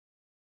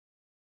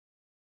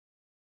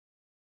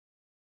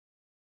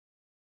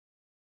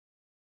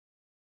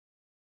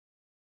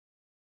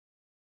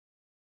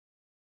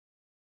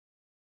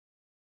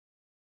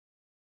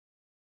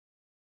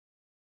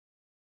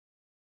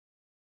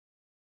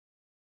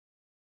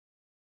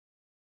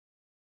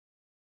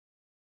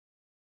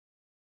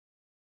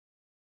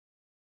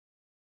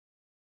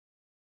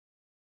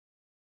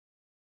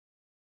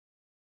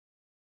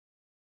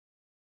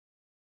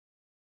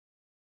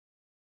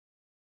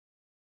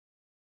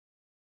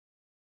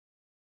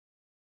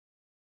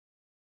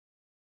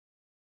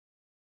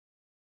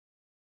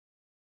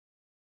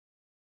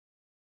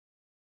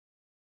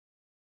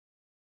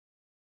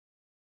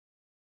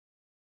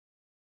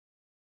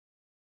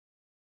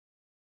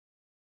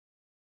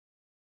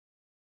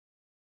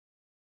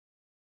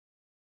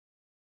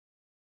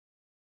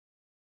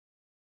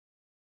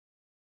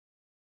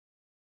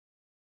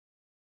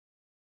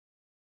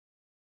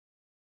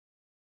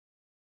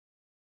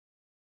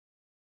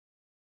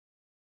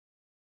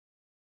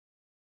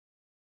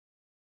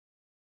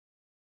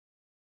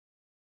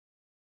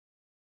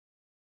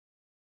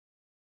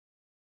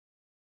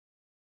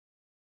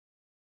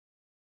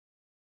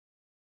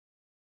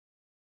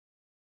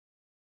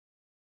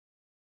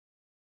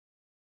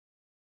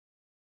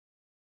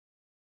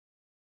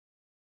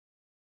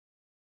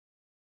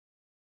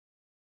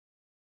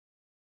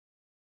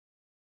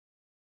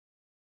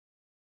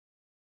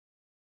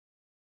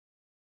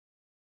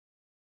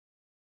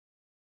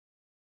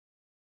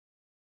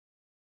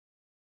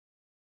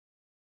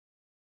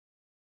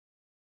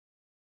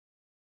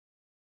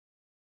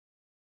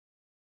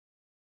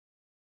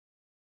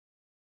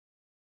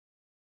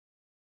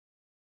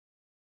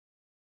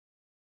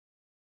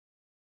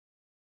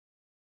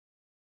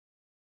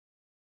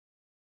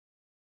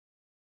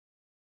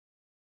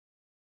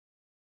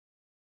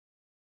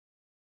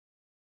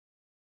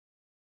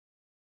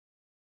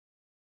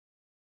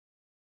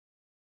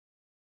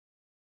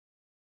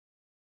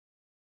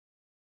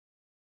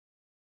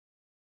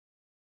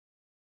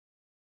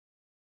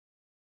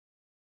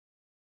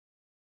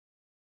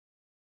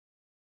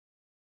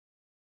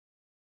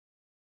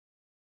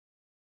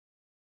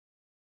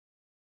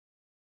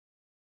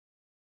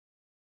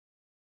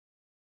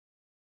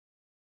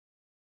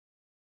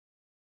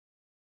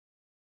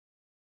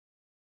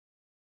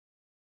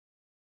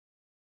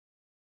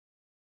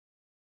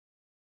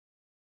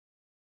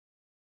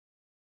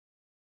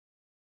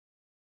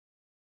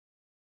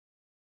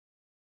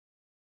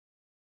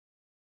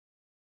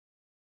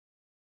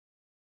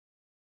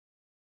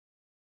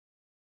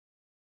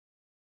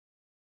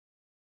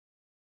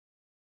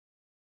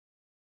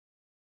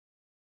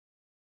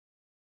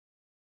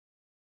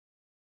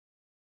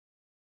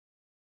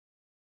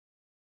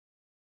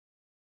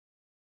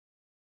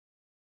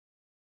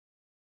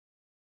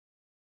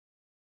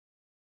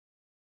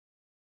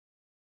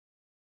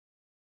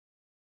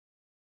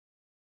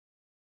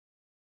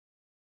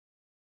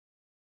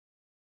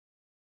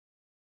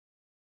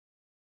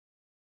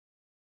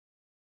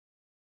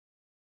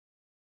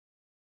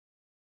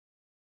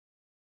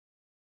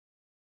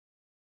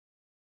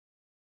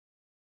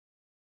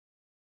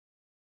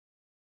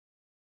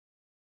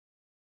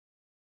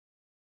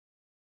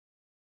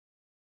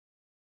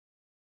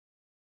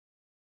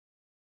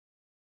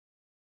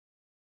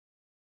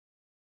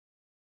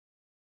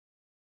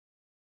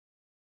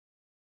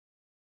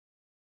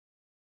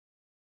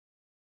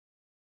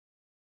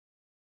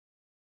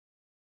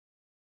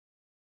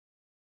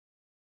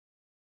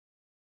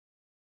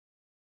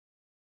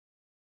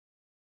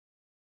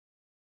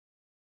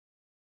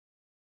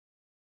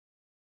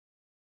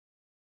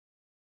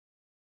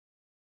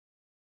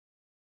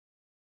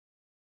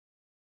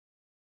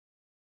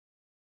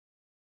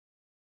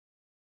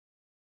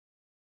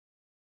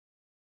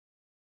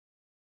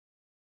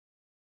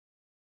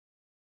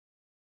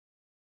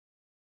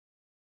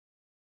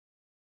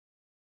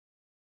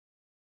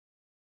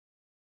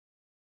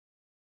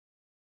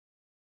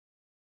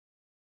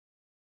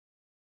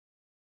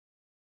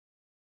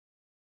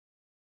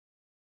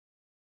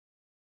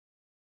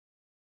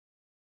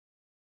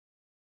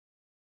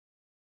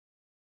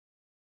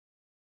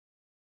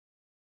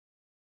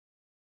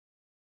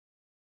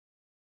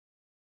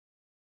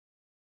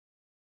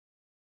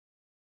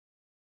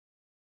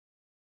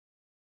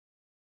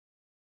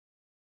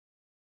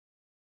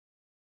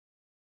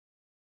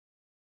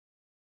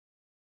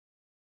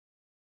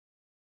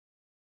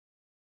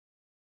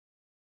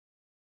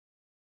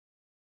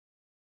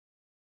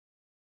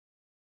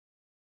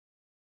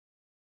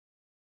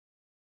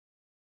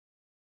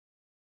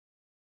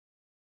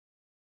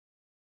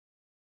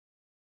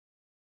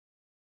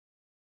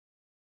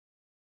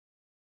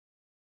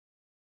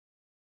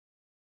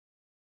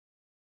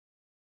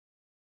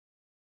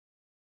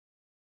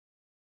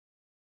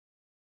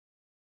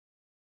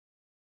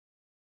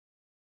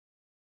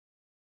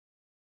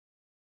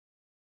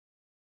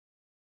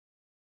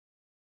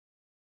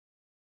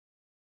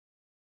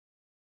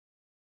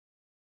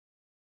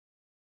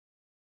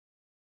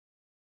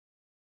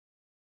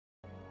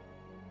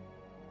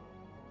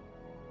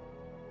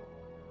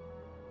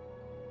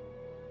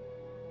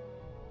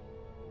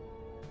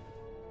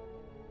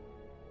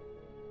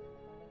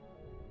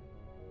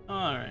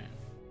Alright.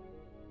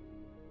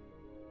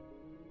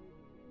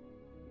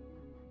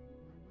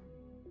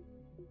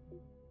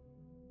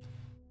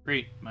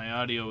 Great, my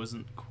audio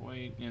isn't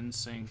quite in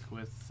sync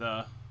with,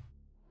 I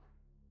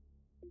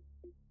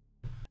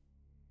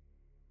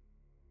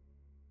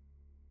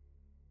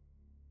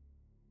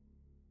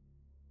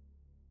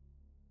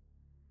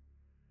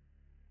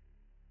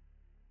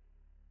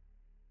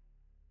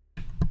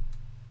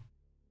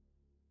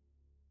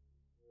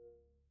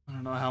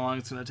don't know how long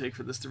it's going to take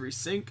for this to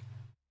resync.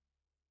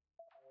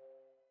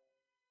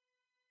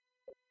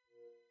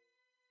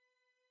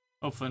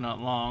 Hopefully not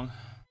long.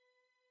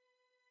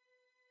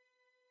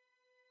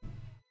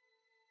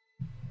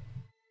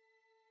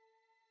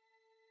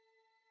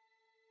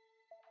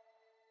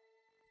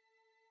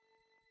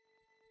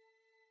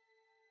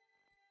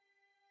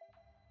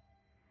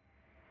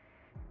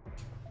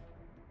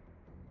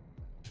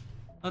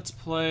 Let's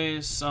play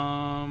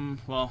some,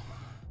 well,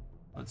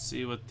 let's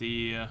see what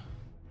the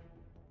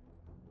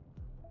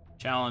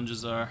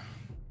challenges are.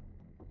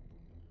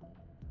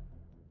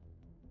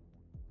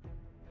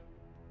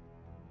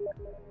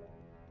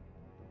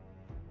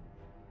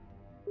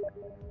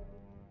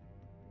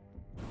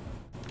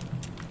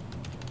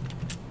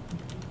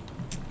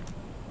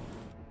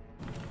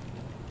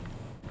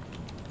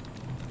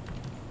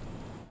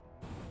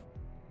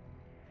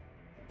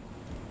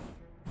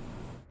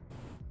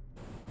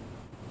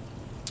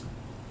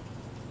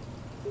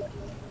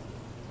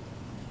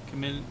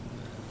 Commit?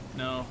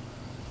 No.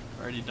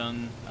 Already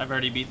done. I've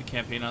already beat the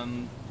campaign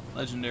on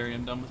Legendary.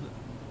 I'm done with it.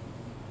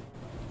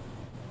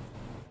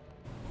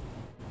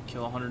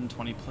 Kill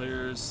 120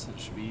 players. That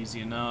should be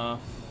easy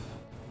enough.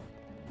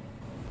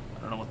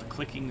 I don't know what the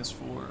clicking is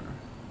for.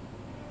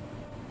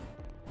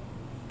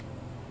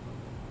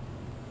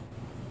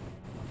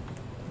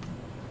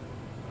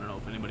 I don't know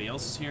if anybody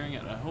else is hearing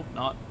it. I hope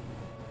not.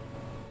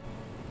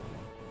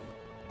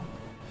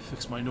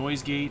 Fix my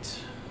noise gate.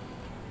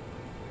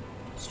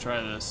 Let's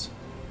try this.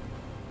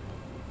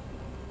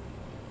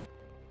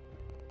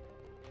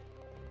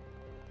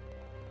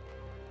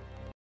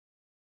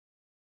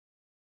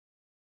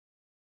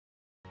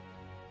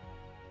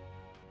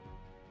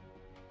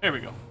 There we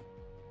go.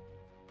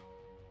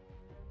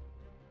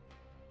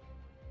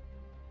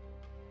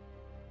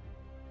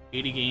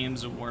 $80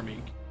 games of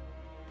Warming.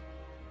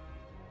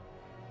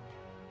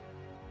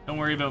 Don't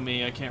worry about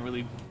me, I can't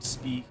really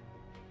speak.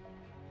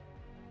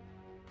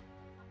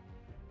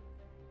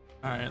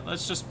 Alright,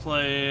 let's just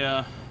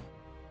play,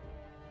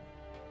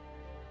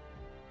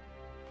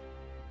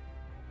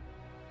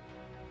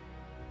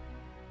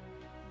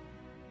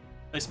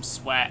 play some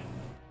SWAT.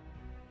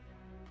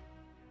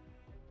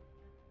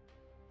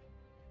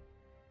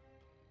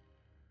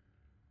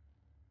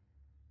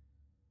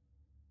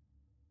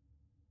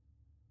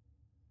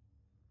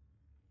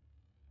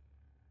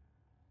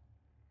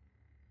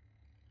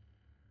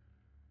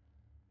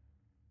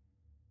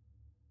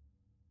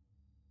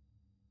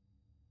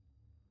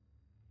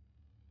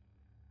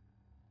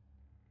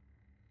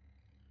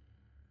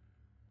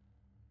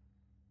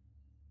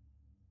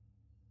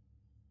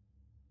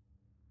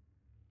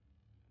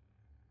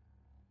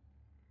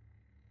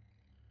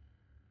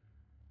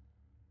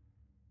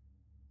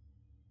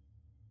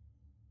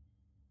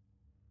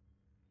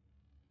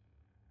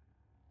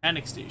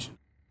 Panic Station.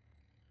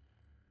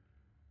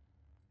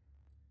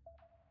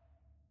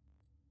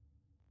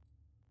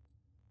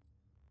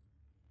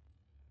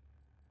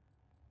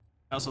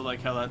 I also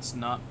like how that's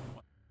not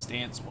what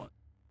stance was.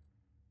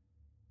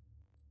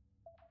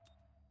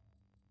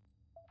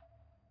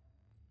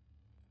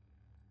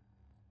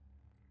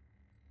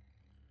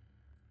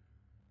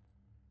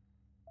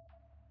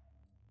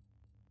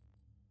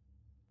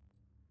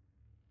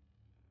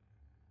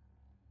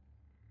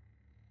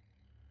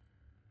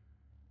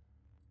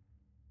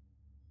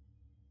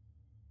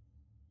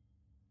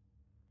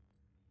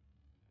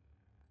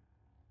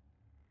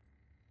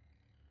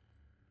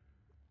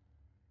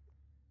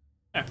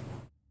 There.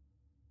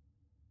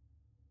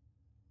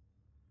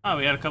 Oh,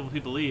 we had a couple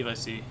people leave, I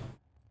see.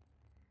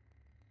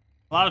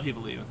 A lot of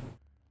people leaving.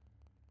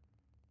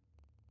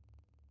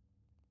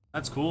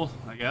 That's cool,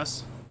 I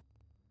guess.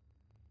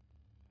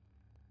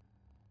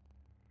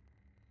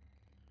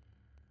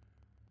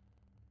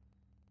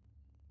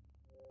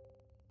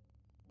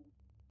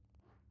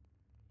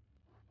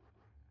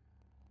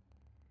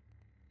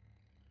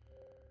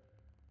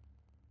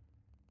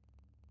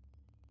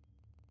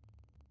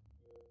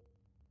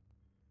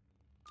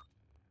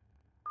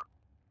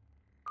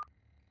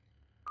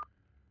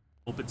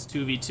 Hope it's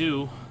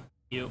 2v2.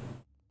 Yep.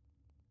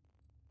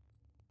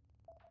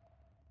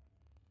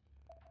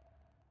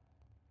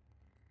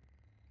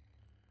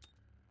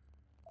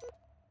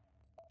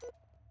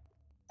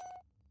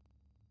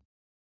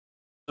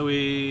 So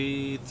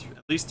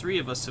at least 3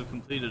 of us have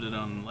completed it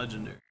on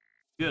Legendary.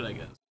 Good, I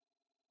guess.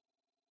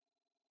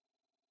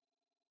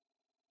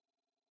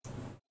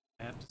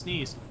 I have to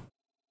sneeze.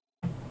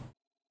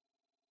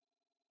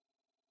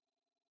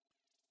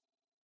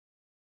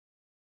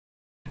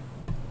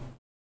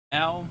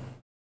 Ow.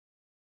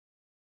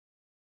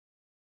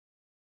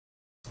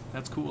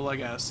 That's cool, I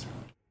guess.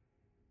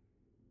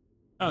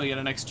 Oh, we got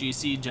an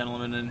XGC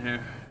gentleman in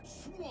here.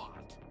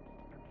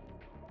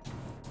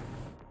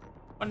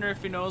 Wonder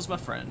if he knows my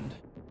friend.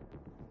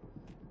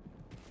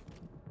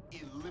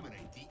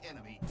 Eliminate the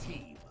enemy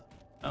team.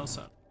 Oh,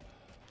 son.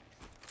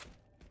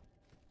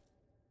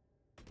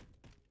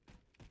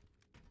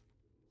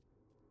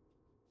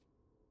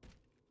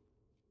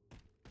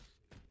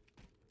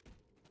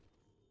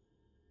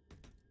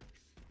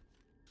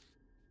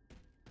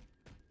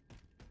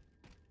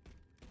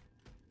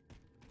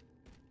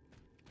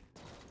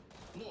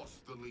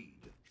 Lost the lead.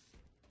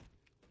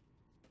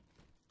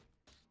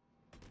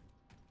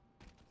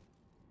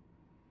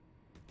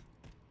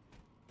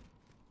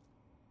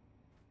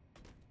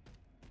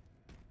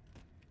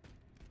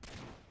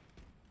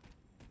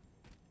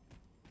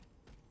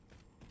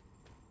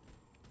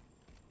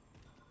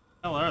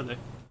 How are they?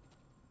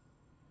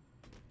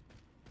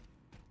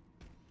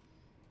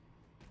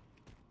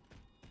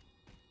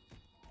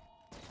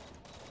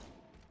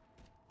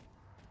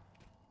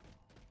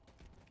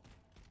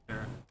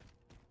 Sure.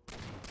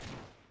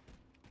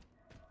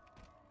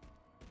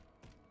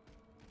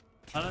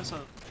 How does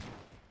a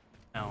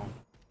no?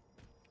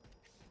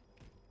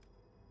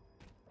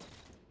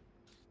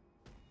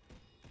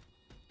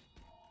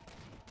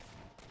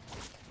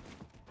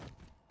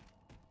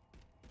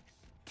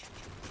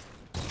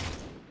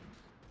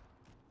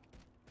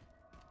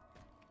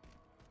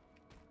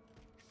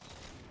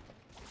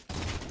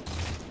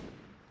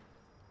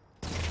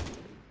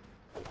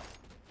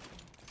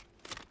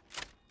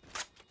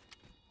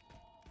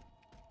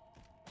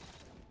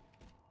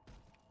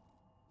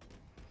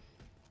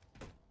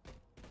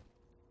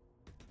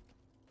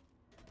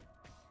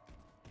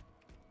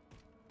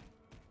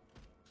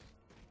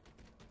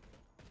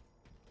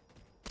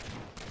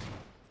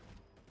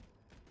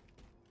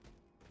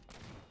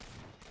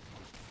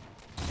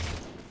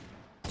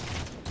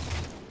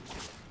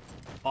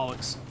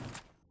 Bollocks.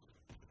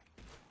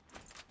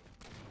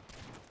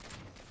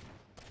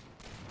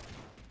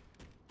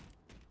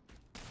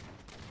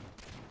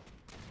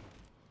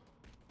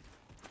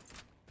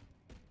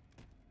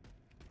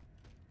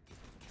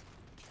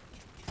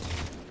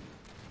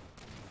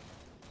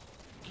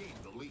 Gained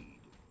the lead.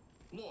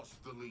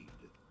 Lost the lead.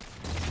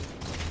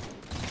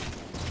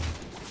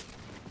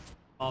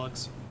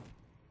 Bollocks.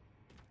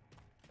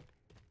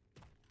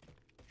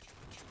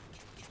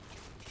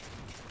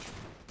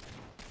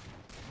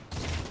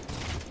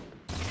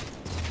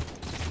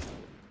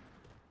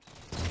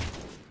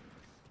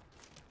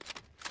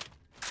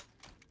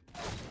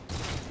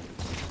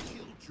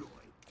 Killjoy.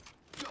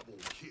 Double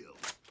kill.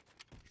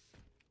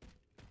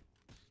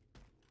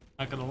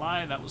 Not gonna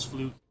lie, that was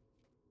fluke.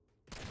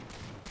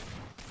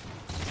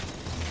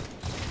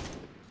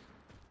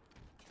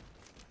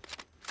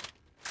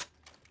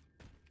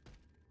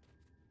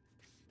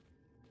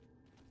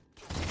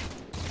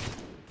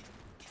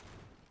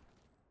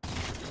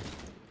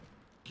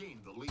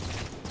 Gained the lead.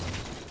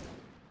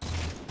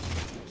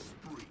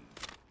 Spree.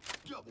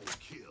 Double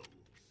kill.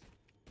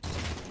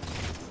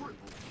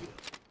 Triple kill.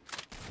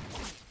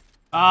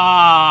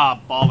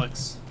 Ah,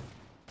 bollocks.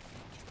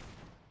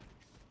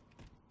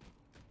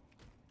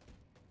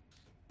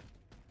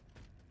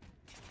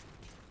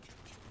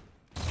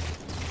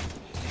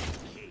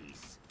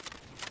 Case.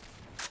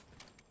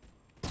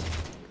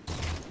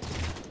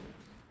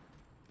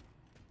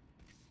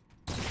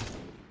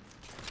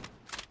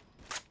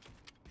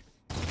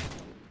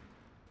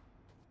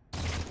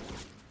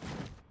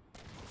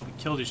 We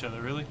killed each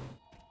other, really?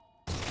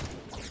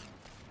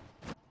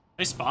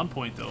 Nice spawn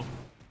point, though.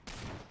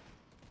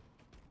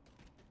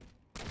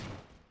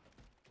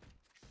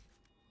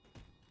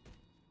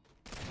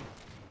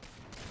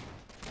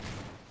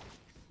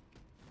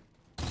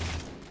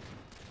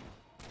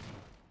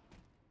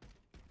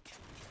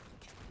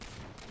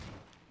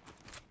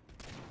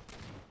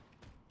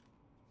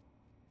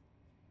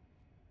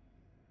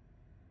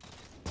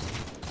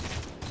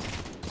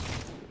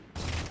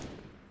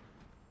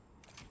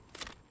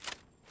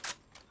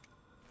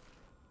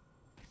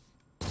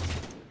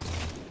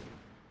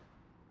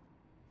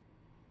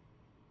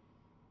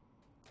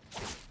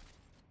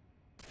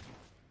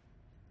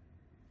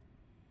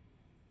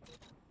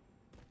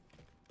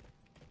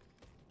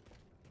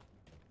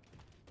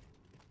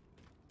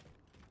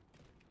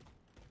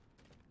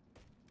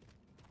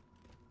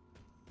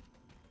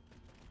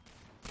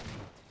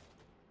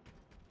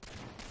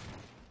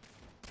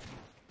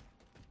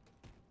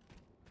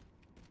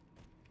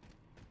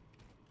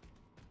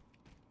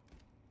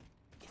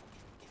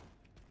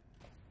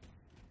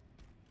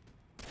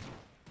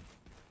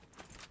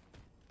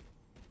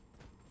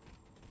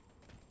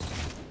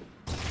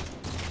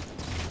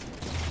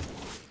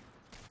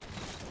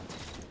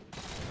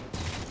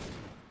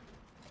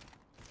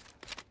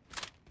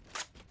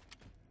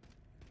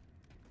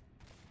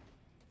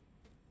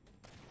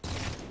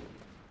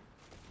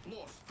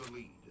 Lost the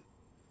lead.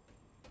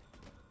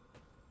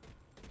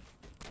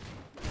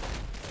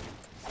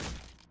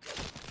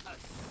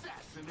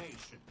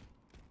 Assassination.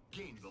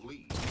 Gained the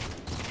lead.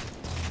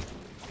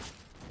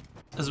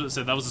 I was about to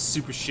say, that was a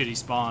super shitty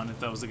spawn if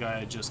that was the guy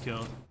I just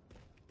killed.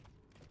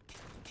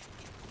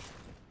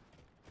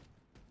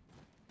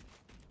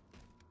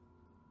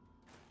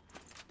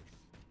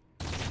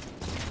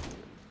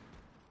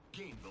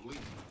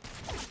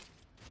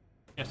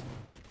 Yes.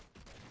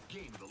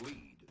 Gain the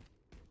lead.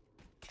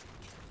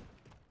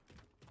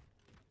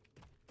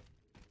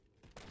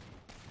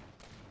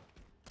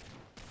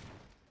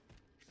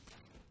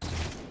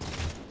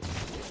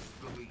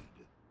 Lost the lead.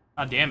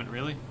 Ah, damn it,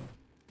 really?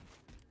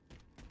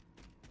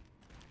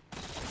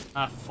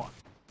 Ah, fuck.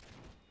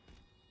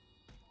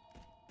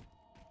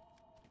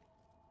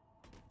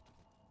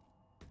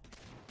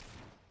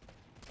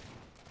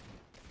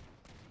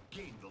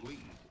 Gain the lead.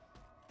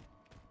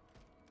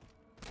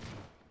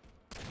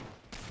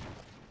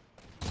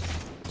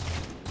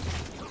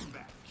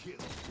 Comeback kill.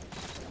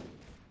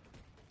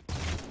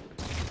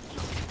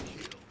 Double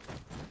kill.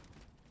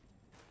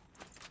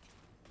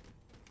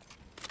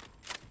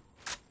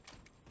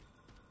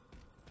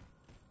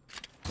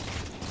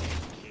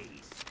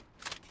 Case.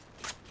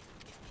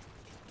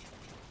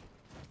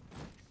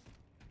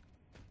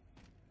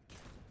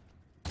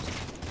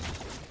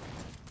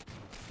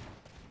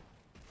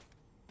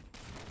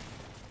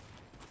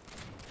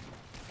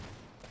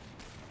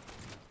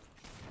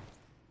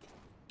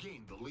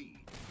 Gain the lead.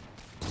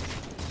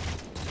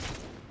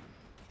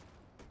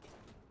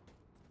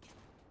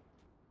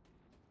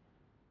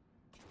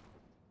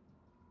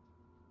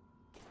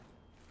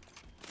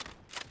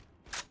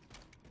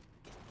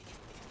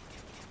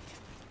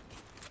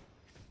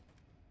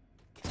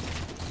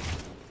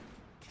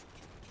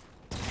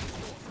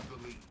 Lost the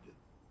lead.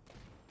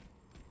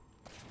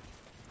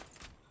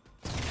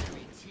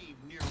 Enemy team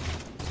near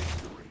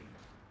victory.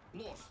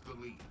 Lost the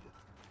lead.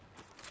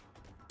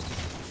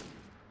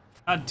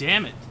 Ah,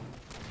 damn it.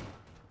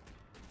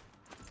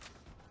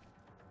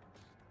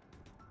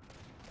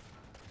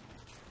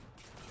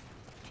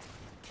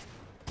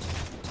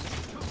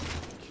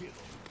 Comeback kill.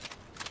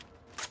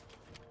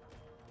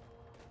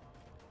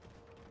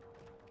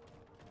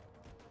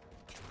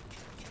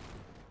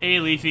 Hey,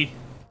 Leafy.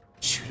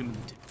 Shoot him in the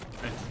dick.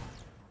 Right.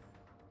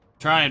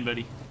 Trying,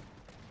 buddy.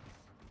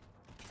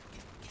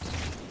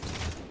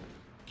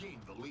 Gain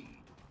the lead.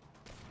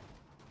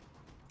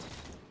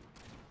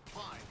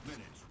 5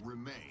 minutes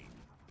remain.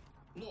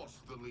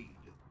 Lost the lead.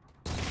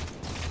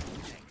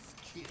 Next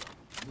kill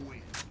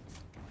wins.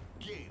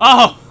 Gain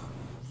Oh!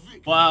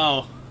 victory.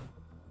 Wow.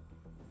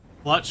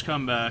 Clutch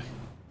comeback.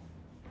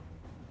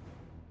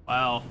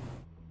 Wow.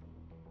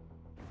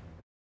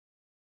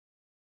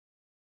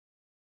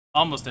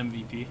 Almost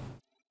MVP.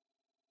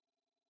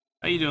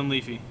 How you doing,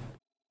 Leafy?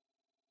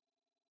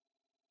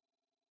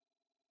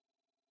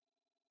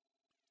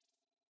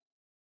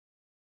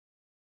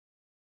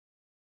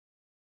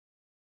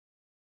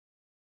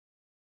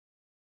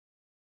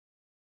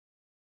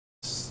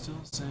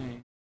 Still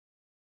saying.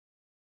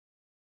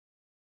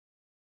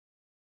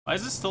 Why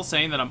is it still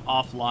saying that I'm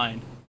offline?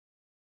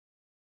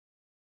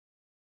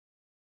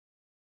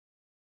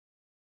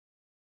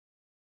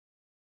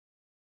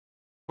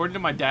 According to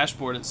my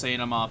dashboard, it's saying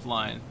I'm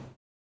offline.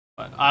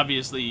 But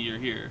obviously, you're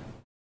here.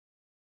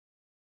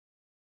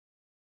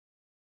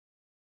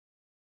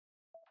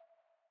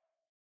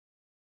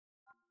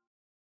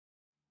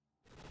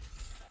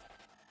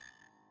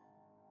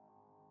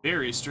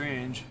 Very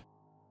strange.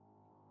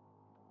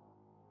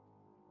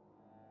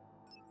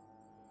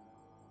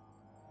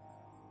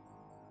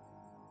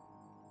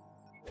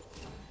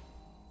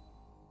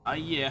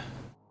 Yeah.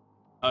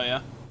 Oh,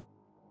 yeah?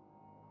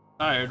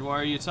 Tired? Why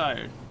are you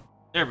tired?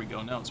 There we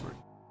go, now it's working.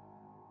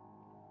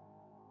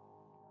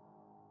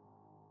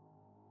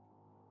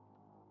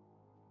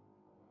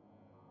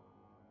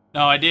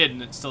 No, I did,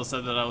 and it still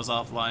said that I was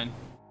offline.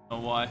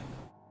 Don't know why.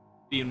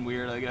 Being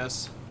weird, I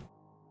guess.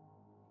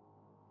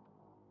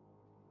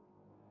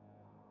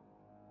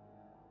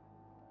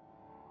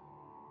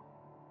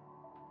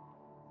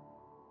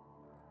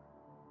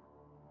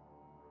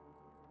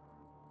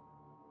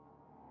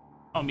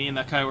 Oh, me and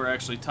that guy were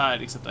actually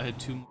tied, except I had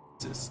 2 more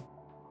assists.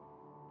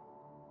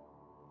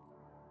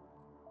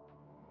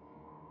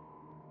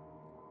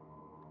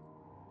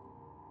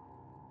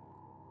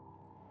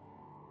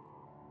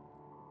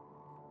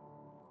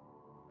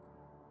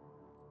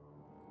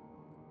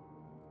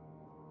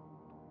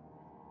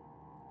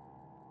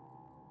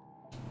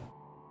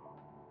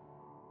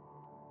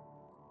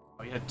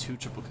 Oh, he had 2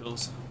 triple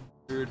kills.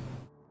 Weird.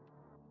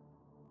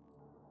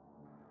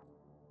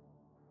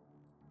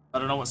 I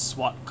don't know what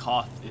SWAT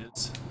Koth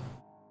is.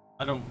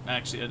 I didn't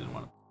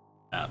want to.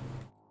 That.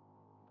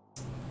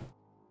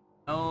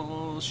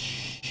 Oh,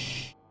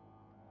 shh.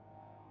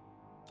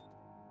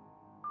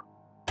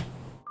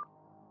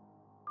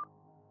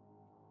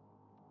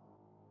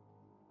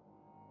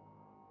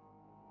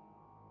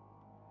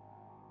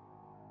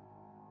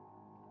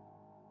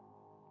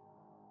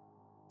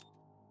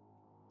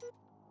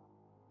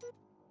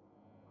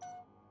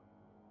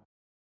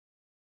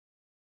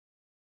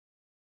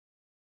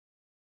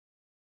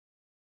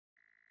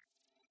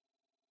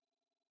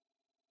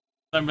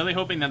 I'm really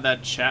hoping that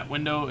that chat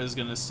window is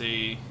gonna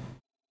stay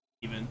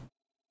even.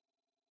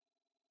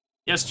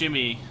 Yes,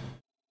 Jimmy.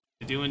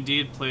 I do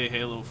indeed play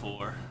Halo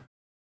 4.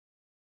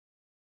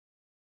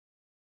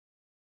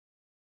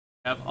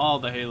 I have all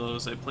the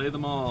Halos. I play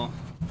them all.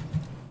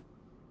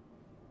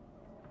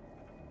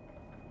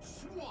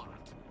 SWAT.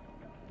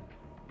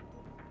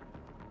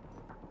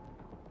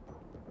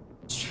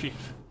 stream.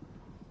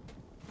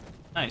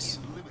 Nice.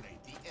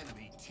 Eliminate the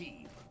enemy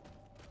team.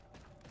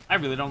 I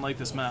really don't like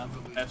this map.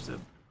 I have to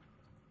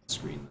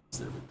screen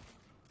this. There we go.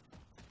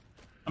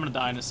 I'm gonna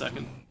die in a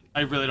second. I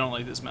really don't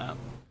like this map.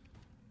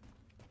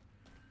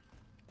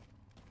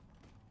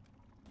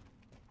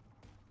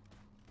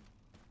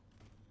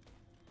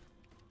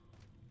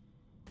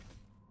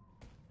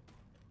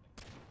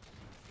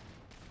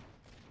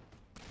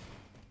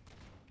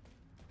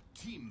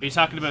 Are you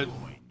talking about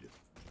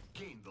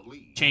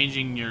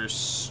changing your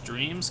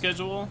stream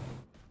schedule?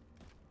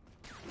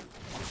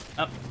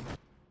 Oh.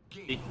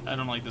 I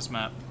don't like this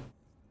map.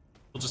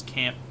 We'll just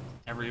camp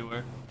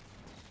everywhere.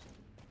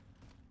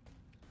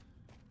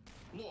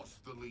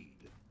 Lost the lead.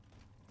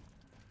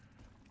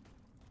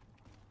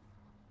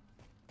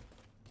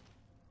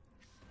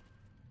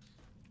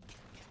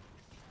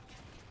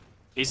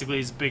 Basically,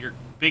 his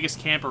biggest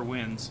camper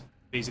wins.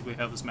 Basically,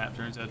 how this map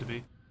turns out to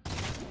be.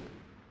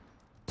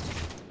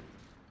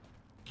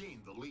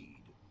 Gain the lead.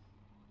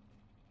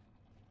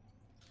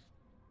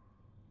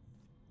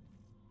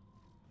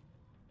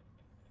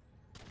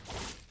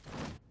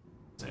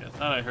 I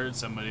thought I heard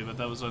somebody, but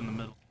that was in the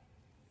middle.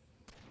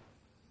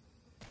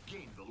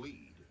 Gain the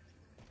lead.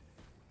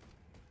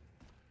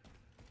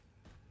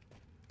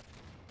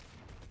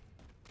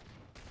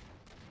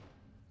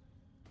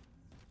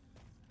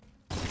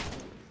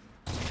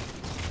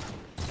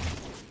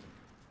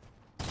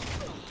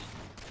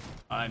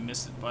 I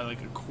missed it by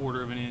like a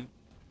quarter of an inch.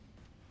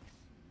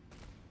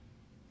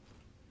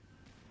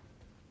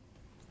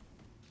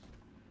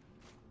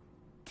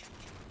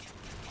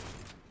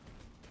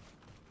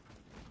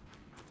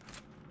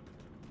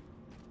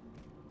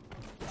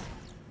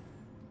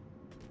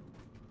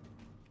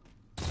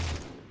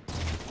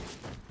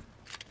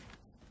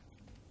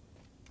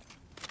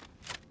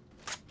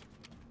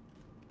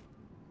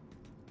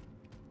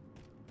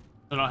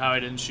 I don't know how I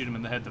didn't shoot him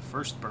in the head the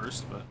first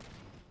burst, but...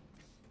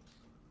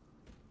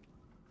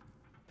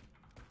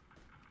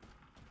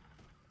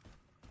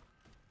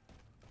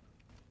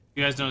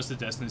 You guys notice the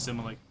Destiny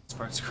symbol like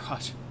Spartan's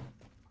garage?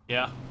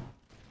 Yeah.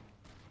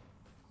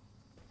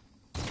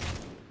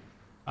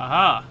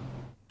 Aha!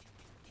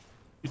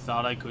 You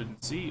thought I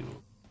couldn't see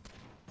you.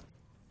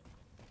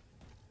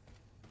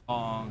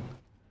 Long.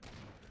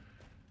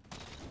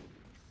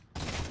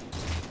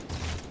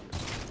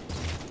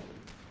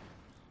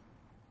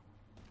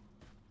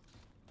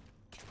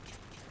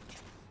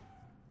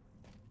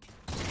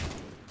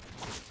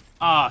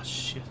 Ah,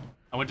 shit.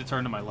 I went to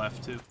turn to my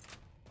left, too.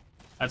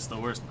 That's the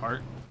worst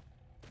part.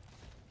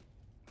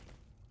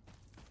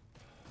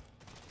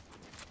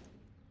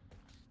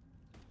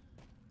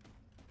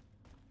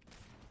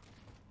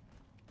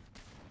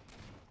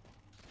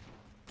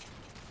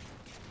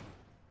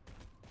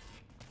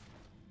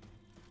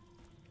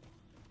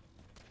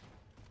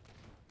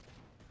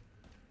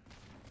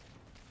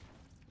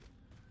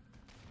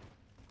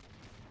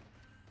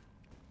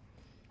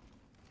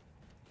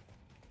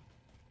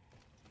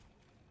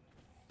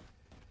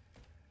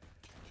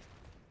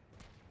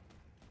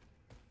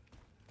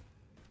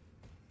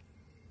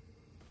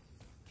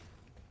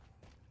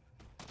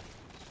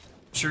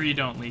 Sure you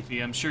don't, Leafy.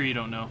 I'm sure you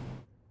don't know.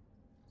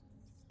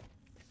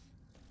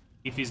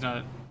 Leafy's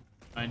not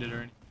minded or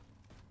anything.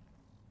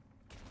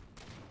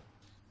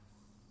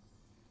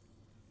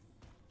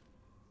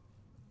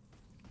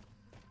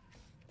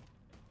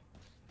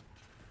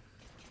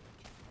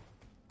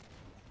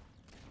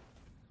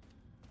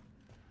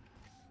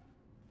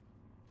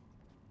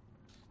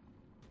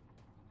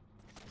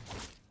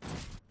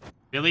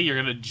 Really? You're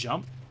gonna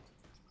jump?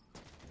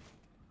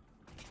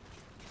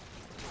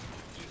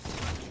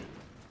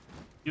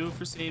 Thank you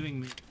for saving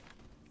me.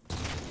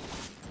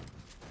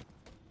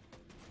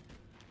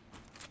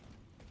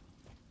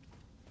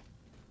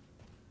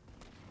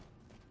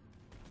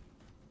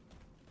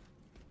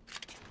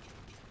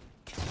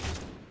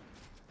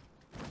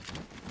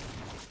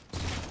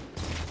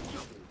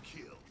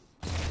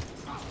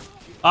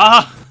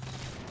 Ah!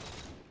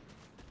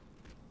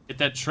 Get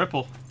that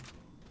triple.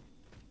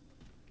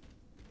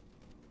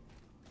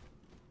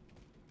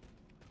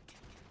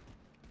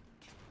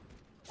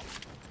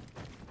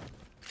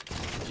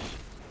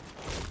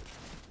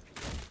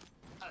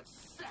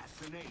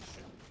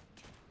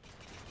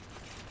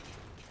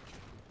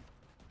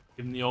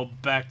 Give him the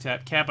old back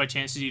tap. Cap, by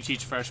chance did you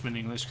teach freshman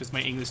English? Because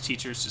my English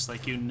teacher is just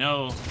like, you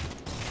know.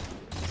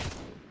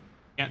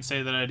 Can't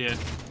say that I did.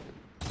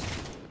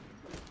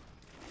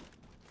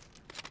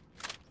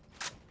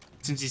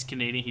 Since he's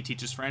Canadian, he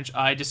teaches French.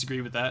 I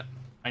disagree with that.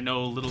 I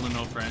know little to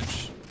no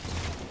French.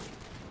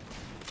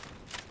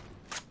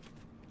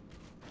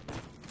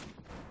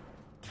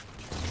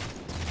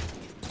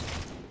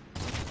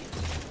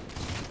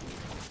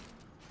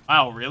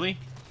 Wow, really?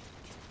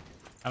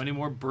 How many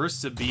more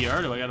bursts of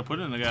BR do I gotta put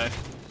in the guy?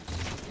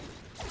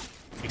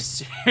 Like,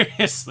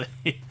 seriously?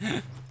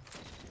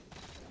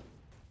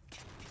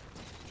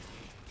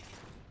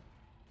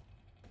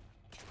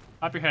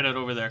 Pop your head out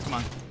over there, come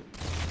on.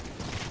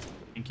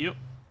 Thank you.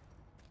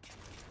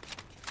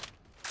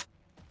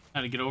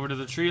 Gotta get over to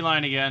the tree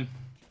line again.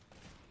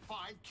 5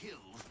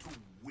 kills to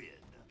win.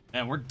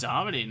 Man, we're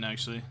dominating,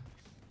 actually.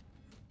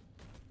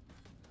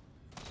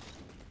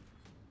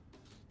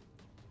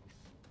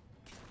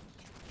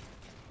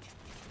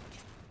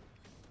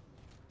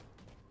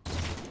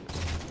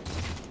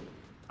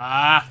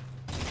 Ah!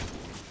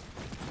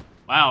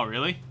 Wow,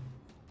 really?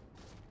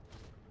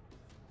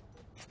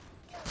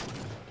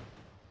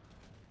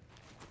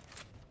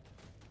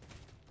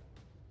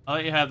 I'll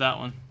let you have that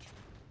one.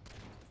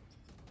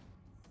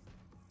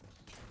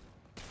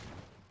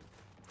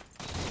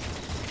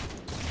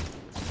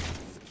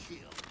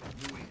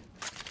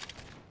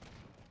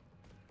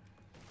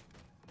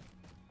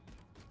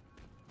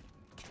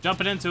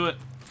 Jumping into it.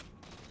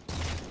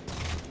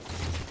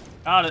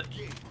 Got it.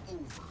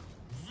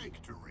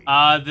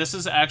 This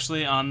is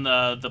actually on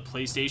the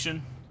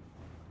PlayStation.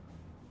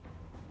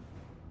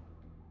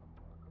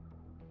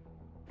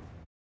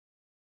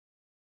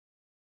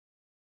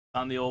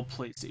 On the old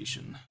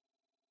PlayStation.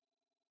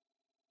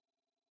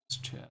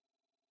 Let's chat.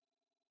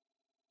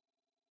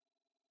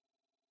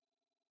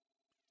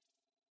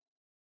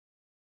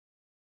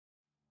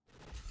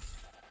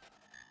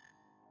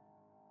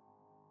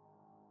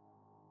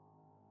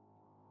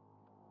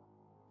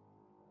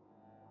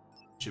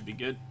 Should be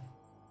good.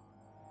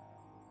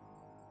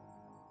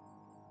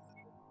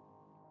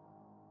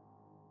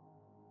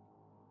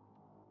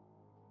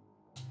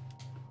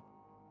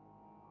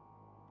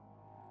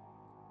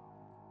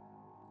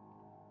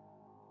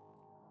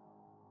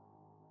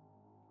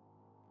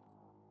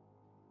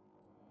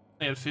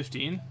 They had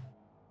 15.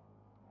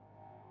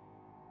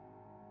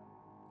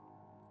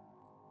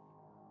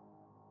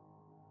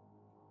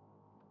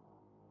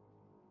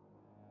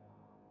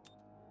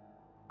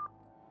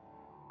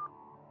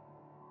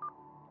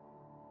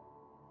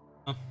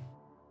 Huh.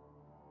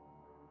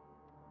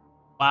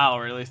 Wow,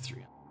 really?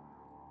 3.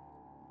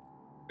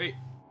 Great.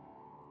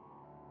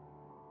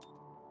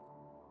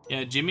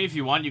 Yeah, Jimmy, if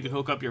you want, you can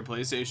hook up your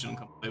PlayStation and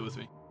come play with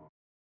me.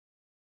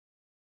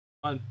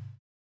 Come on.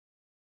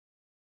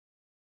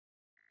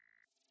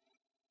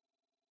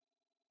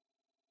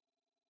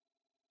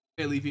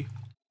 Hey, Leafy.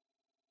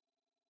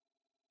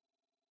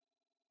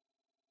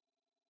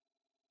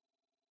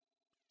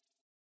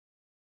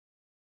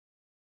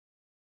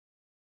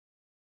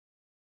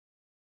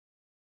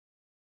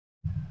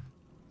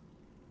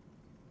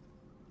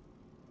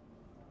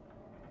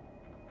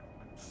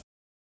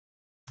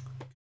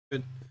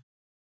 Good.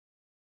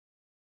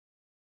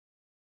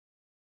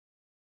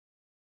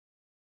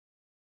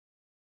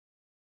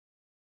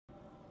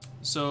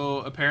 So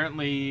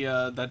apparently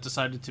that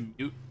decided to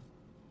mute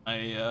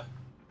my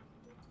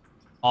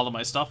all of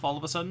my stuff all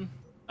of a sudden.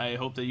 I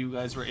hope that you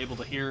guys were able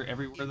to hear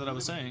every word that I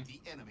was saying.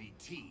 The enemy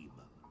team.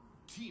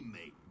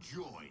 Teammate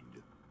joined.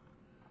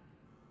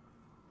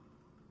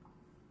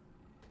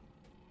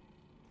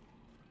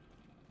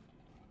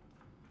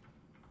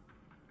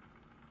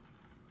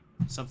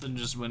 Something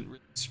just went really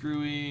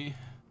screwy.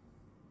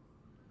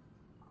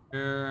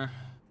 Here.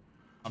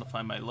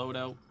 Modify my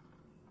loadout.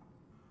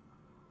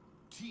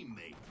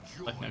 Teammate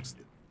joined. Like next.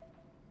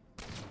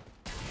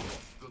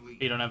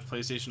 You don't have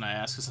PlayStation, I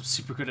ask, because I'm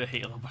super good at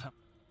Halo, but I'm...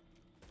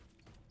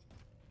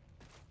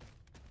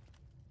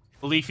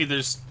 Well, Leafy,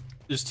 there's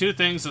 2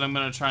 things that I'm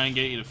gonna try and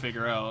get you to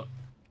figure out.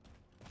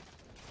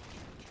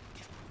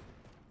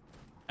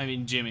 I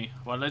mean, Jimmy.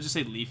 Why did I just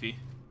say Leafy?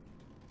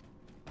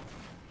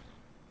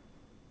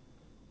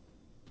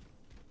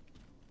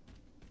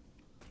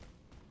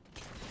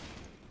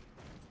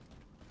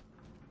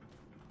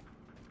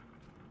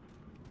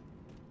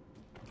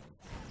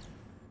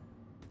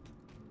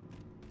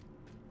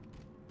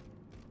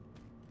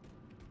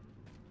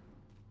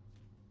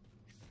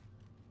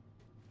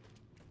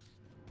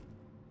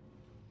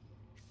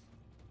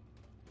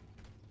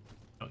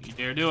 Don't you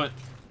dare do it.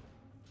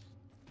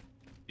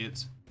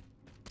 It's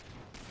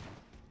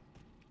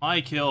my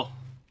kill.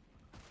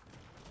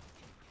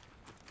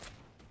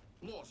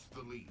 Lost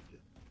the lead.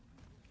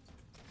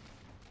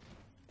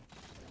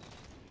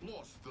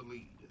 Lost the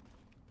lead.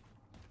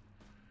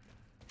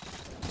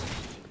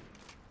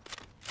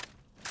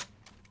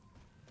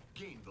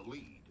 Gained the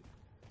lead.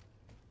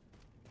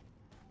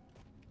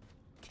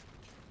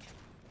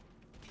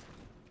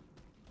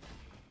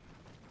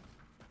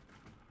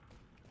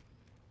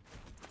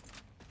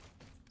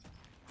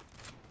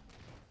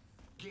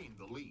 Gained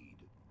the lead.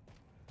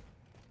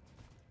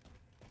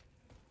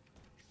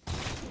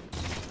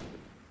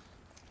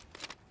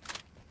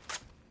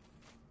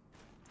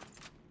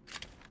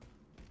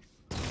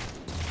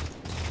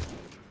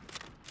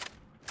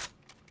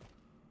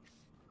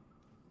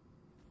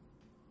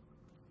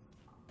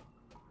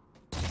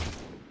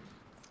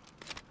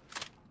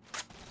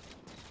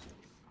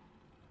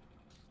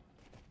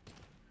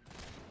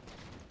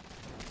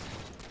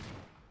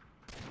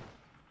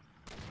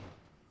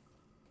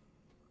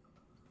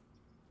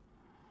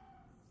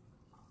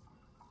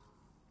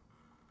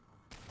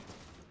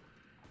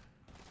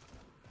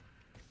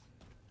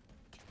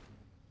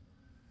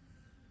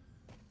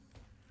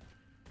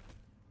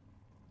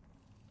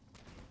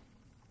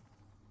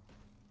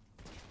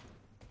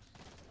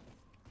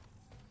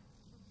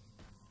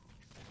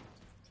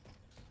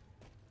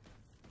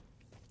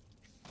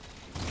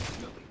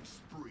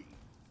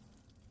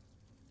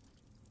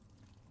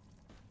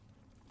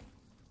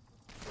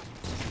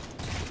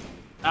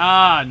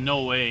 Ah,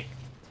 no way.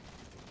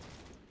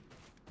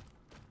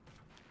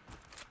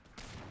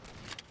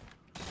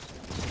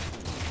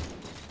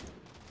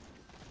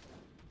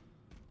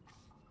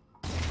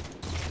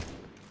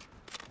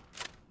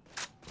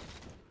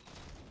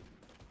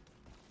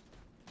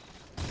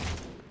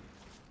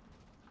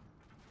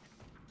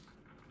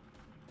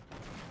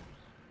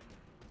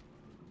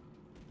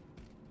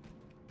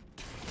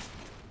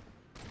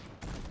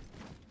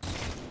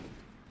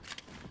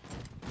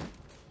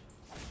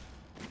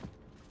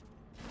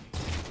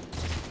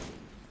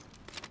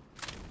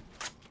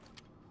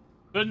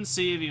 Couldn't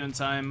save you in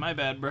time. My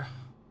bad, bro.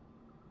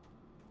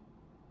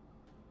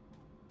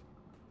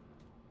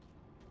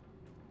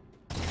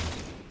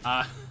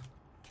 Tried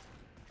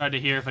to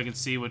hear if I could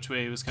see which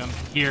way he was coming.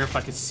 Hear if I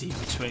could see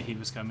which way he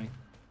was coming.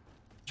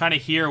 Trying to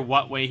hear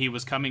what way he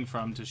was coming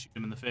from to shoot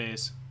him in the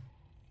face.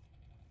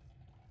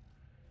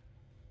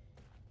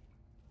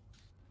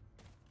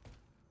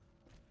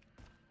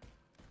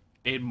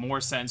 Made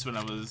more sense when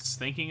I was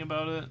thinking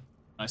about it.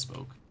 I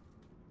spoke.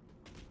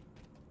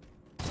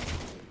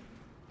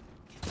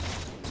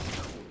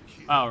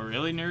 Oh,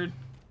 really, nerd?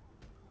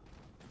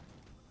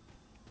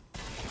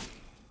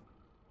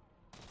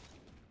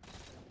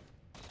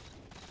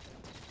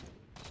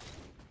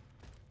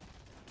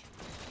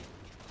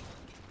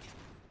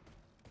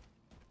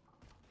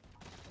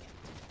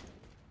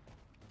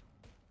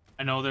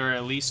 I know there are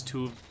at least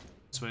two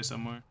this way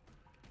somewhere.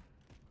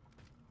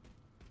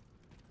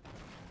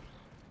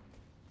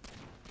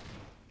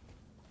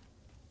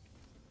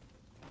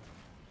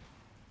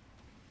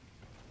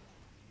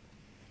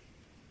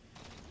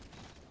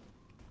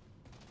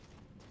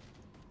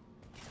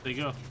 There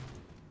you go.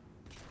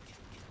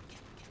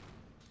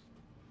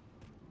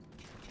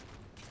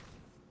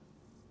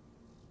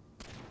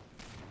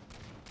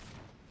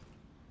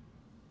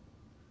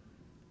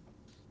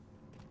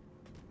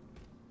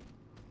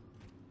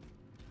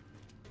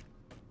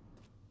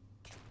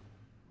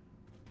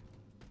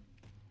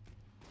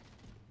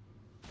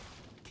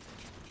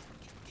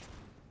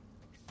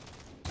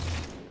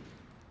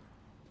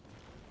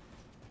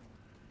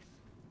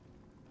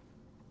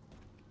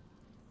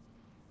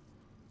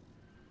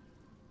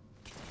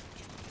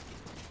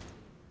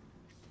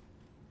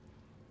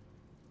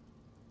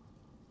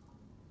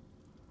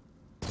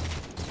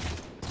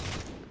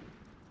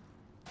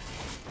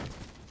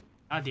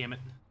 God damn it.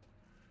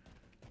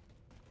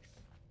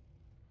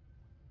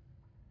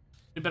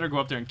 You better go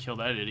up there and kill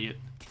that idiot.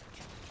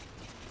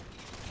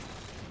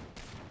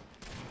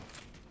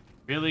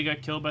 Really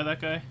got killed by that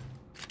guy?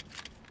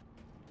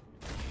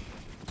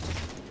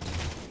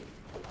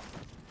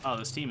 Oh,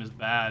 this team is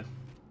bad.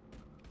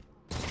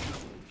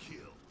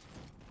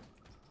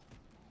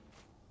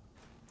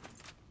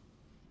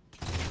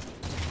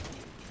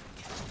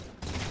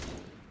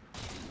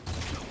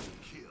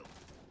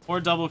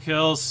 More double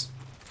kills.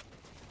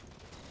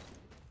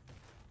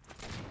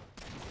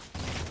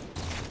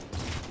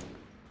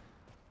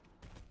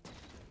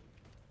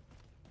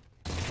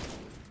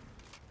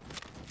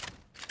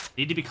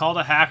 Need to be called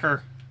a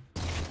hacker.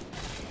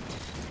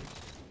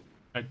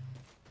 I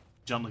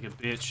jump like a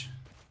bitch.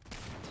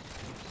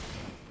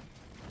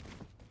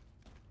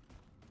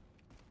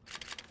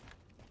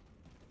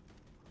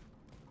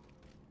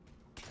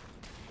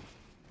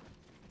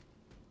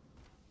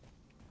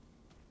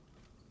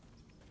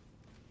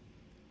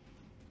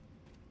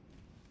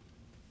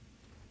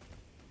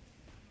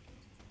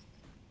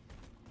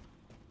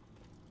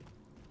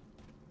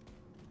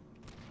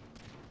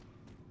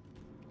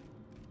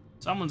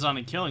 Someone's on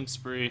a killing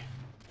spree.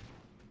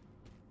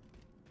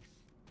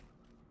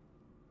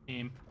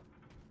 Team.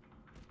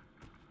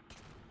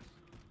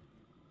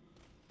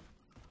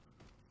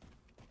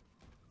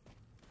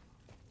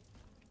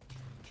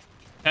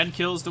 Ten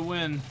kills to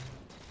win.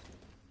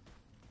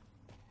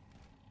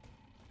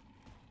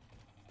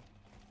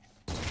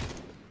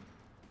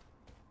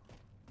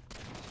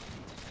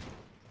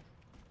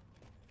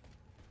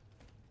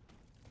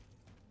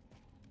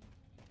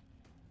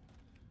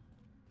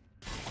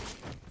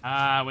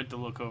 Ah, I went to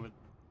look over.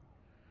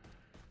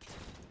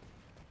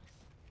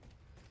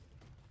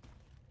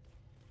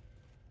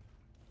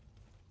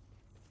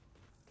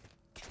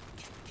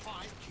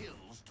 Five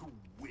kills to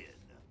win.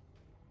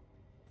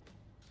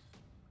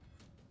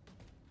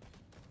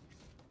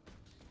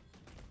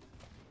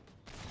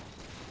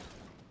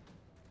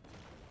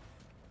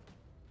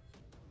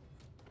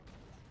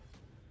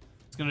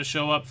 It's gonna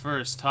show up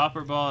first, top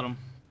or bottom.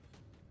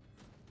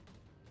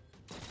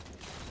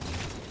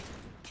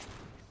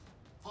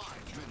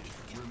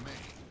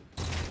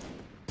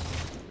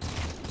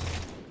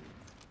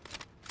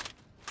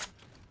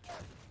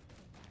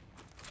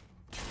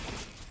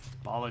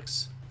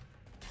 Bollocks.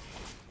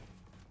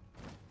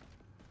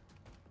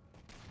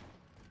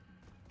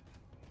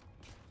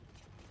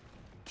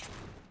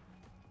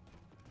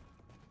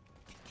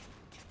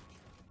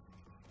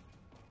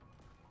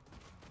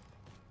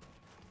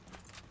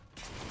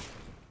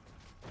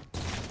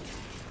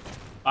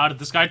 Did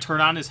this guy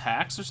turn on his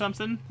hacks or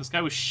something? This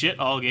guy was shit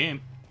all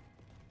game.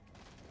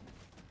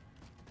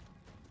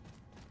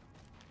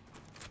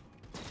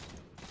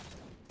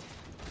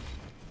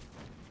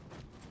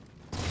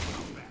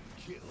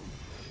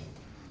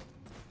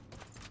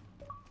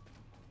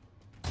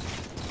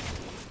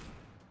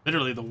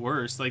 literally the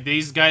worst. Like,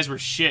 these guys were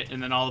shit,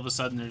 and then all of a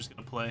sudden they're just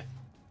gonna play.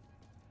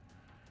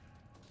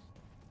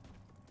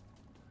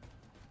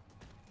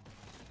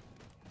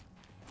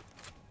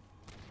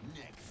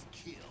 Next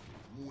kill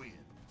wins.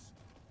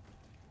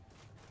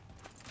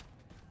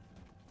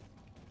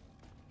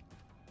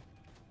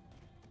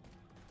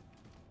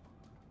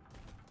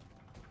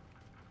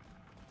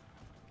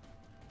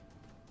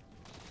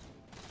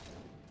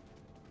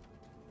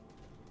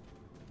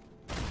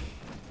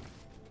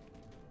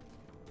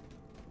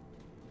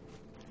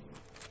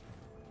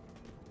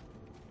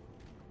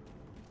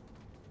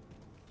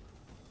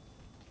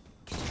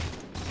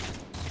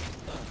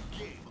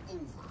 Game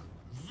over.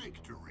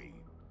 Victory.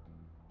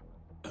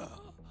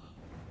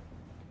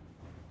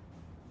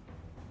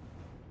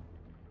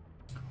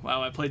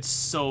 Wow, I played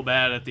so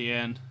bad at the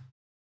end.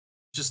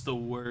 Just the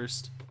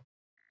worst.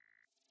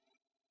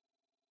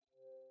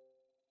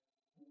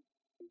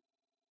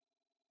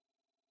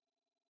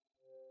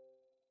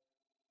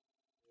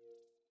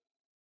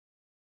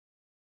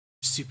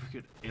 Super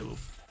good at Halo.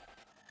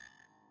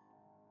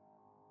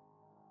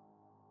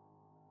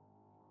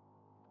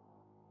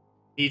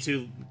 Me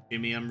too,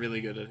 Jimmy. I'm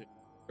really good at it.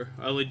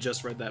 I only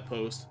just read that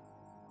post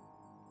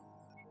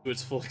to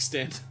its full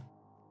extent.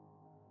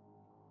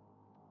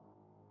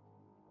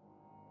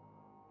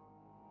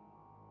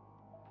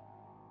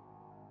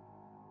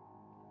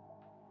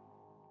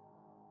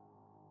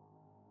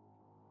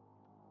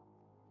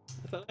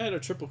 I thought I had a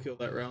triple kill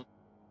that round.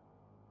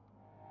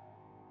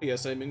 I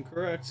guess I'm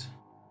incorrect.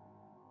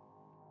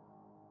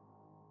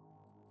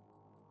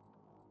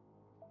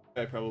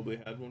 I probably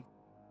had one.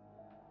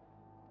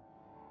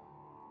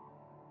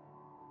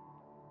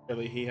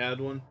 Really, he had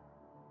one.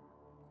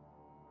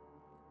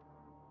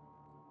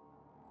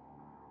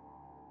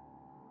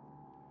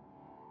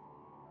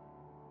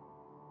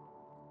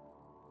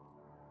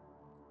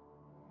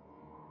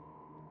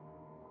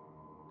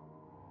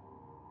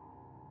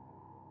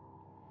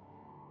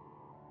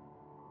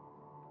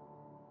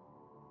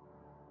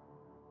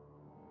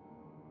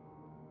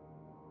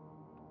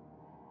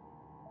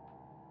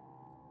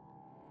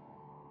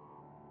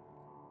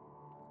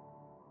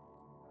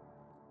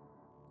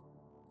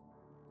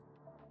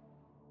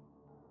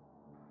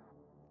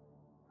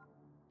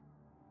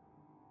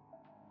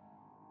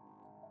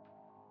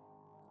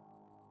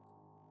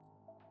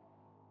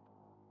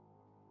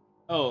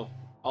 Oh,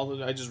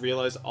 I just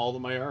realized all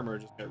of my armor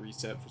just got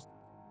reset for.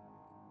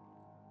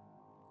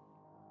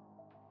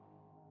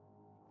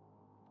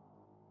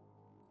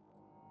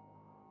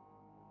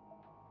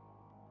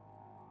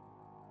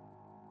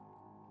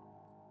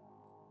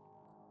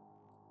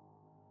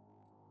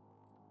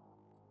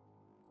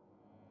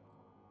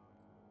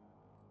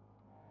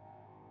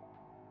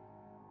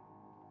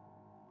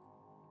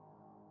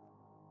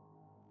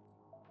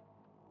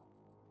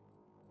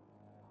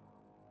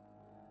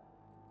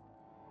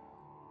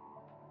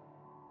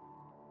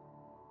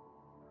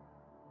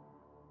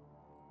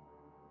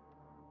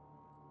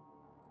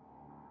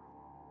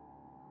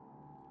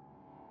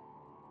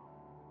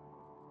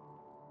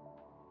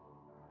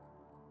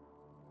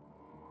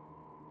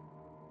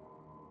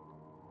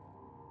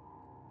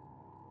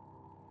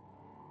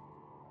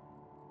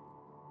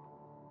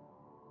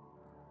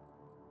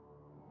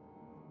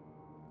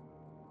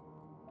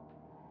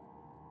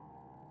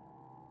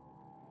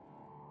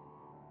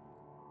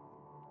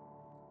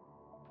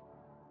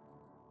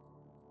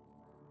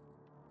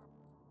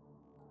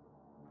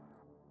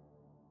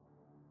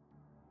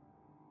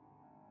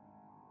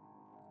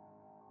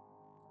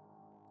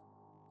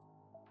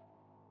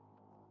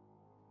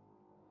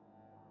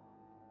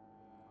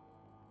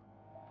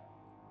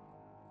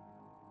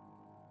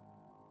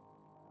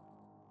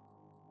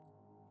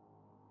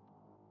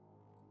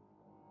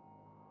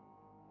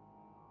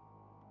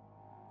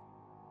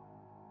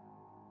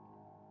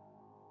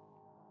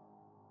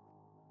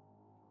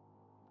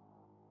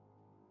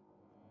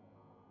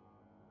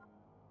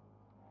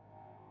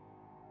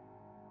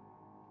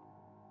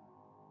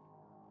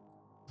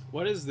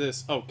 What is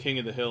this? Oh, King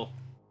of the Hill.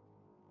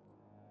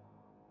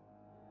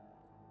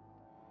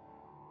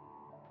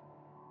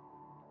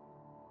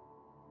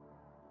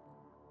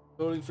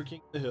 Voting for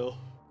King of the Hill.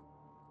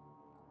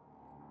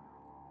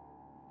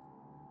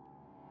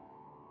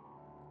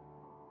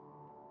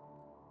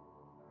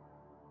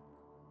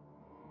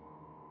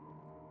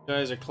 You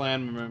guys are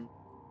clan members.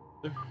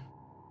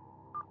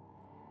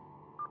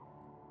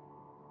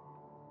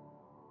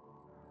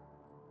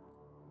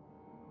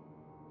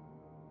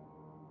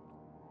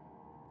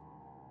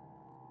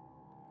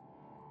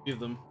 Give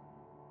them.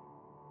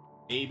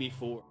 Maybe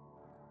 4.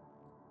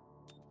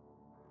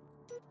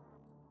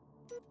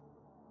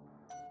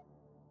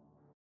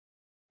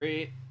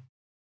 Great.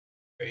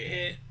 Great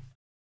hit.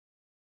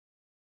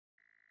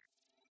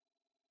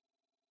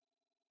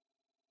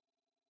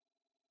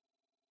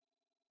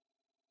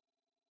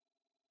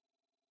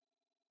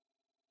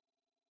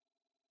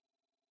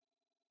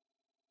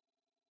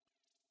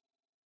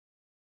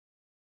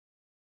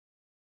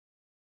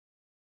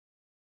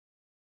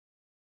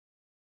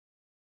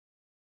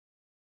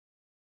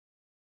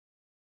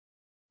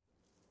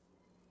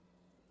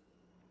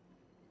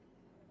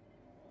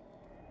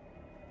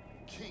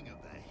 king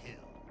of the hill.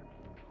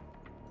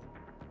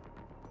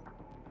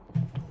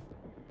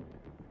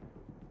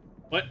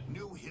 What?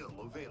 New hill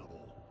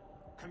available.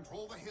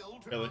 Control the hill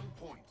to Really? earn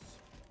points.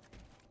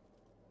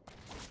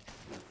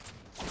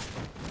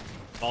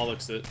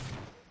 Bollocks it.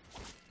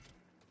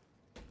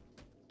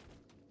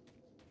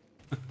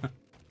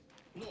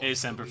 Hey,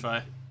 Semper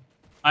Fi.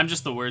 I'm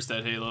just the worst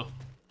at Halo.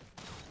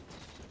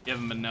 You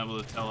haven't been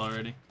able to tell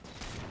already.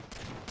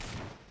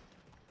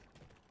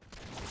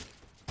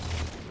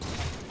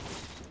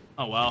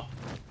 Oh, wow.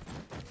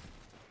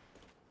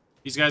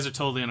 These guys are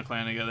totally in a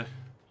clan together.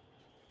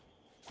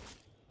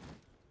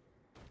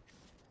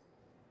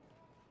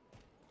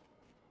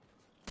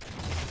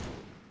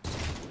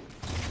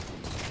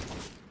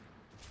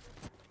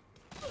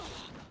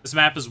 This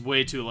map is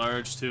way too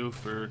large, too,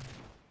 for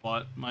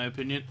plot, in my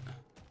opinion.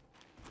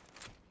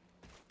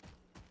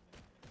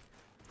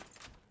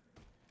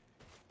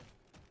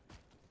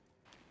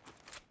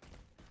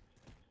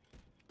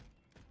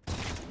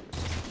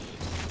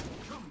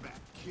 Comeback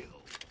kill.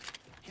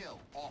 Hill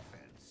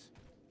offense.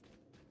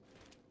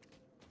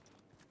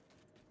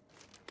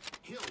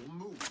 Hill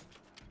move.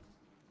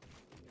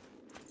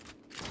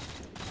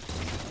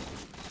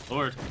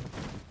 Lord.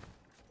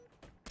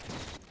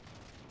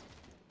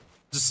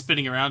 Just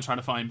spinning around trying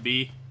to find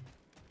B.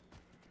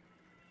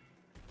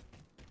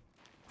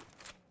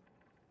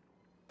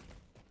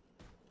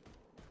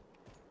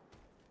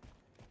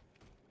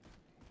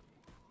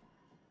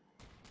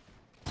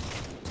 Hill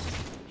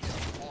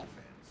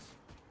offense.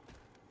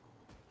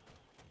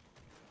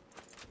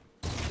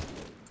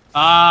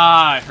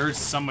 Ah, I heard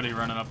somebody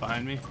running up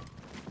behind me.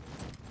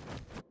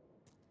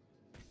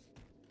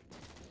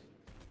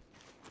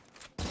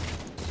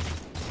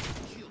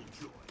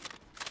 Killjoy.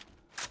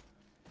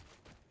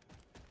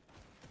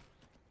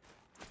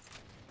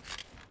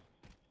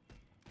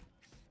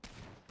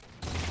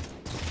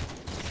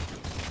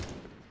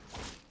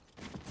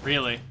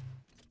 Really?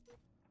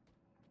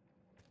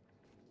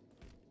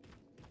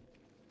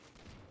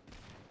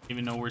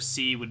 Even know where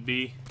C would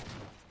be.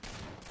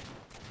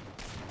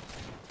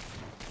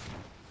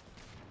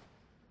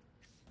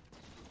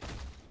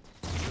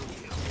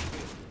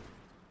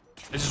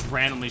 I just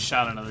randomly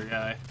shot another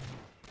guy.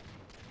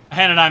 I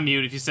had it on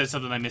mute. If you said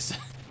something, I missed it.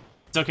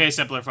 It's okay,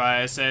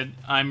 Simplify. I said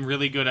I'm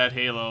really good at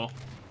Halo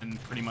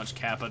and pretty much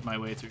Kappa'd my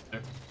way through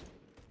there.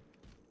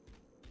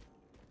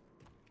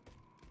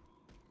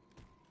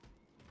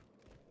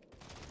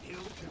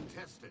 Hill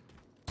contested.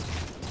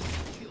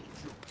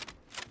 Killjoy.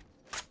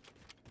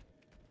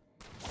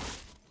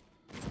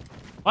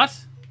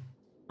 What?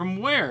 From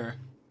where?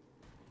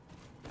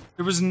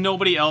 There was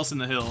nobody else in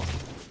the hill.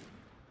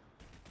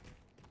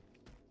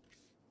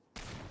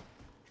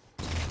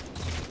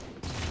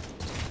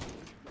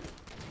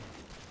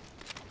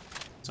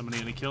 Somebody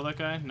gonna kill that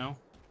guy? No.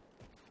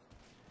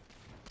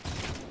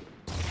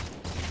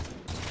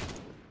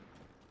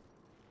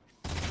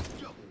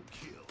 Double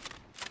kill.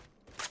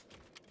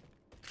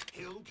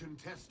 Hill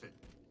contested.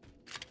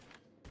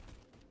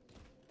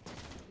 We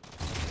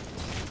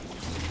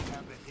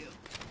have the hill.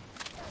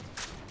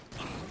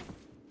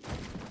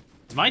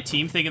 Is my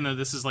team thinking that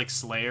this is like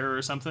Slayer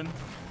or something?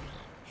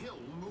 Hill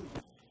move.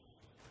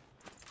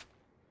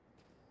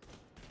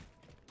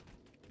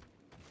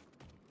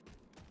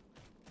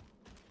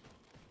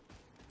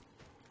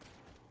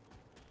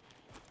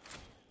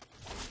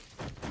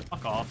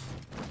 Fuck off.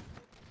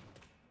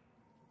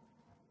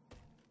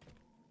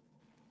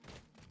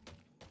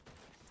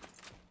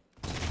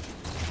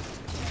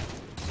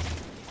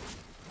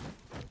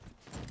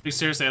 Like,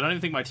 seriously, I don't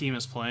even think my team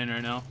is playing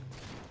right now.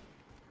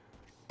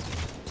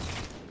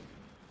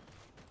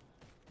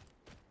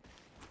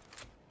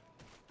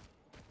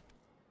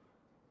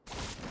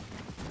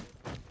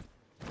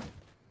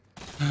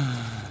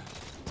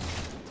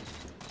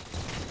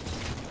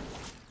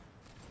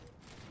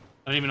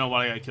 I don't even know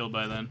what I got killed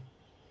by then.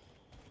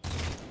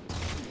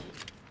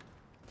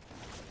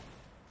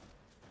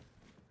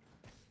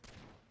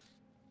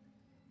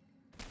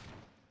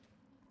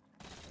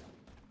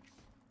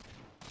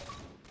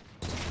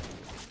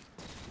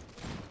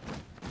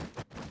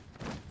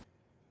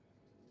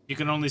 You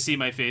can only see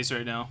my face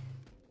right now.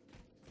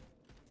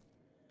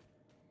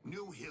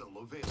 New hill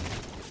available.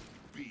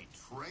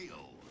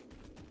 Betrayal.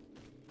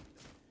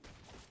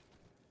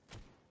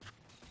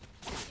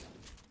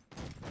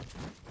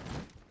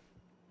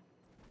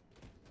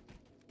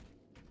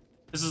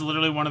 This is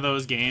literally one of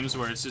those games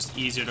where it's just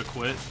easier to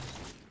quit,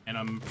 and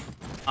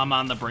I'm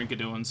on the brink of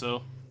doing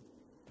so.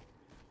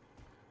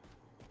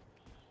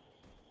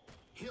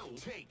 Hill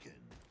taken.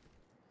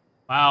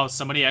 Wow,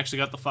 somebody actually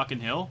got the fucking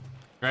hill?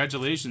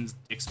 Congratulations,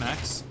 Dick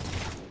Smacks.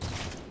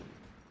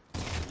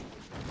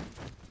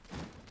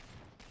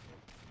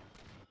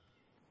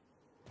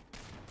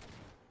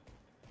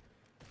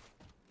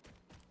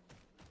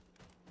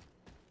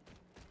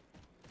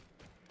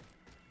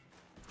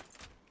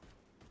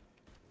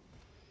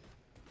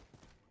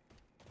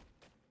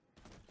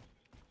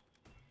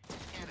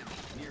 Enemy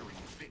nearing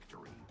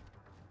victory.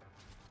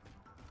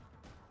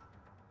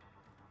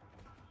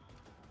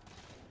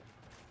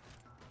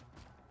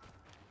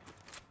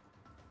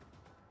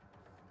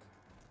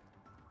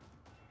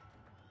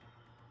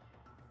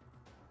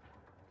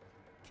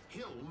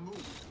 Hill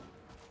move.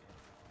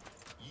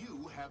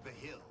 You have the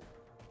hill.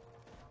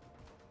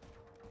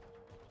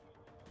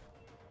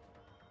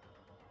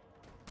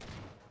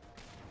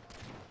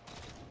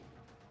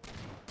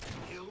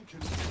 Hill can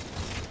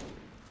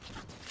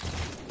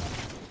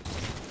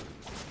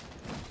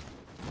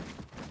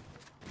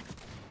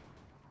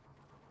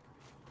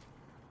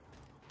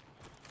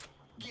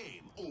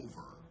game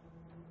over.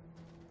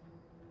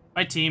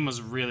 My team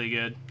was really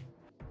good.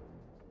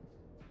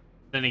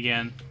 Then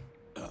again,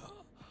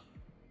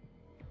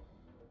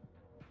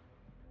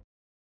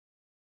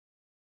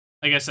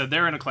 like I said,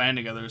 they're in a clan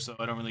together, so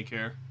I don't really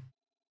care.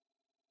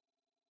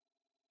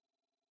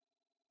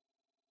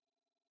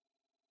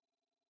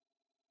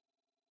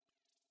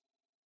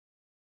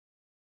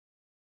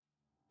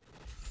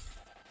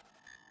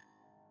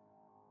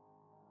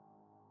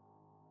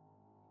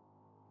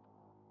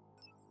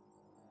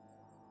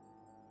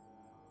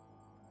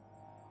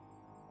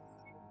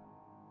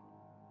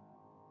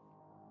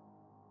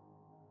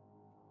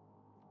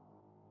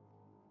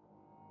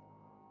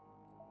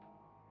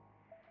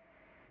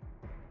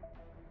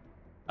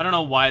 I don't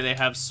know why they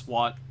have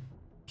SWAT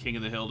King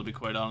of the Hill, to be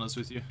quite honest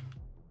with you.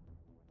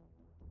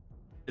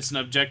 It's an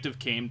objective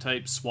game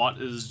type.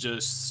 SWAT is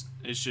just,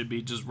 it should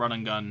be just run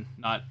and gun,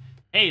 not,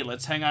 hey,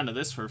 let's hang on to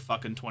this for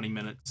fucking 20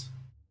 minutes.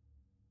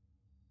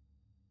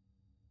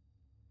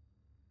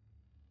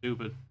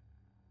 Stupid.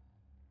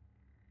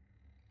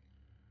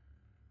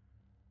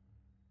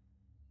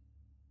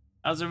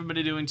 How's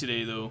everybody doing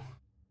today, though?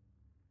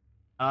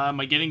 Am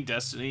I getting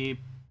Destiny?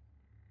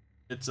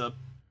 It's a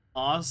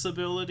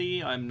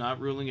possibility. I'm not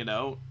ruling it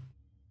out.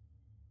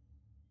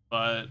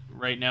 But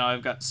right now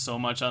I've got so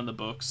much on the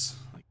books.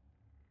 Like,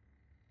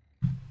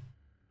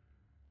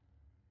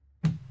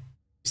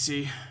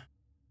 see, I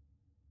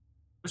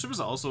wish there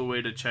was also a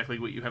way to check like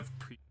what you have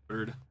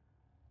pre-ordered,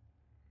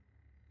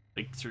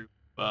 like through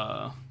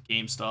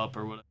GameStop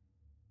or whatever.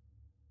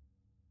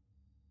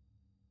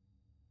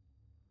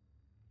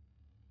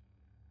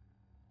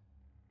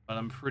 But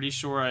I'm pretty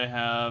sure I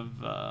have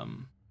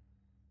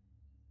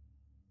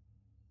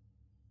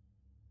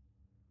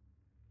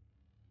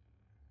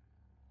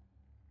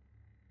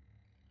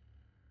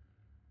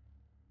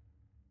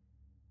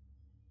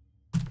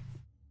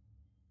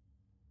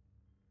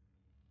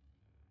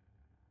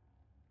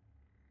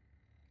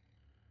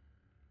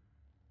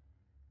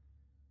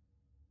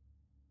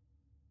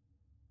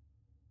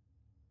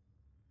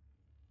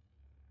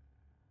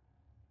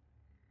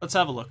let's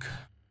have a look.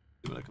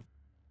 See what I can...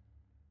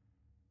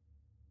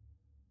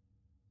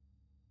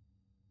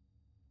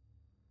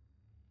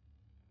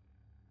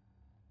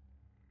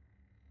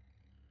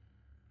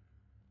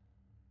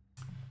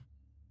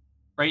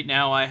 Right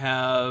now I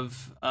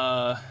have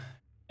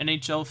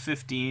NHL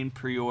 15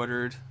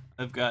 pre-ordered.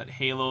 I've got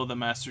Halo the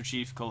Master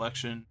Chief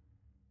Collection.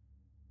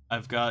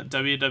 I've got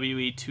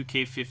WWE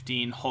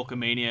 2K15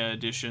 Hulkamania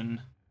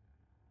Edition.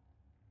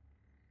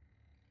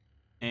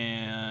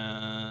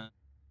 And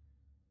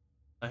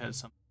I had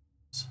some.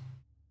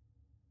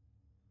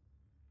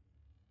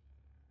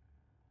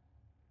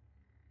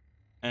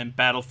 And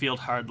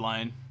Battlefield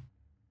Hardline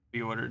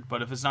pre-ordered.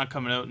 But if it's not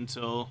coming out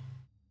until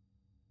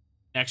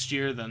next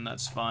year, then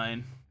that's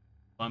fine.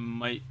 I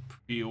might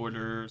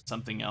pre-order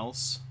something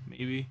else,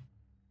 maybe.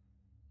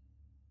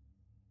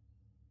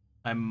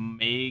 I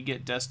may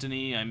get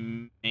Destiny, I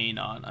may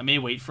not. I may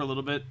wait for a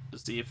little bit to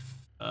see if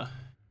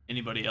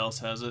anybody else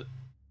has it.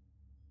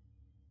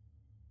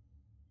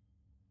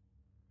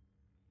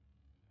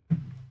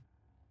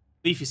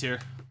 Leafy's here.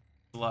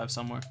 Alive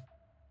somewhere.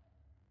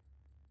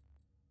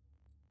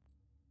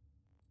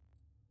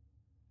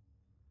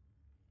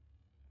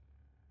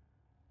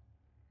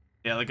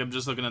 Yeah, like I'm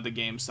just looking at the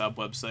GameStop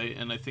website,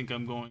 and I think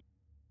I'm going.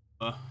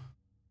 Oh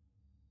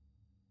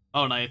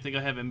no, I think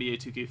I have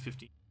NBA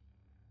 2K15.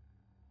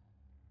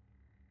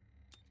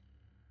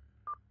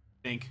 I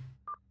think.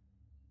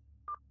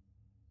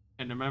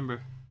 Can't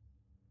remember.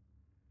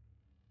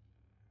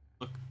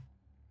 Look,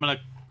 I'm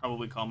gonna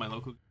probably call my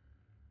local.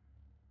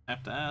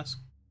 Have to ask.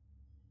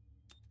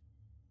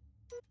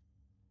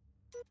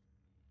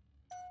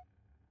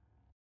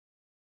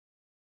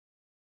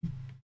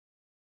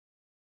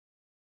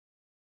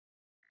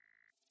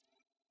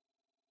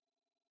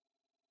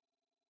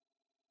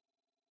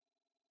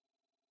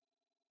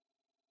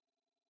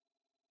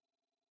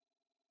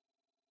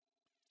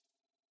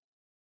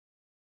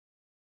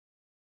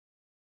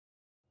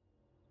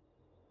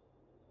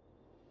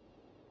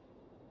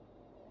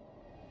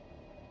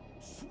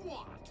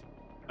 SWAT.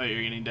 Oh,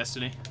 you're getting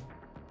Destiny?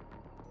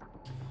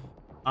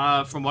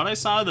 From what I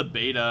saw of the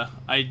beta,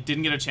 I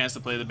didn't get a chance to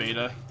play the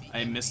beta.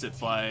 I missed it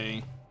by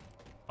a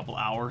couple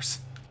hours.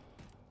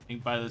 I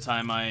think by the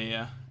time I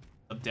ended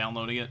up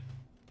downloading it.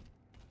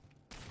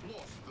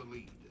 Lost the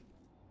lead.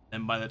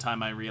 And by the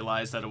time I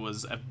realized that it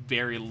was a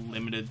very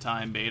limited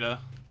time beta,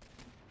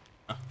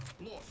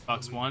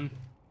 Fox 1,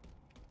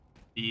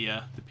 the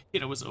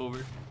beta was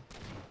over.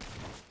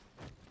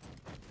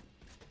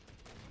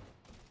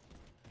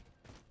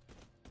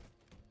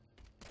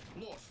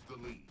 Lost the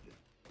lead.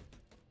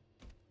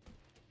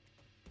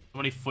 So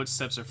many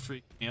footsteps are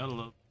freaking me out a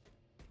little.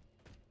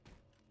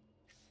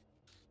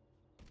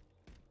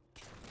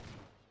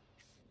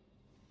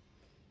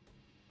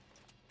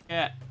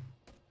 Yeah.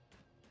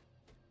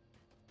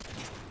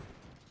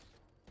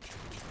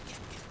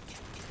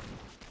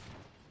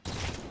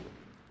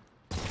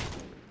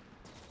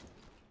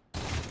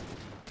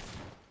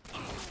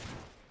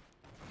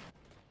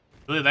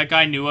 Really, that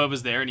guy knew I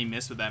was there and he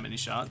missed with that many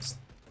shots.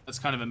 That's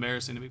kind of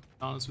embarrassing, to be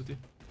honest with you.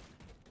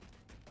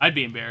 I'd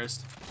be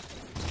embarrassed.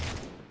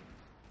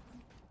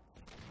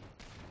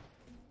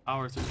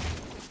 Power through.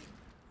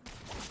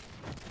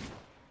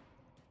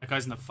 That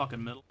guy's in the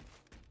fucking middle.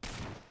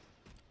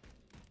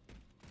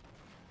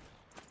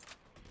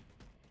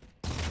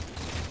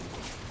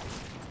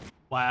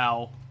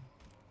 Wow.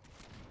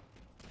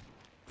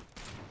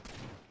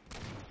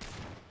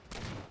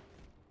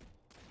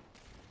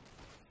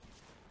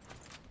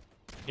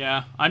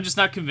 Yeah, I'm just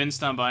not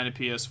convinced on buying a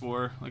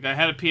PS4. Like, I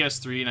had a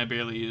PS3 and I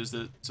barely used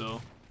it,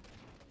 so...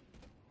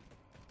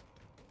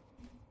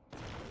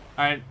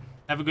 Alright,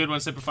 have a good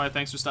one, Simplify.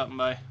 Thanks for stopping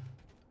by.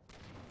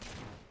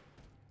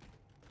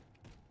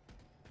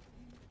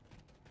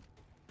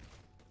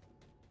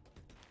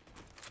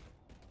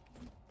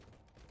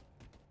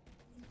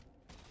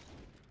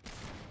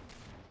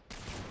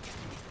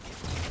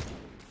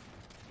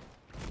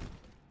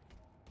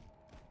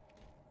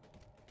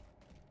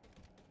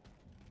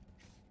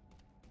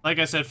 Like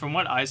I said, from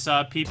what I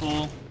saw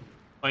people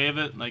play of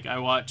it, like I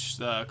watched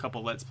a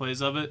couple Let's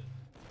Plays of it,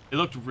 it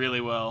looked really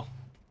well.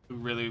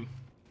 Really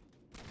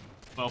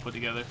well put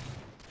together.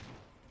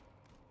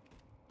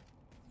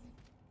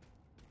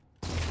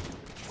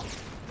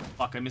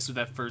 Fuck, I missed with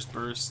that first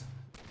burst.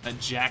 That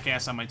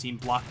jackass on my team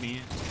blocked me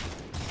in.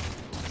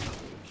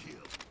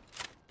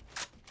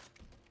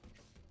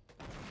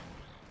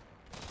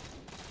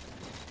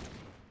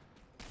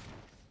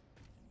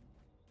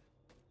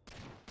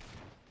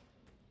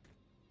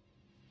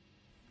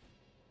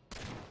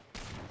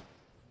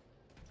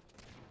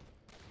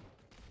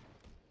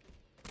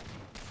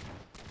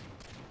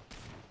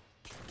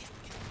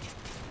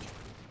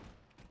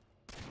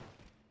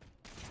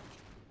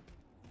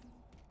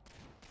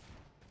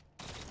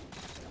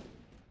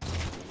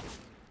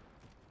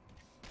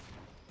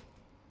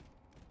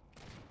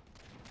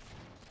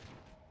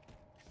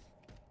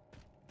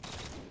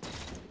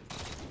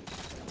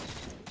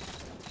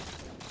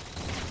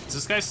 Is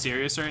this guy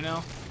serious right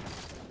now?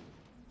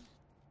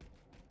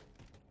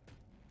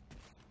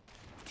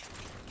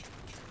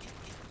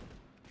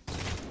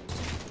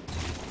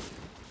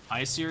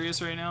 I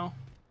serious right now?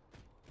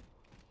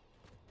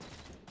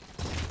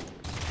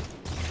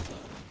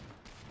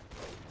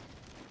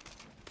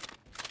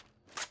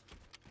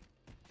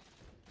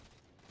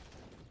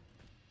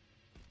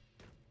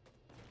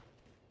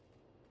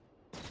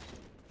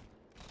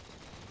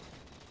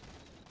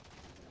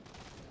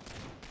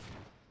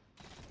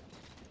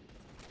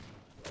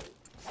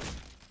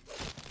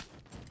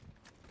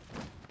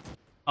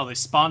 Oh, they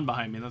spawned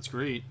behind me. That's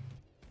great.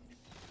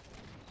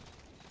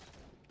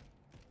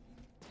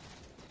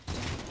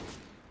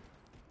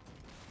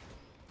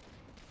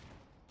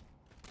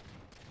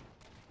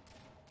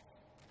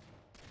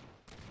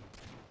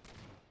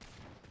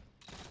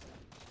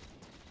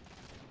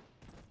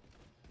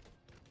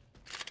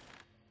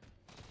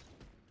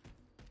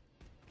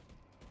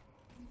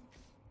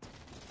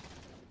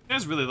 You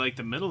guys really like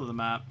the middle of the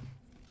map.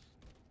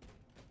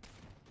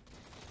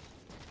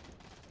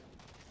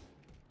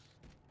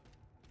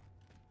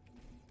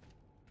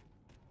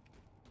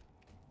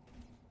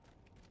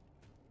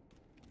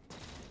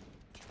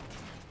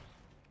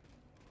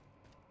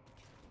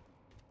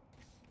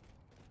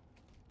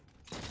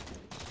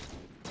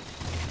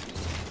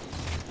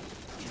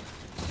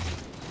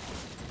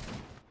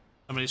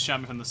 Somebody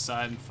shot me from the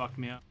side and fucked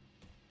me up.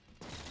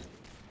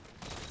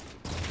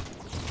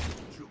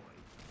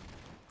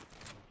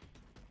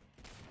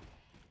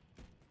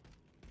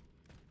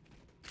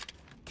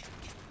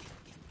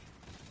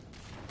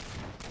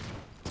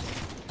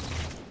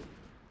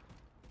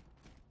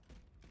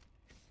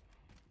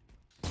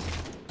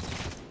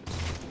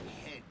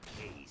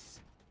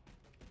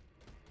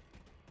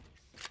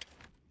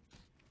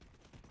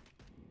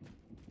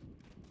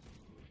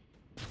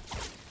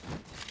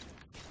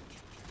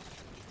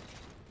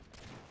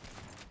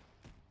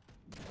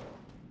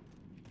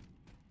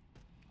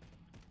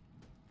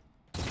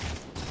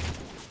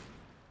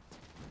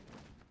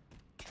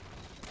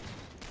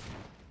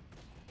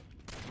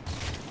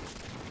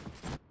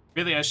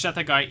 Really, I shot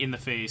that guy in the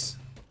face.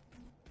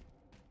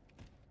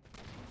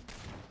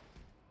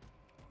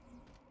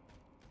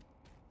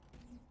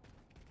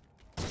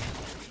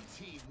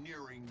 Team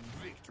nearing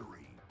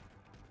victory.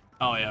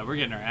 Oh yeah, we're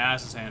getting our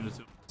asses handed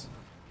to us.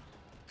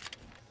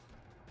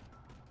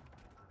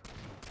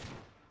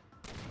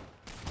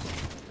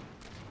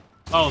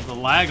 Oh, the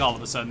lag all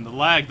of a sudden. The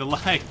lag.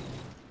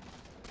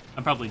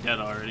 I'm probably dead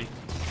already.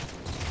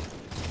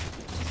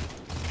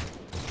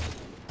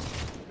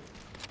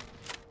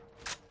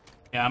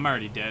 Yeah, I'm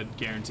already dead,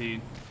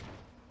 guaranteed.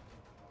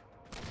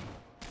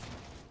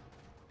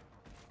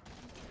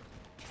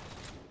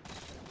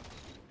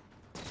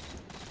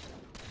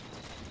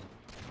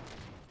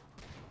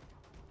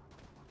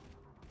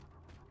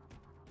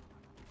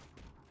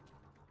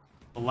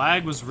 The The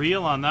lag was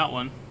real on that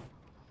one.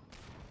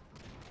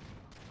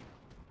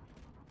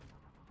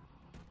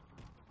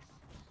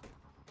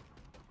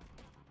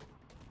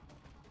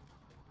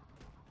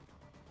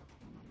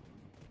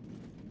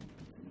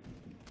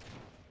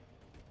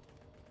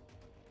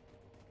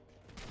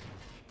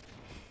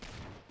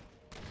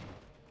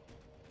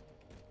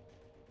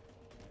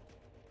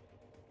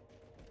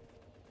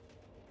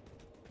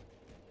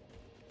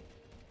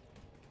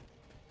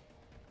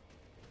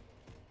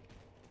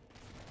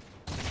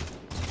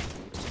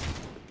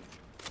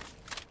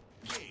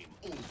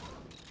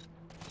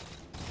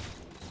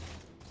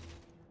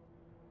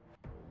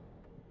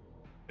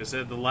 Like I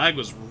said, the lag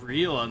was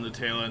real on the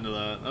tail end of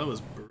that. That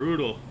was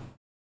brutal.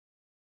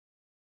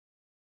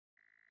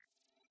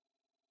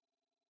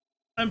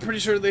 I'm pretty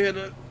sure they had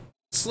a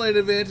slight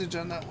advantage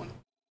on that one.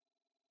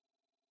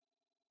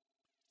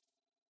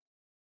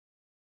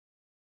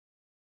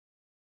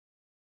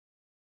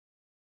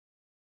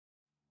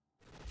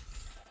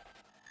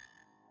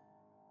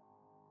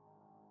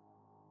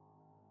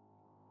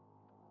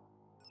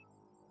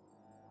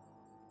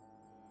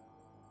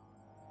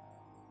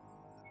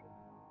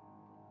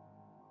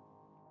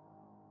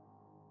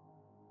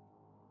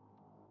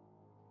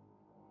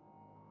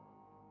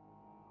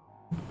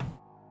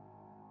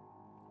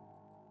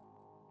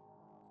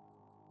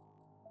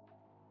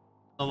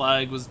 The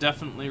lag was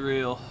definitely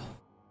real.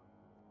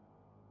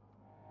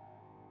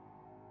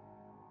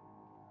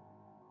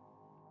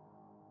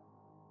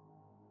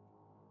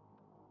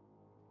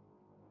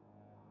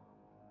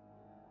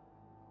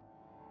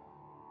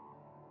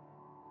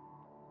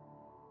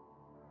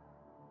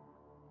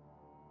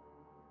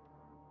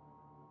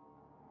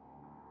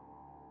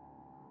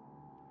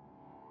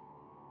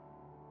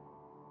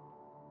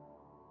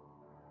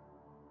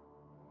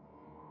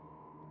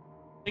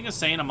 I think it's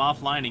saying I'm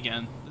offline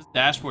again. This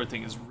dashboard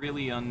thing is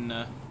really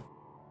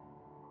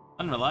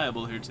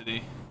unreliable here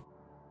today.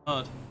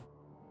 Odd.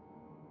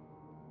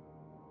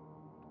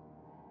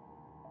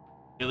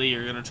 Really,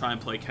 you're gonna try and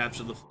play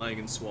capture the flag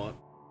and SWAT?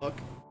 Fuck.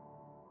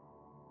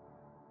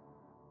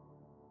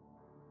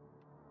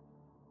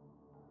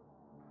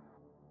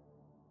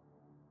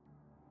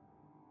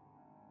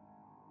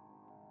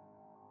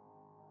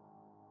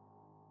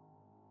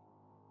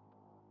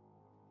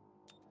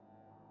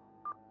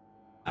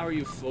 How are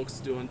you folks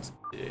doing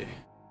today?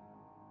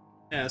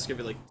 I ask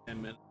every like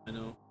 10 minutes, I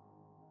know.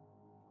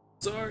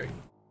 Sorry.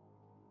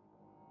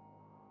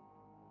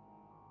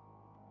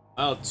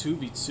 Wow,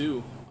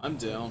 2v2. I'm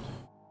down.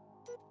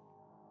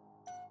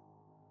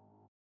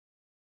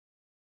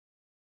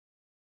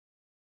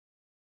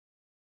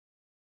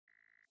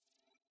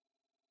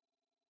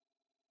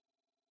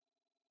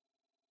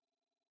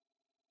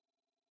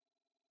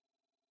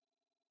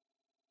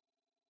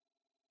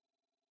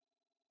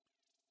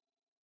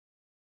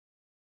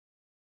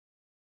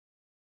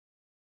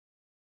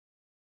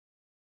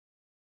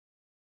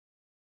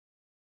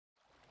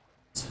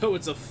 So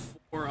it's a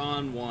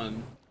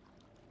 4-on-1.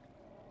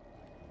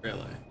 Really?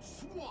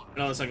 I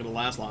know it's not gonna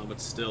last long, but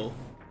still.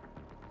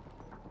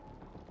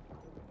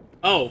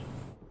 Oh!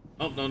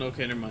 Oh, no, no,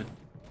 okay, never mind.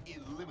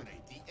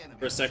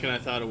 For a second I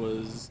thought it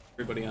was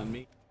everybody on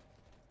me.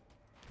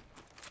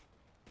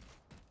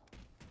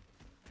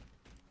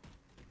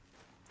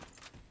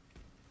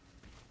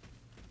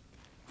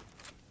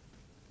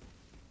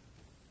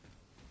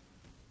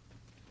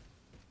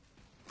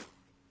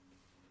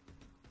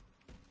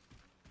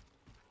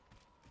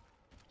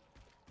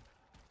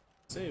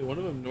 Say, one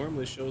of them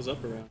normally shows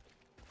up around.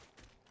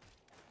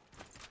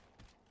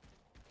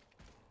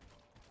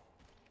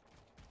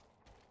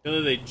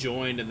 Whether they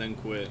joined and then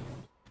quit.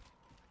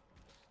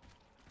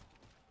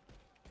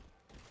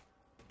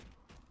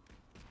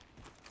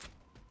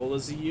 Well,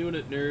 as a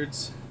unit,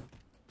 nerds.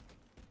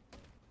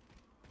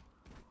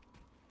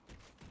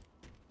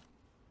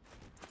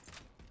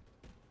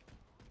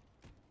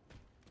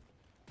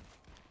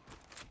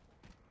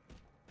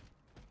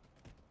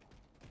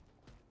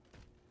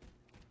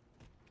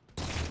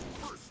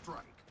 First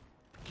strike.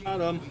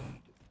 Got him.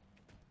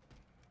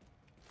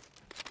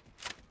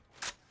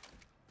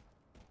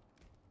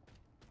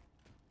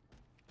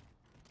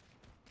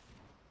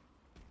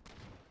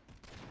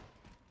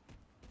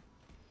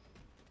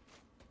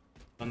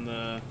 On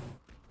the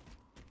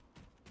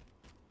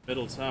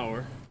middle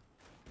tower.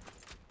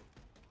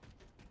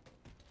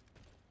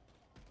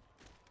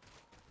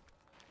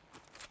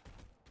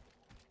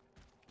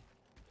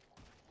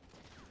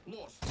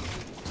 Lost.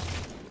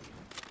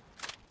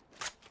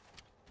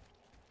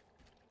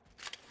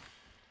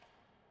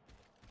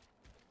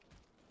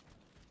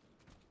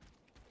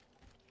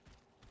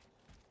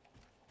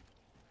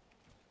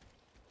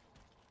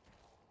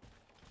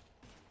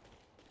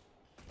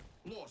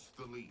 Lost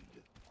the lead.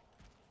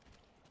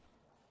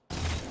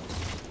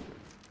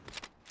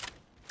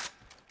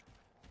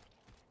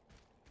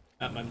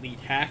 Got my lead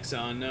hacks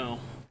on, no.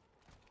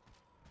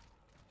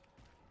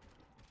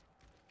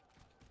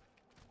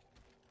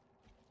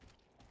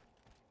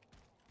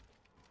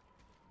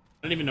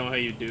 I don't even know how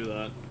you do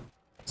that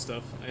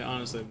stuff. I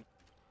honestly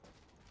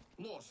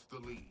lost the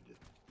lead.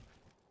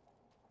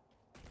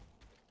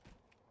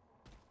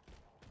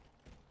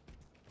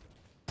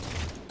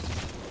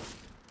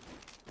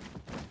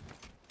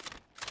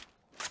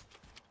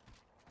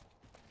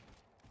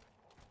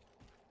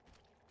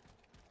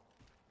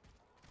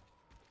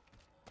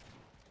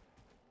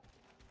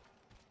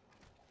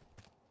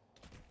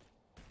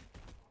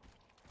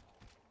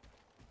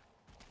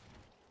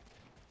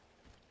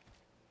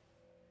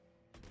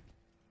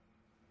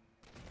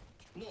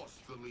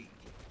 Lost the lead.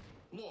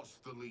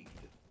 Lost the lead.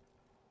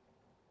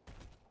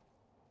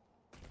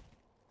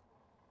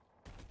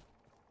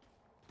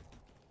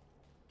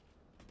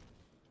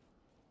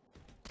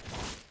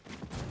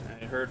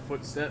 I heard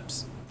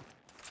footsteps.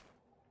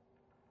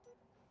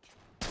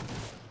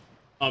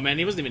 Oh man,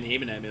 he wasn't even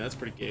aiming at me. That's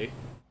pretty gay.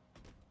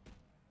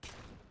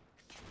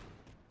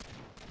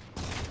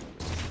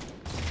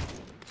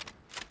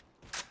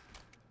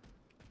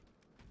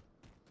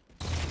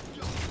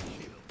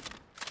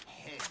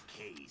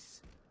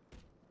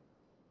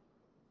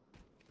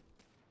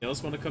 You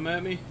else want to come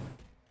at me?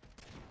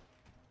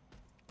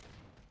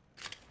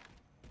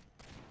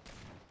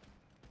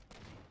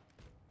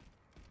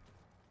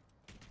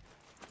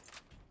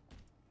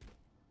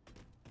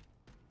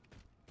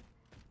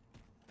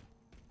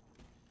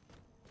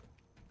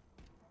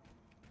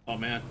 Oh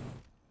man,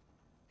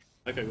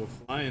 I could go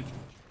flying.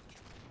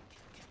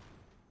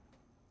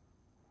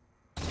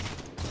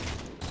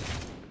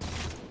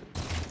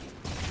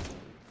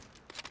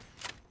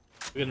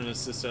 We get an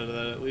assist out of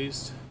that at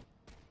least.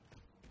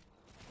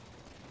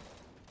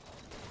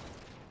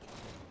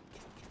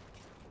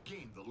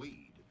 Gain the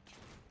lead.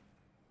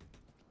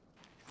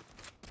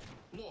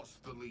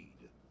 Lost the lead.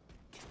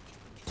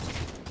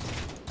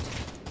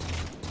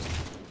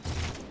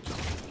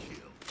 Double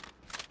kill.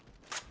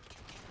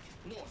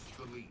 Lost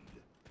the lead.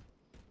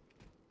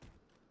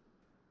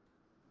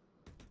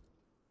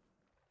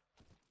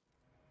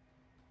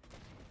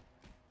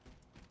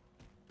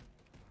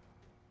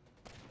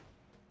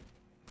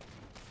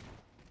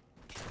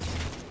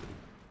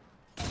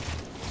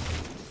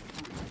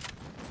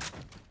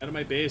 Out of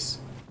my base.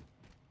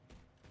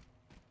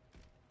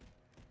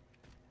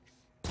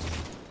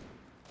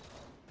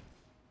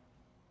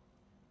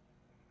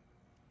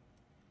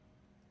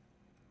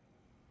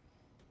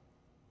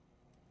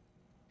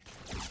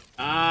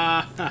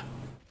 Ah!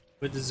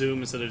 With the zoom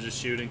instead of just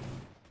shooting.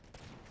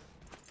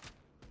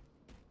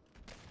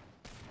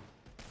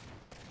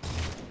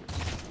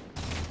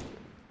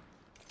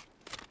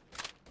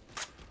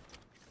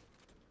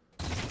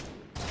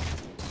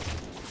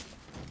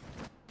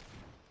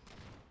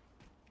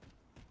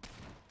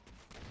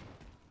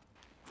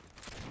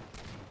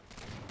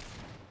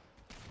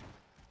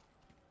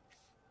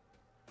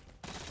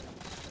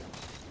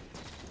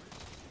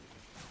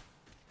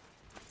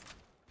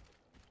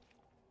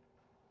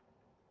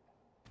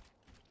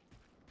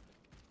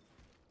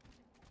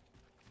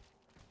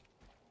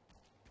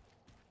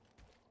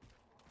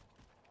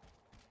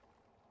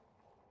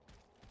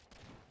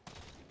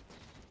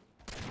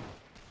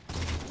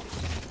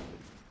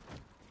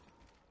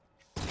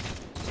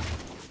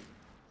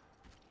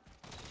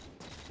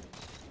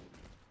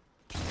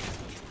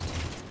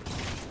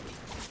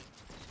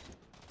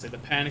 Say the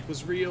panic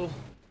was real.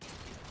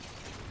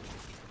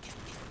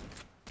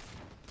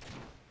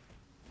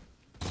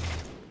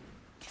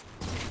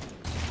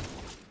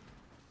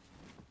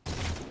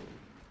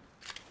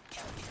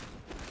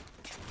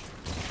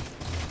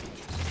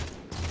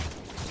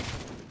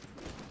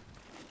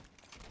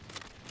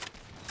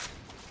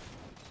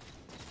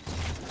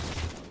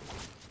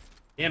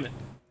 Damn it.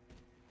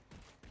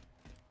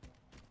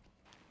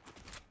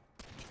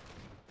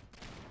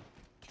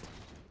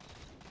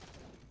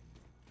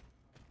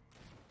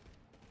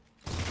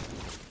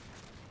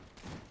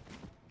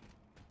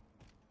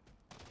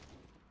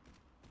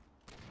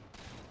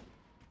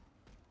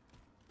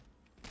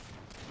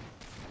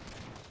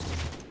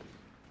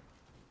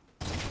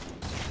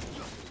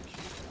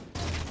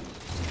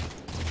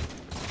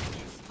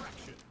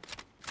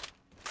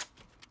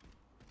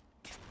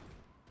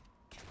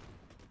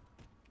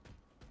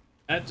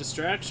 That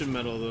distraction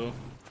medal, though.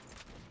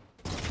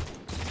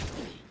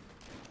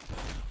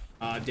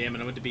 Ah, damn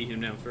it, I went to beat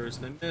him down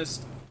first and I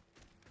missed.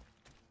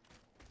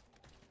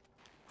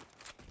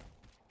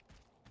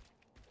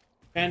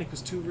 Panic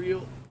was too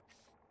real.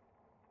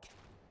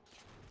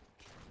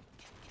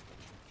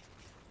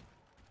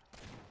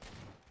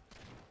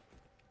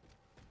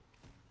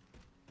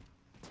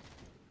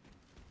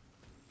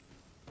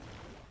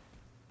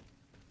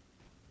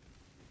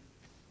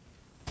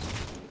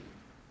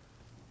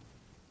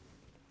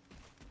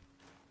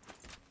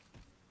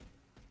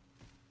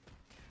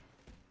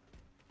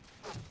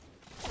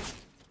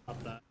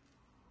 Stop that.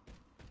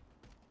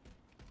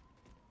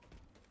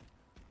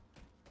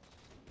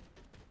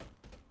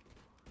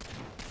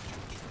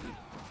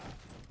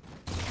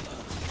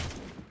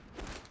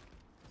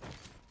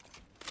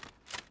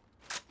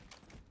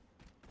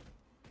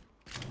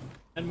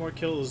 And more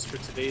kills for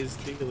today's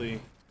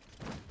daily.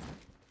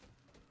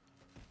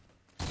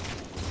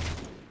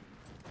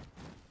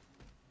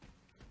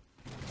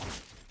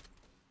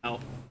 Ow.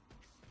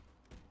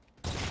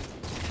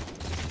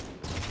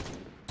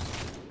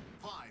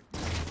 5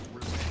 minutes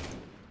remain.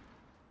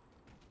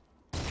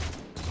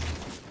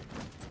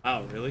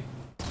 Wow, really?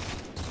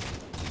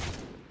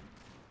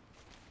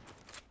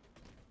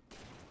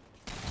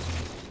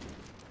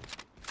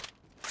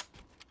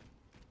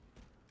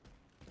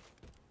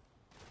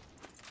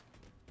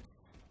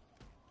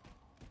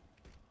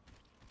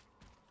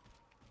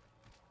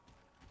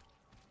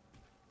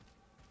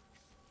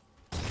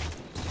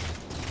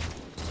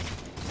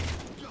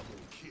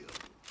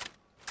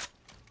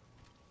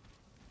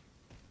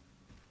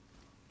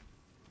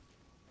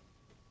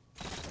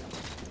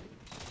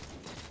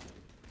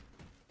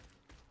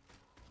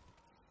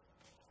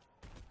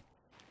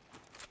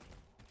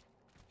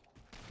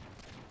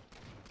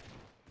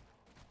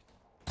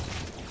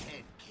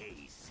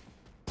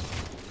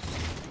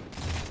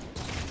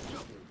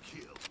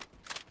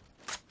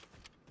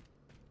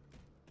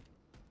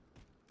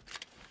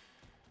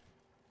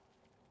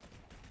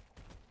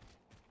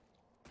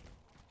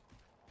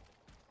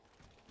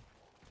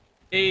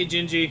 Hey,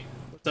 Gingy.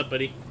 What's up,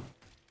 buddy?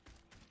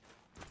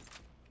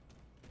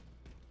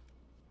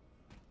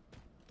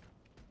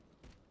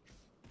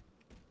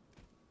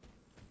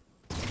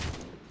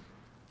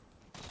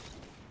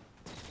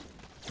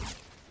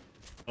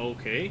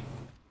 Okay.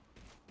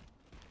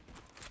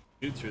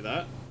 Shoot through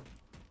that.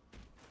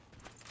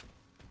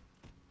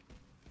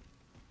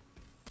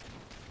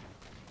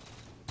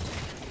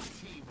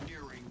 Team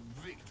nearing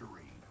victory.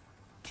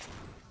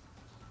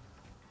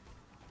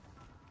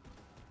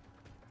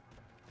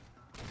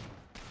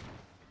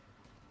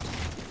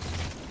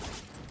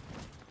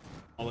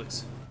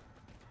 Alex.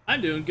 I'm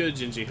doing good,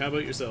 Gingy. How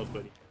about yourself,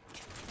 buddy?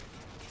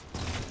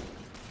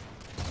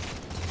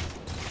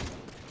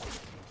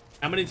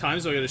 How many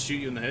times do I gotta shoot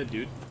you in the head,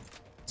 dude?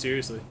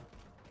 Seriously.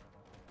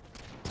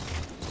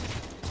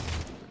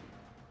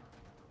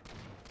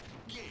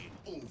 Game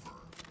over.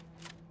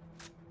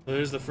 Well,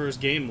 there's the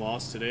first game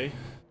lost today.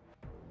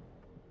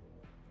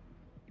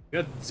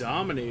 Got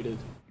dominated.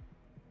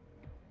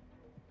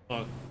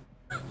 Fuck.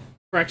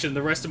 Correction,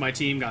 the rest of my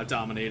team got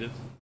dominated.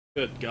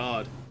 Good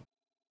God.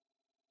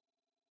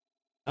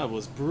 That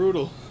was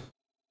brutal.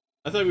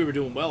 I thought we were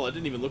doing well. I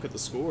didn't even look at the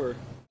score.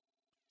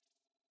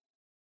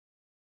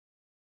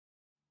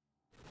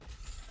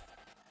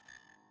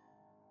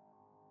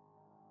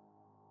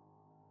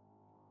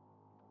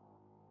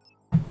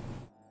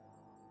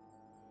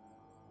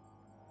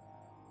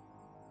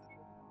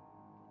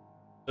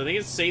 I think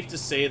it's safe to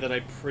say that I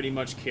pretty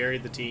much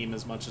carried the team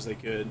as much as I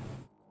could.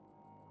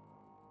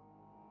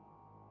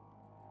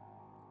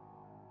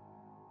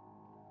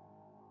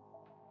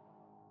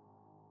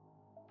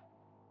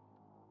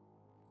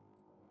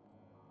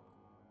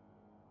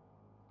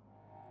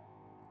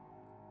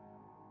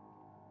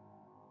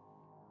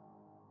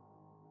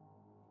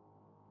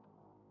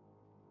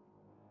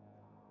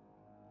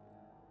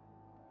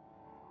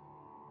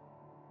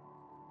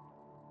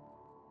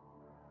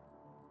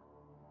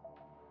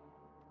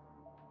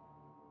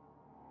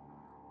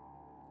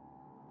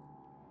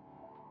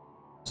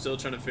 Still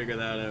trying to figure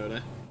that out, eh?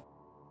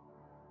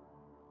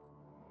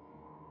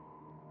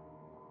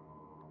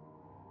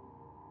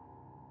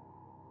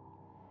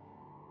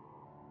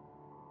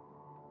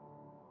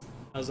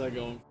 How's that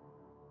going?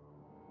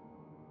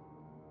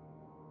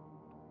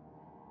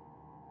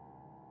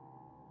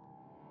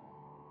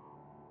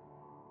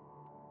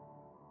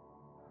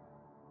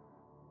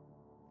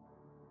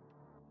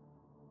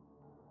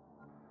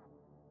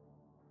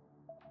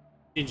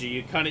 Shinji,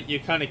 you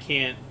kinda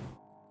can't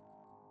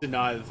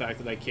deny the fact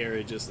that I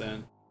carried just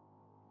then.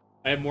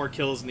 I had more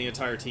kills than the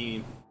entire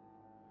team.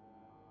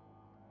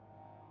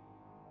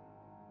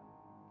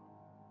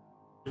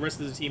 The rest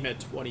of the team had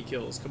 20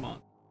 kills. Come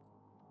on.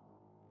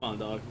 Come on,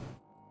 dog.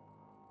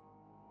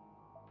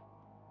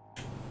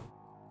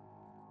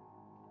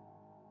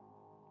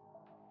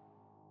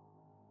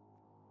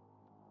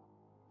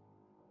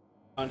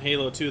 On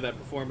Halo 2, that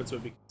performance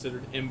would be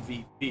considered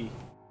MVP.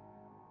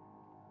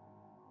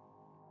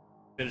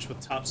 Finished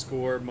with top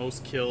score,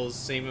 most kills,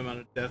 same amount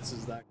of deaths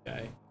as that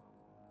guy.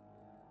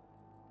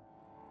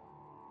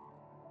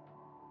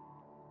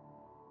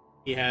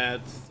 He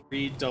had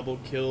 3 double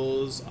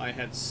kills, I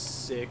had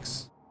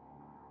 6.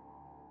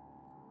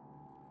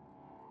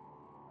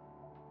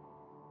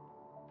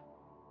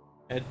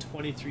 I had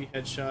 23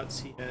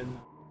 headshots, he had...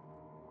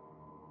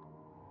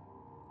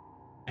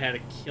 I had a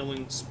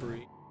killing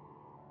spree.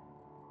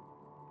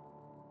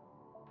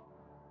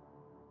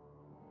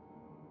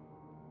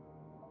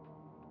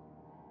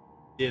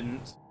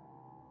 Didn't.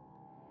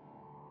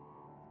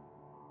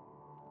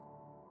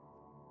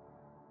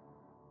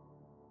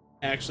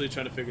 Actually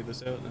trying to figure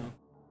this out now.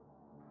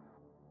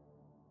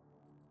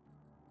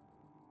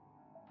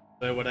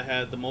 I would have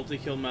had the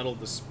multi-kill medal,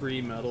 the spree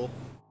medal.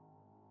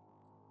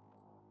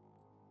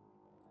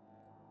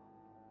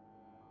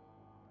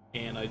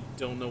 And I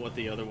don't know what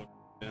the other one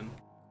would have been.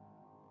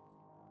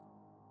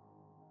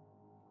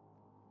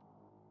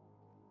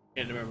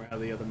 Can't remember how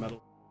the other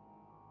medal.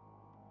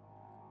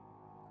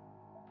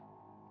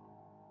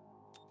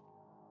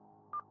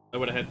 I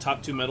would have had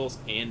top 2 medals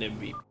and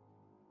MVP.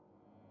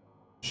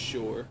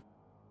 Sure.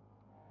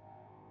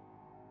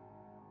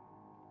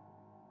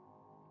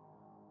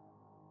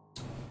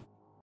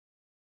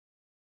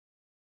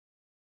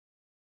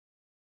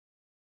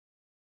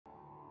 I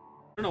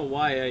don't know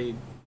why I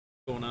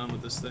going on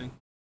with this thing.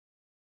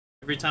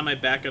 Every time I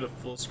back at a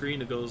full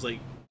screen, it goes like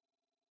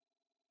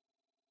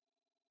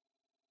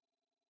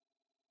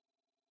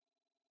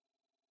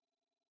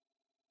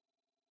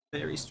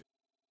very strange.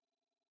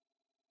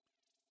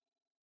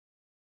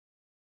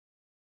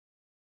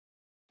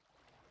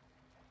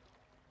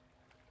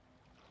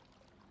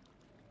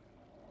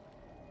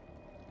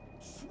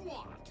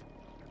 SWAT.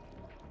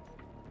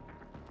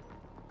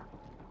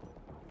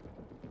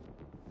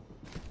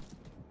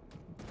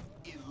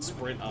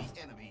 Sprint up.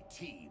 The enemy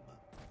team.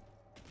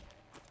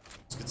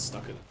 Let's get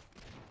stuck in it.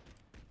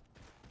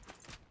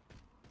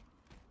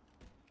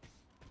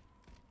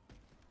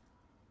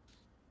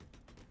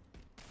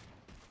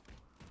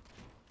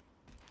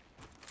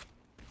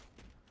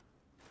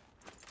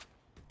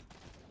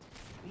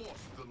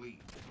 Lost the lead.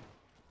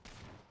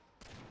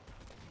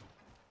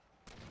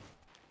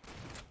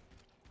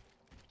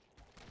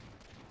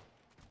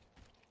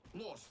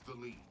 Lost the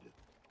lead.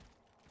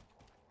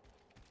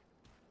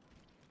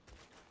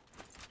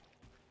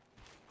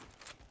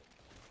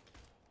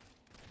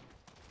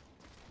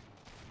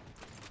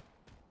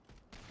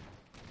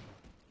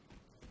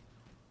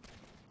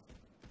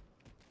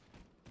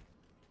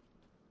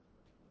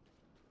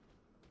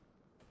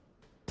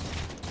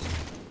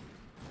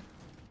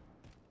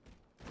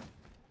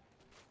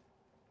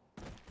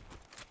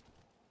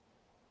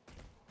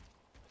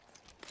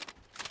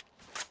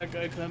 That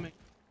guy coming.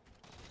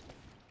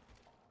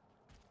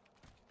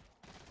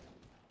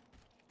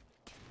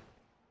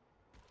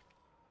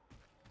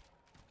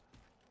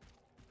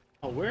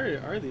 Oh,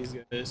 where are these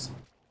guys?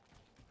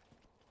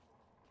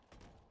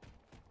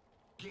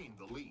 Gain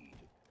the lead.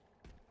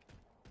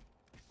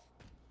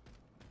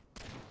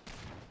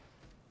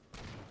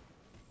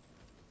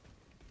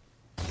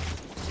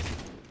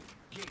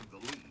 Gain the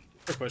lead.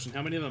 Quick question,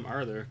 how many of them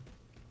are there?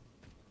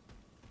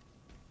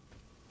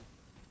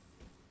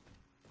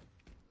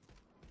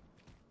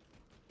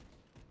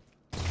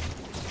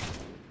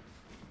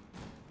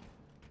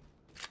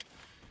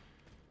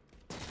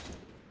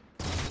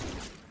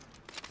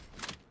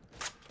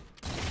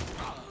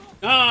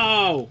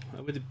 No!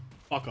 I would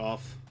fuck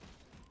off.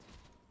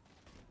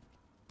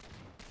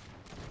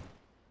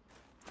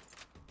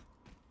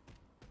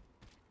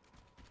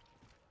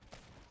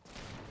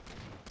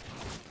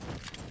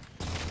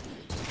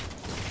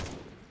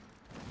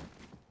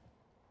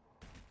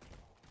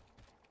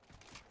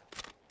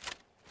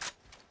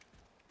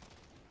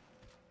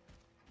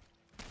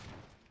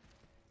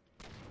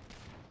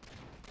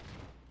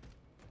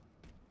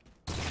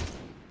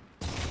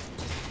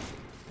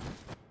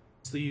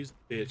 Let's use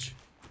bitch.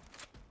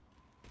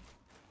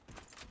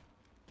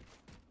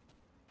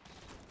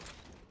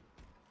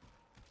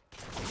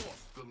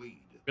 Lost the lead.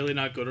 Really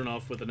not good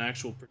enough with an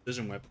actual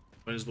precision weapon.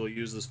 Might as well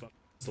use this fucking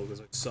pistol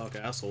because I suck,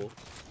 asshole.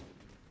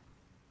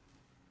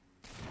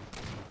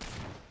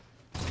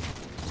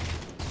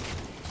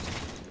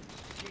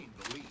 Gain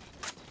the lead.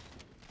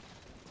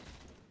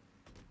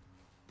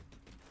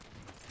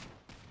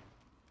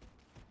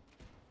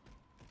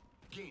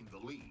 Gain the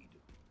lead.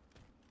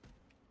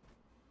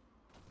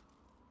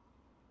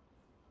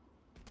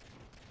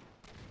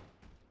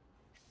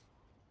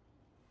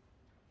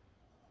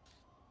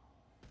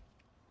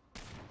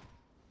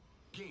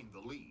 Gain the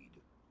lead.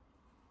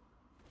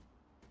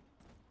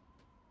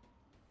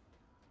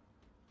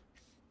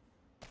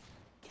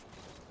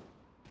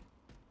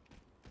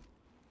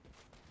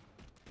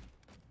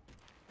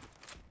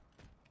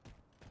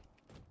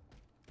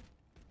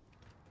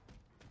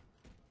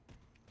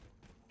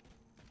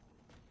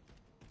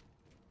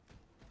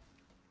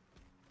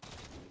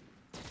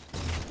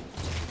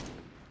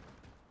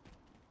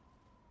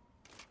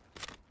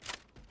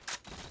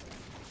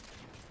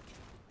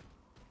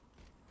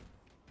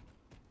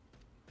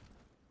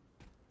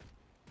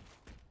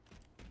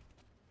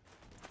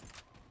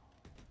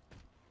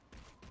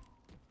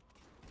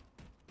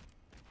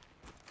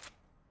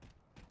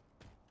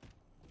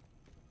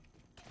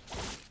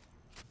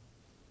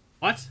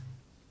 What?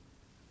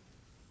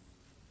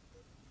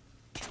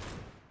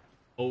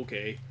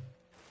 Okay.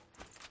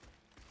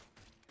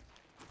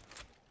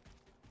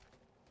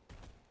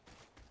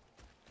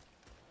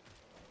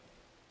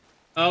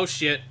 Oh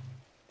shit.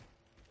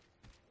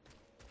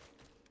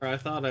 Or I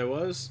thought I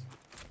was.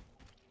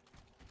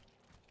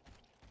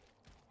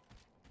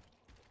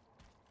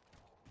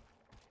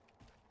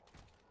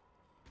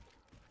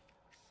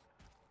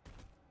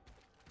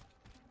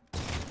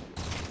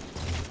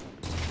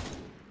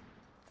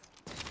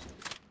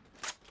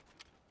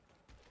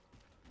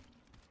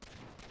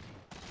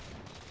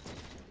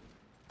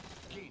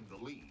 Gain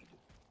the lead.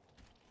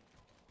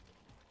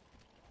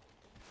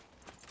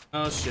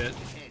 Oh shit.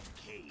 Head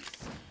case.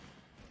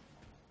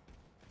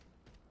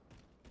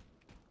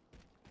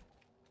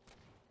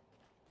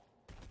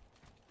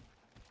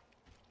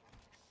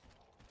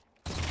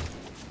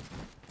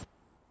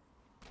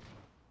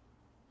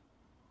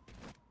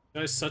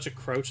 Guy's such a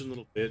crouching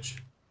little bitch.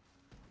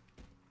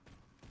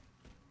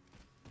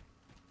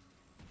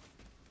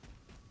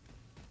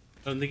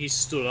 I don't think he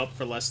stood up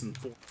for less than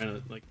 4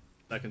 minutes, like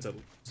seconds at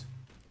least.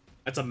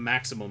 That's a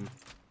maximum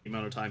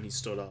amount of time he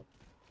stood up.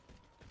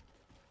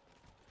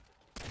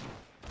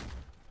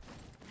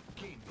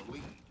 Gain the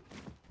lead.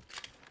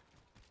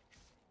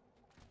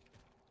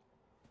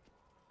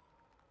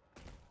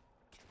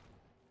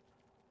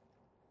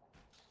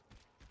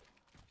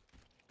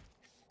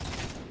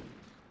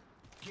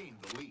 Gain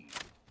the lead.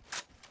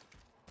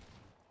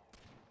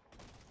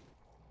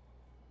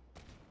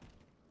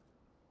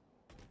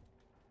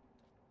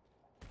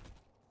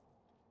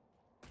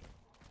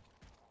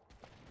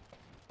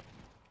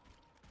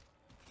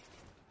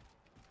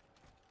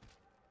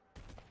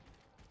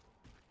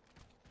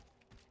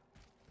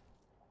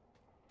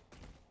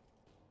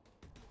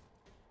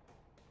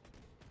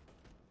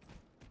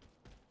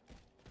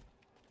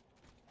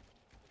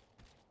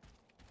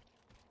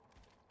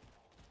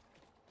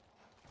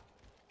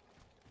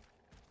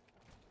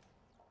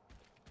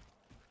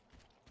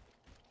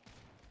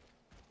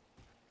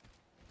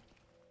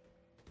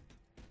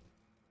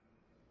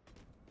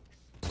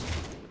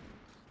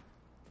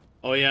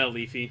 Oh yeah,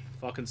 Leafy.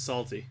 Fucking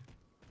salty.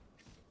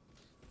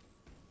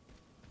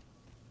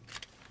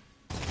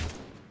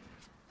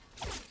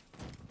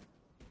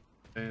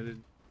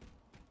 Banded.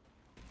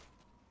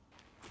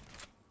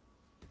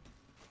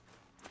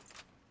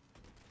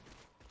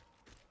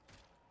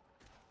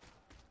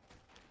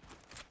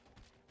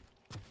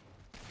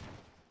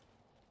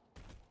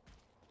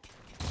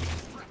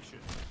 Distraction.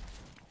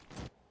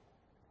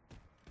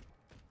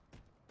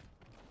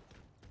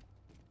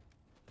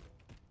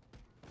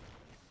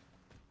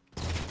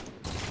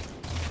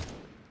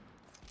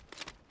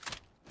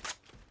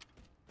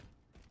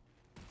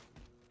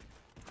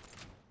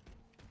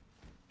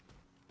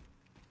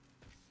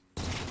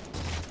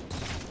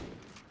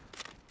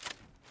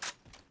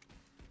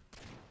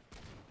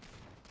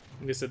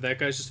 Like I said, that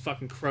guy's just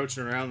fucking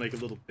crouching around like a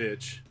little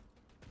bitch.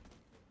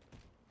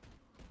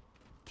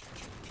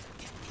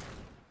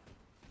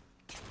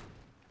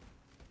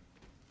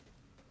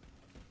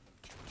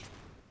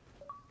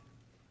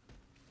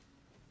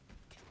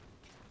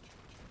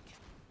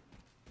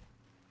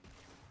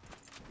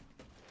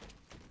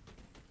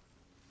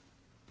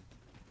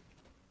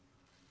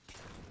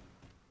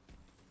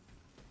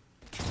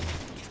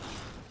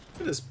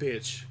 Look at this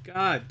bitch.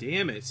 God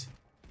damn it.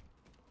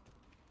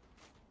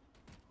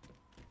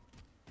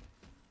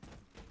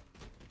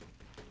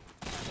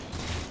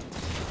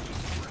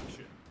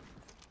 Distraction.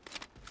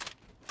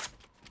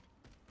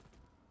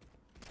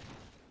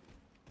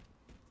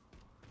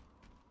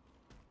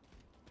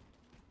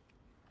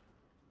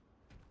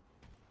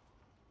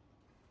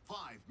 5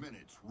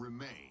 minutes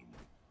remain.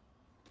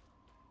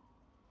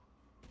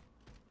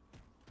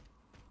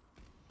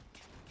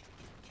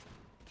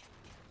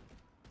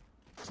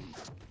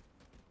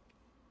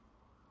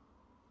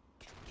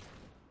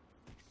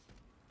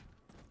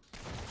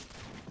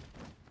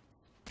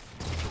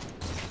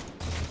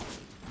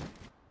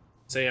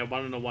 Say, I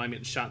want to know why I'm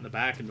getting shot in the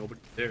back and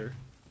nobody's there.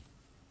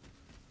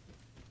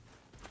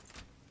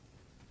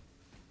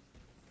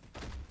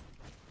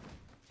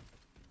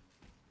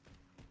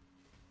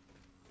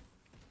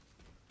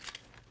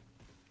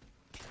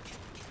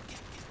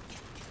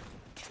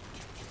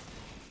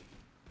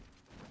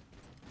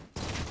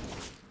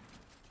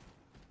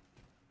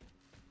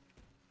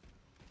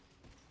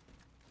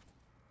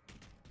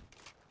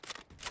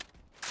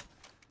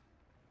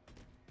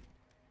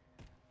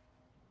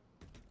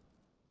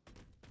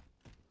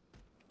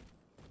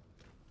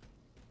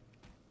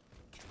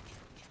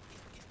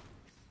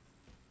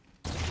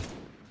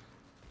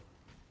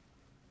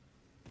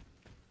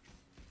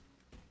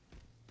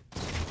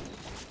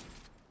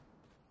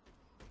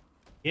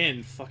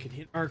 Again, fucking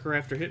hit marker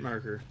after hit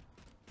marker.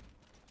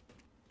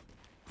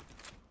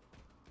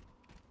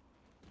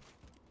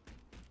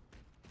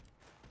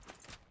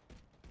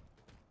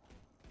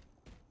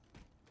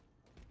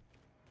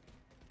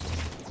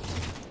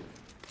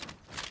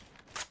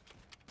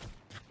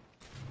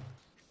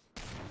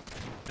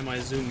 Am I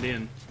zoomed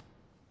in?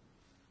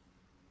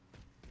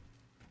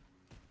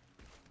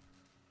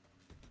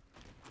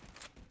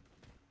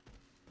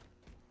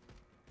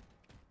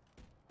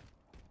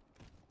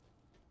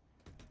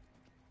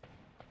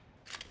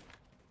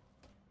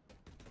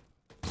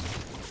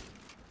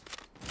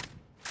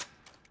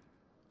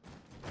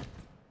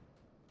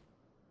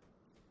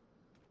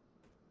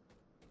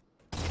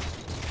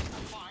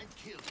 Five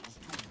kills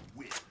to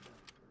win.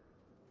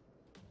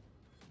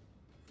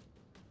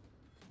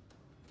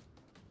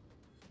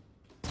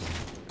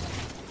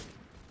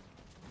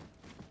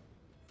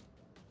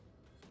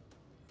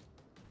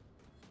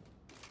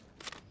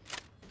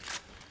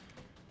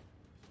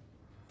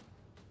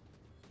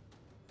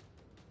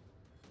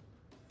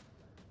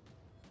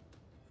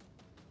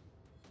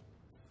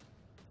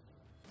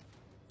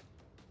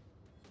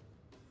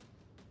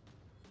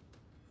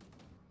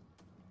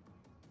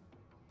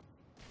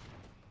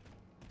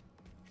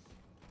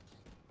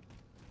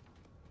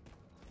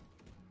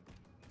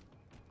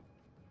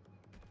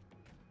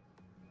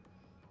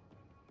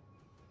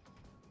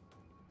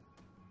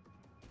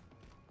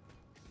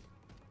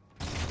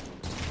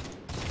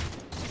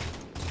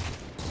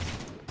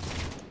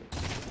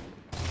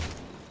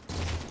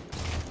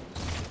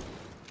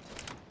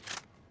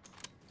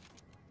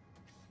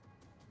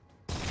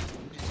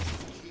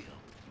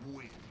 Kill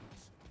wins.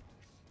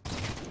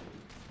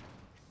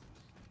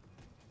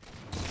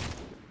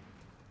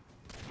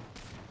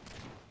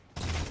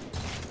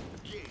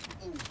 Game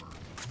over.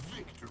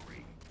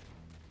 Victory.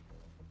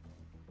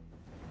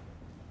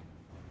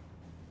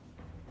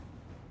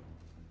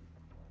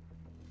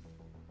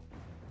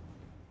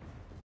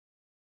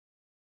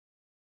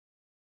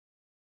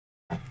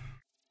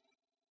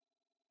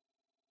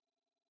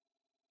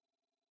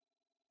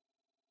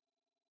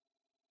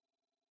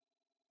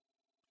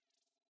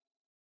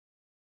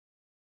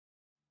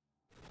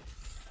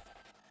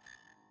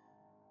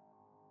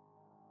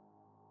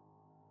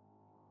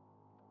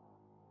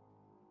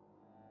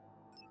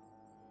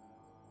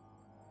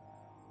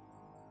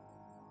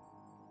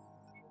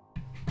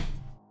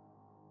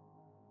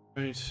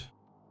 Right.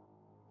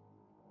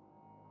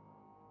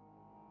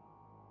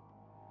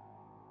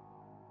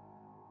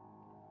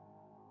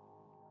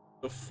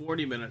 So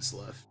 40 minutes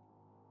left.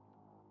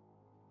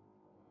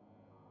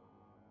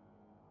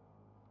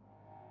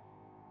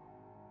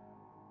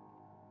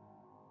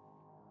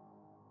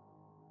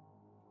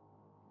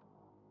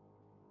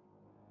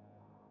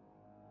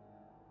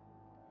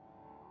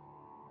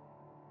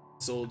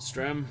 Sold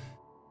Strem.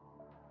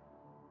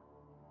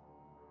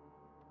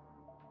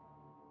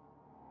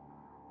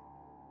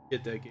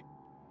 Get that game.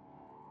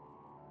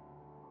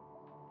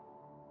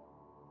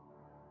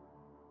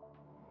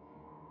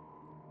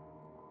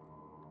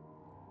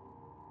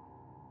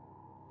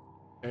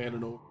 I don't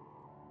know.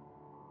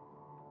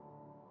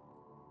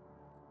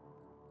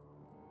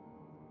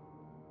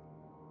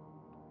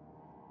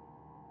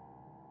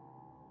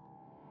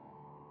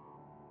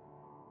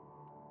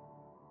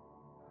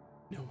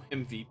 No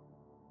MVP.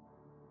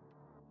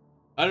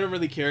 I don't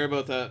really care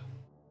about that.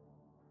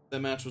 That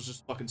match was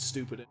just fucking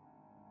stupid.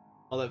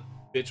 All that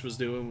bitch was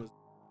doing was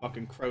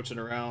fucking crouching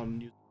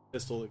around, using a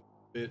pistol like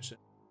a bitch.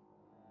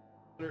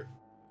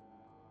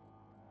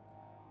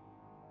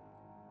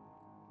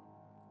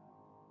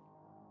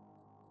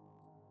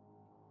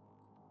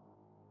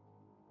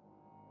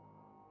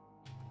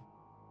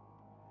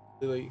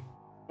 Like, you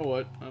know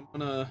what? I'm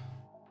gonna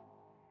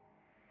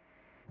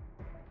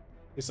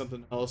do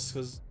something else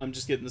because I'm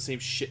just getting the same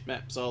shit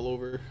maps all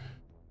over.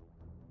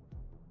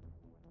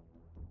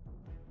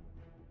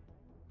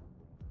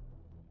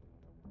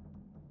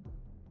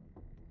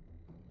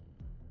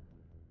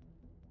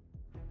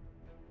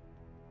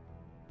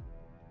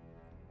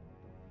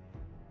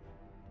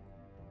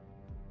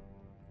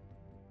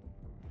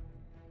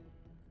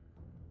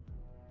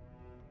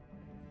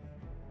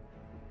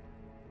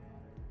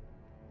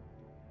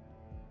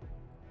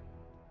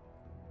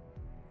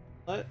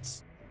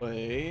 Let's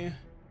play.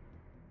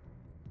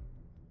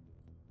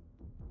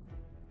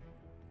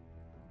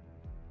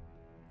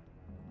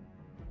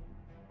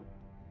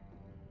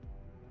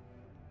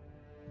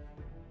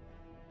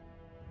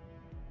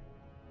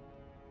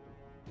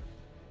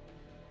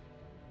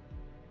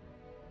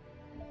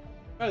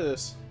 Try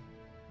this.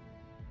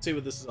 See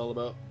what this is all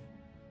about.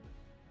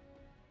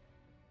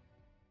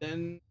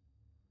 Then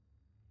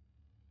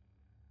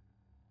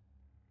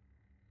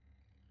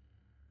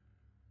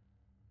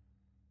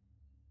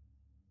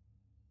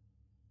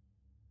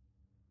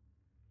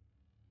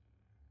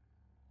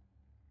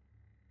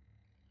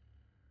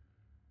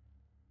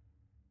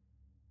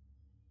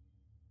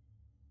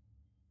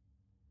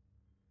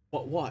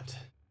what?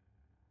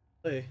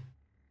 Play. I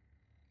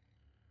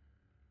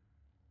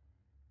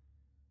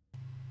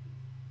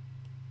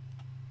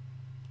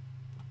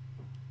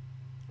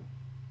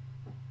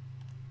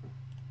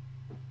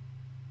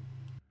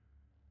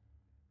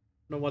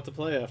don't know what to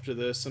play after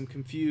this. I'm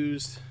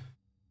confused.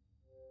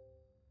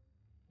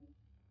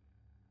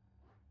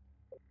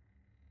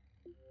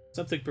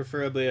 Something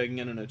preferably I can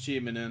get an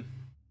achievement in.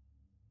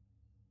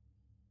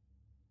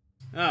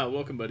 Ah,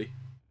 welcome, buddy.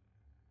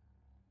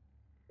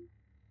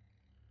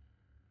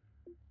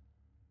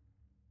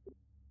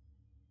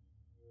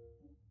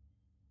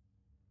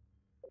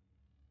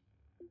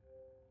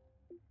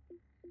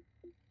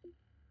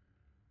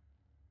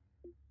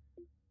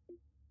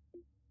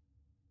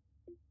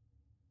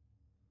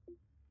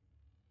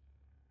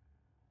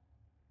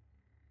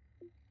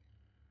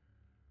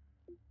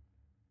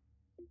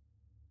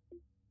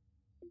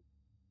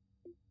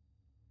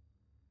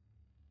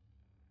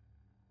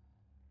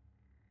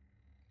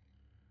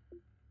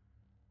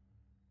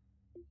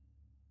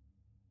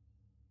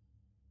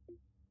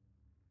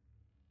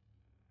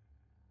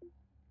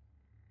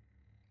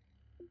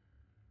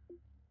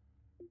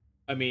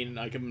 I mean,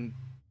 I can.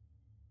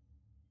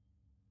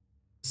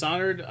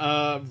 Dishonored,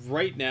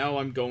 right now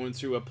I'm going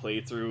through a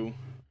playthrough,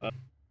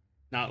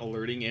 not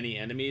alerting any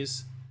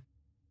enemies.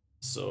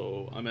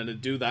 So I'm gonna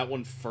do that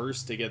one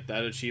first to get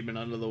that achievement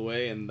out of the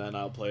way, and then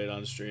I'll play it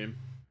on stream.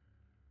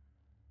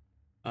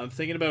 I'm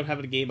thinking about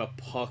having a game of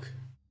Puck,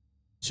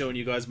 showing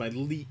you guys my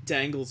elite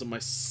dangles and my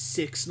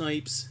sick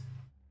snipes.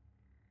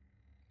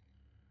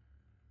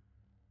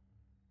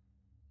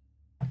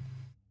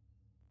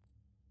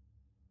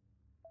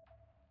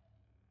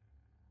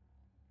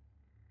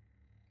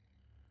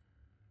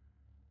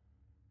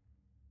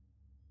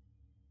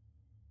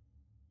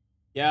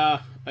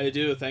 Yeah, I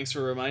do. Thanks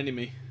for reminding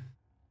me.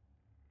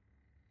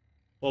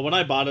 Well, when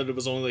I bought it, it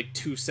was only like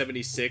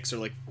 $2.76 or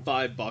like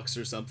 $5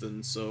 or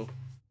something, so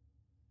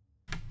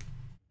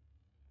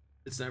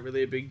it's not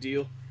really a big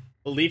deal.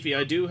 Well, Leafy,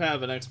 I do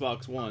have an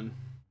Xbox One.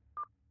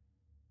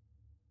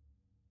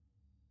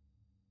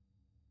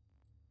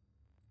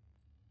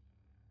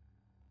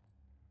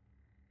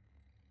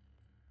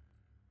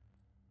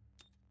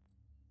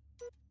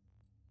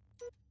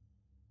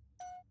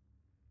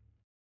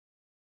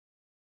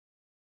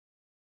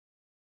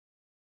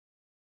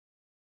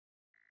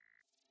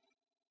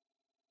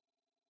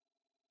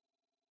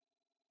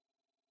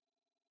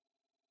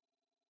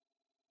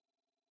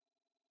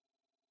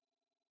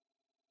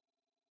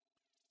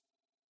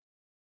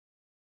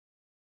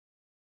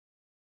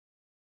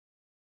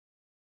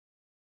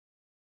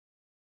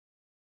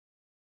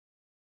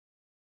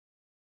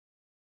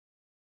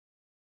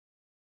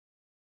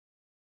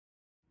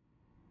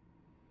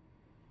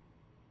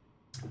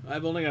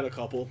 I've only got a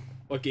couple.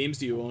 What games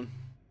do you own?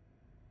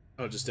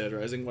 Oh, just Dead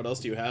Rising. What else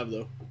do you have,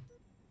 though?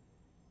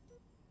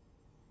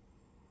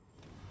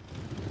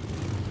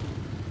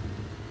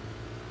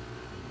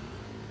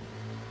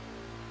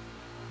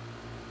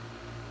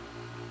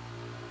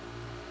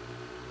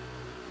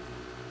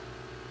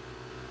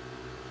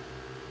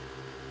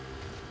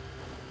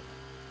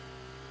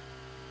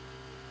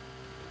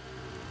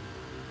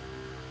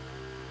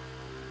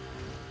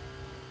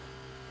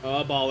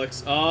 Oh,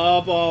 bollocks.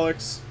 Oh,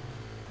 bollocks.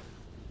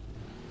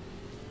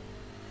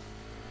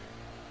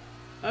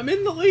 I'm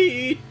in the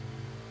lead.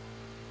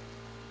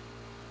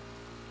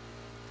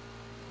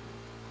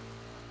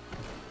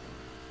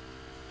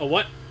 Oh,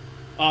 what?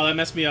 Oh, that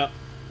messed me up.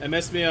 That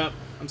messed me up.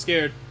 I'm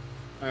scared.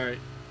 Alright.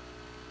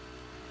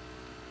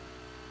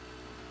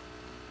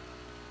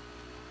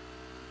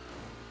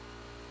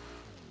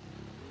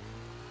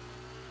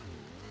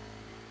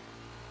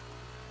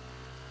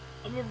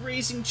 I'm a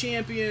racing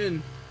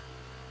champion.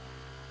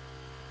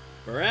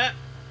 Brat.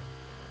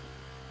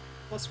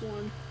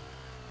 +1.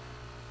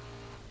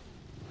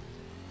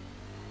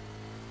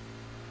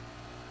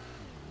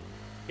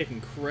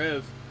 Getting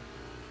Krev.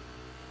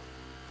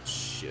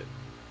 Shit.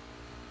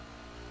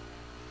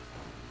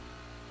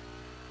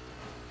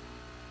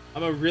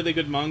 I'm a really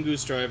good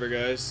mongoose driver,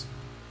 guys.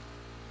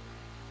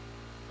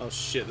 Oh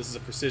shit, this is a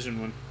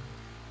precision one.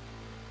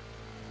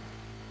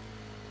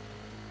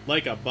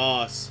 Like a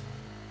boss.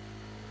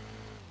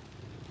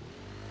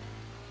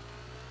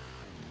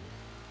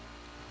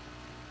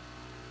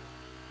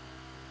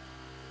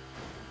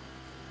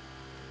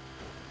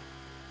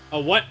 Oh,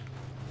 what?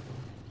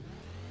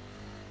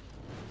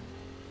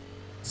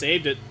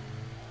 Saved it.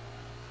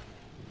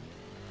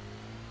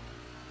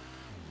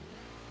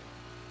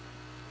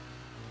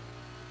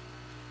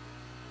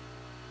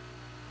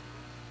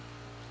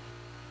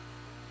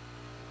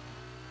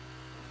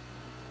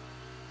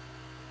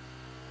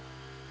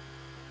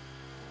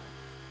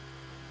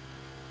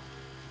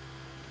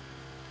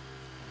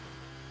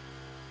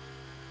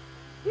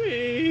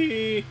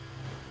 Whee!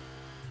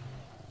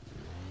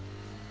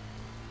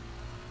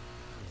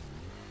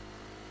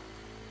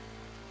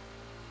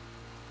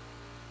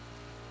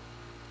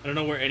 I don't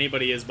know where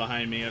anybody is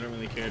behind me. I don't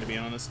really care, to be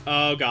honest.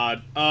 Oh,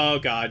 God. Oh,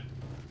 God.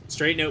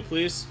 Straight note,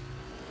 please.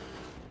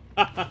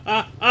 Ah, ah,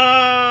 ah,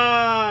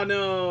 ah,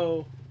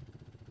 no.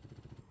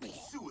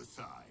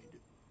 Suicide.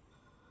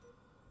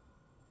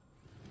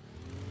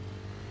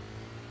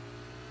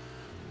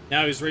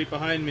 Now he's right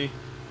behind me.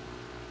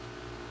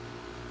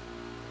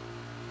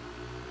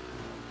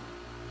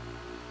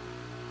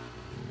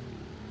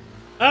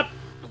 Up!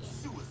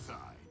 Suicide.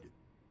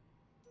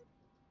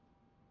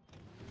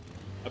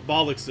 I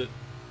bollocks it.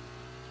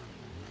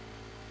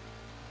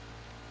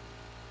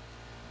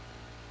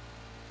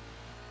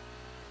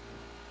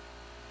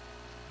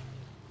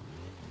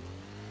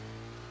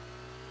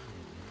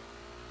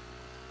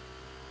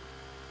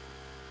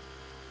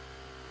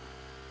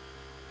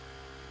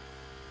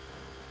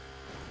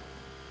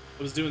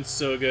 I was doing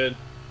so good.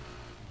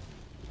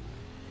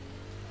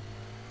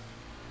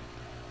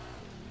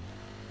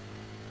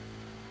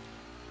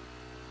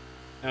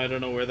 I don't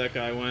know where that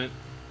guy went.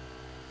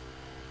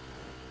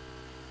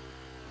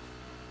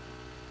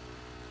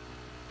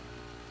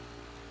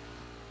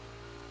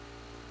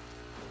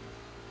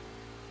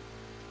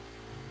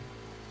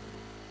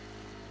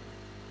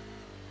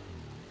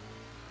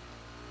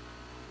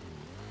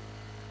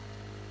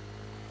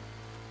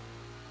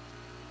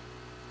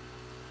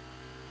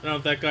 I don't know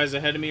if that guy's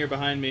ahead of me or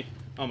behind me.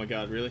 Oh my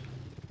god, really?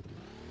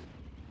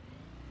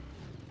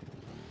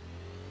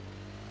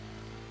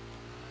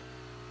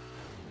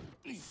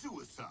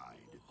 Suicide.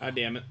 God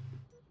damn it.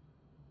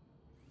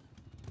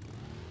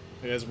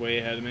 That guy's way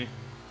ahead of me.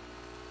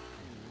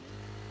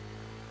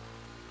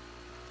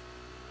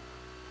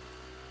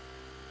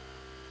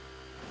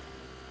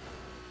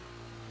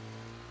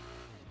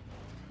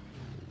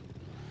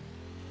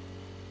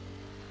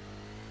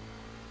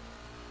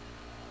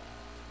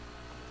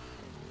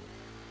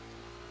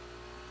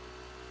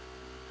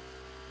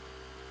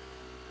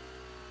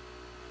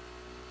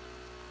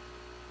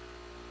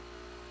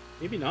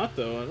 Maybe not,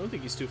 though. I don't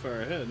think he's too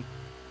far ahead.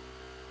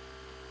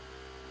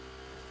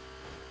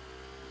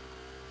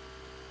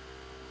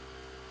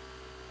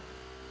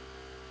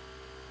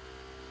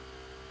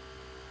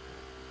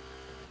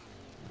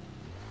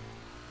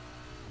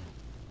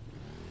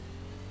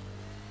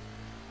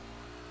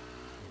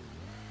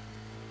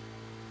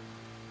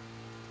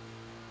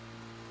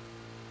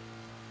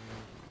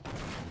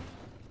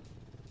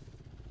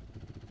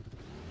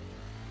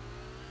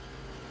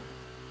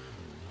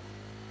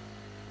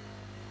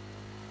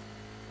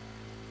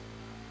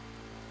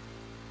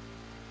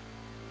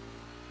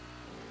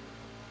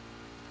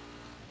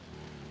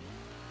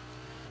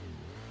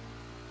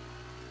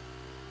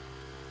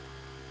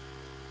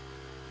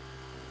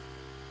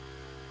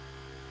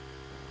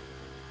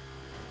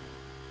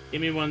 Give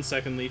me 1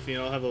 second, Leafy.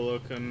 I'll have a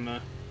look. I'm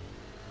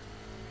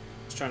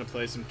just trying to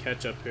play some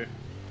catch up here.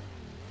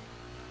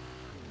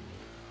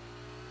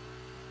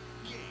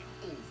 Game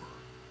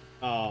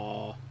over.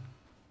 Aww.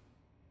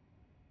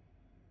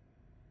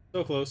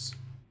 So close.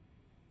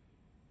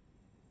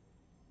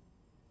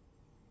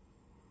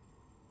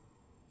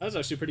 That was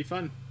actually pretty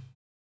fun.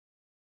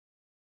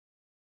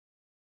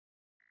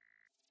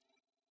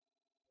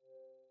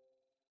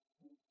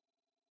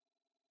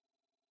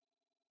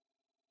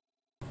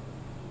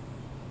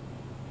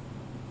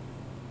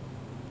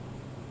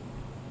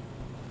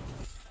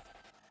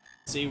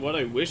 See, what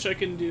I wish I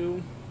can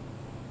do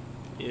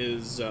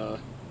is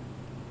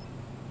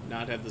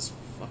not have this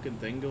fucking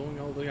thing going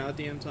all the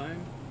goddamn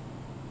time.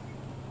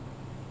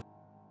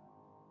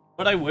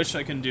 What I wish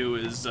I can do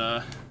is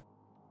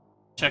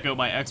check out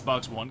my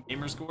Xbox One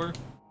gamer score.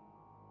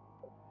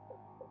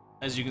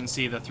 As you can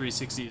see, the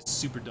 360 is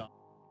super dumb.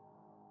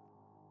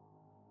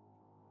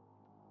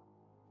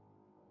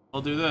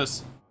 I'll do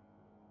this.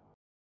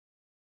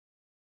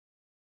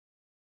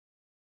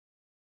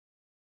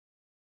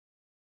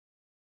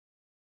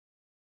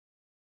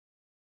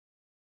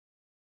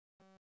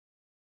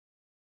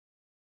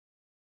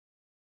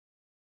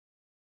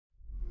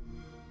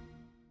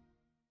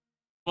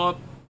 Well,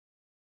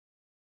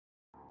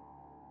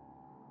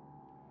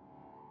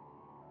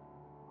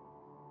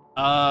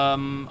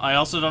 I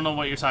also don't know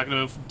what you're talking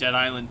about for Dead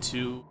Island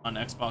 2 on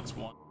Xbox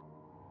One.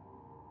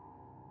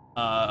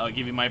 I'll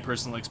give you my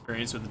personal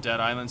experience with the Dead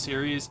Island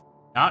series.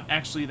 Not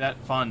actually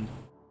that fun.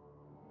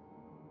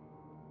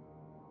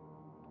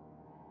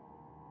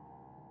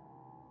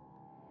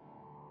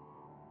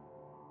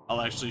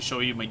 I'll actually show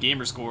you my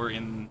gamer score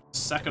in the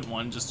second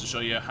one just to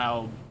show you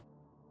how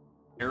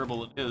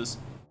terrible it is.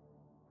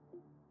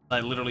 I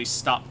literally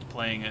stopped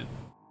playing it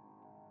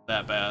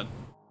that bad.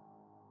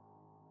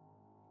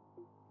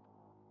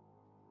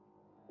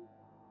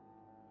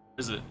 Where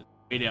is it?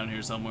 It's way down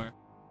here somewhere.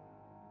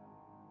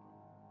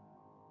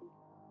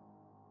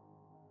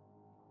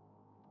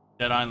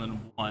 Dead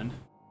Island 1.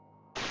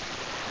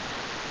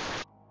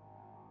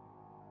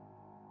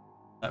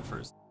 That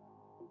first.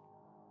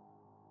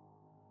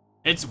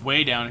 It's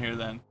way down here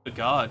then. Good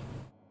God.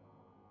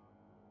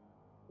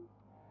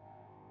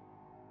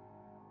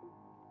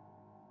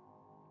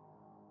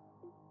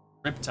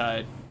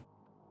 Riptide.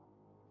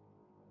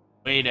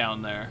 Way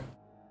down there.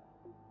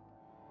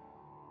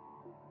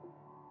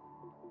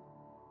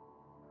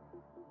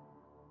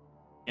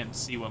 Can't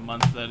see what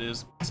month that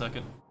is. 1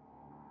 second.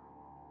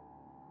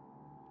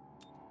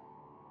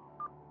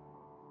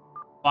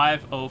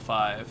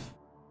 505.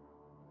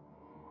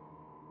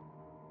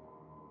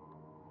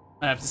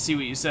 I have to see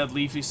what you said,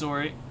 Leafy,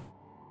 sorry.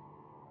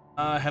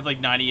 I have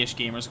like 90-ish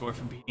gamer score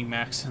from beating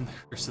Max in the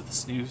Curse of the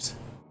Snooze.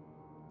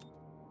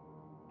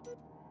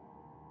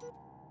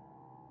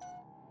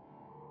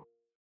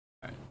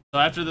 Alright, so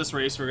after this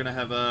race, we're gonna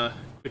have a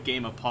quick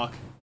game of Puck.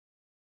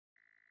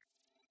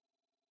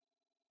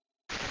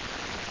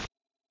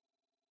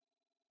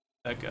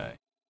 That guy.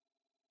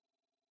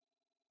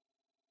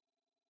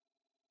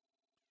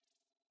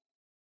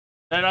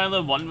 Dead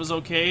Island 1 was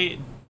okay.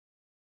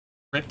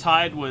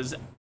 Riptide was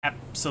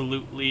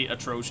absolutely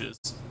atrocious.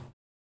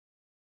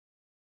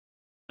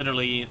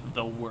 Literally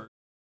the worst.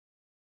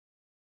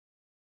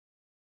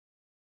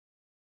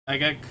 I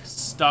got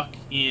stuck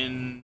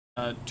in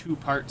 2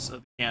 parts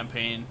of the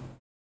campaign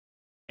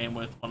and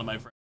with one of my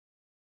friends.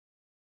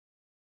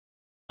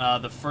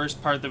 The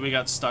first part that we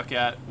got stuck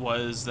at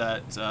was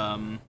that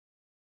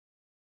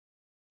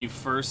you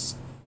first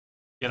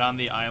get on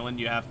the island,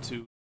 you have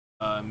to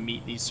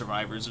meet these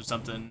survivors or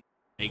something,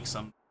 make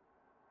some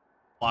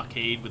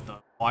blockade with the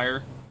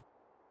wire.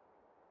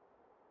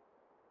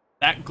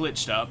 That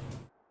glitched up.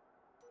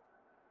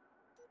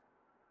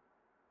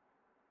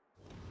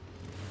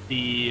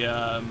 The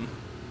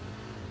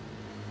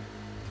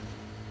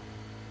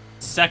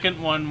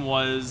second one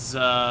was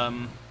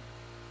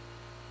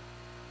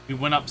we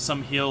went up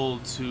some hill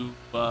to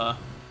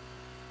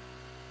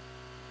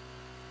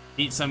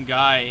meet some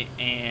guy,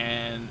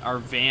 and our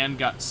van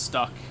got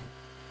stuck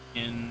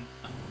in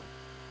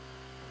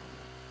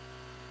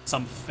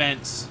some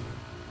fence,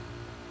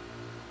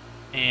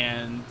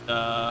 and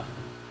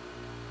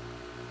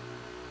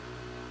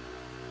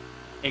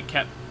it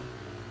kept,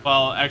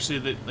 well, actually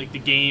the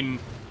game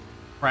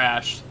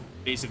crashed,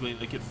 basically,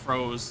 like it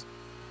froze.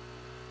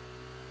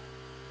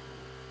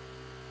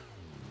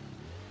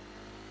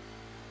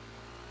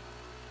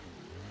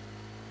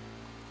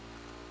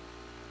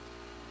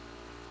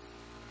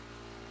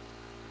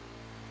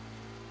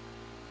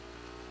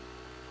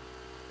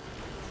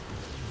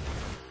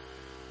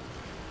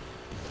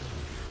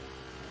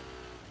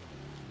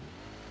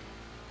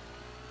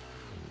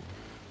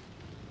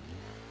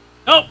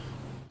 Oh!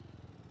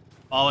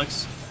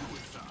 Bollocks.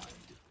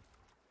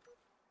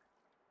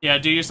 Yeah,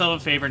 do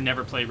yourself a favor,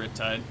 never play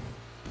Riptide.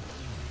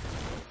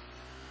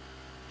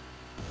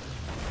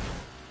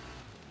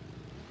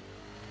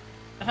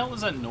 The hell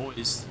is that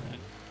noise?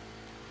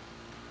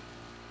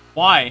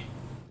 Why?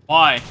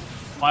 Why?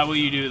 Why will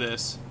you do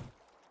this?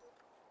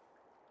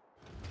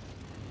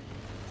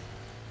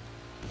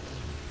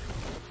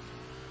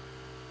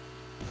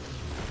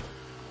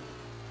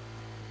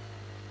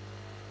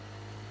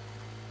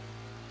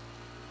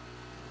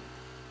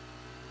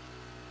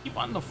 Keep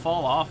wanting to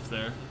fall off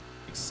there.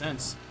 Makes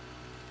sense.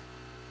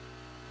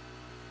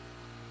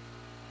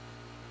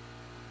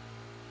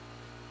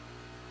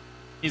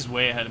 He's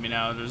way ahead of me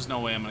now. There's no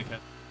way I'm gonna catch.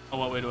 Oh,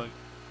 what way do I?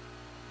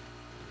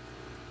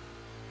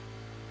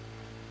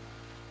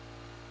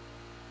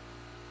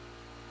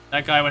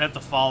 That guy would have to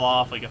fall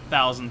off like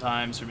 1,000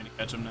 times for me to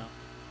catch him now.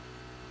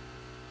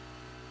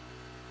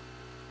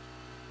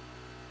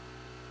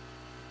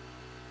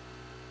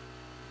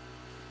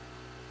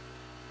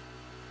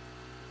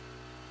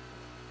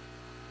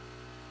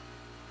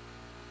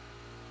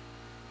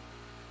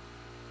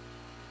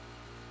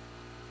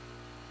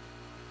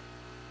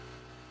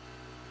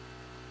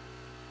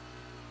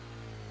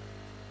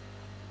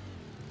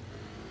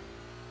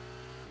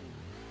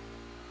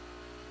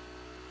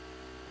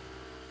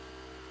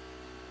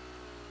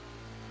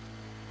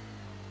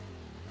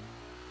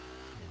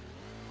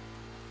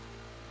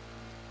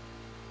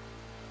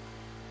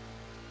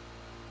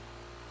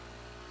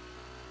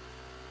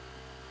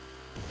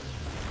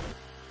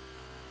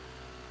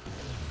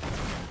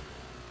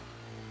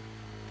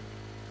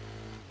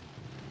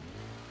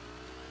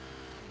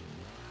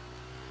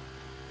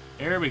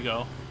 There we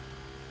go.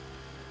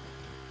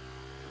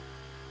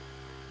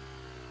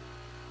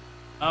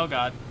 Oh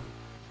god.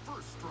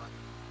 First strike.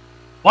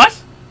 What?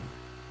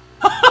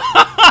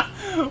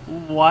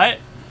 What?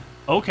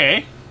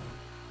 Okay.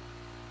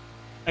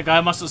 That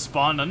guy must have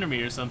spawned under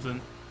me or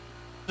something.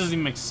 Doesn't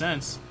even make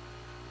sense.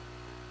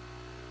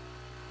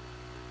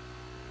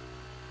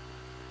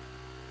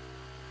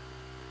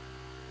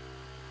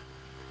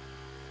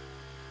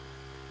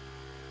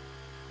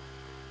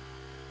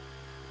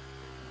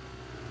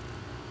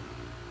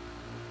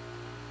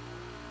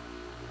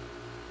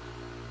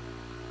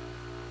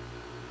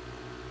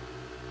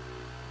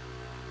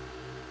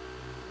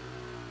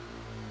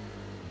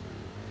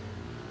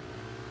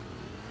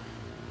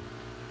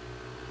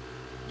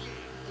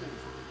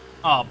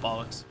 Oh,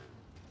 bollocks.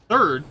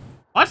 Third?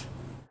 What?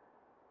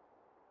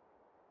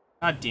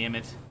 God damn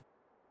it.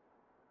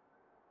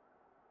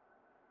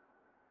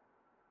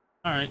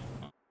 Alright.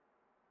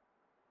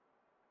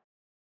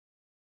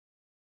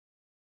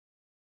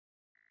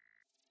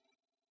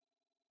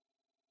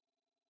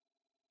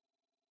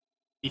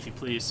 If you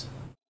please.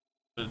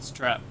 But it's a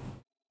trap.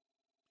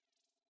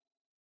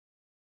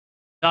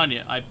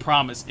 Tanya, I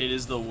promise it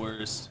is the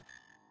worst.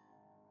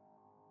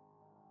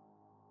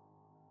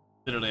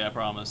 Literally, I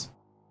promise.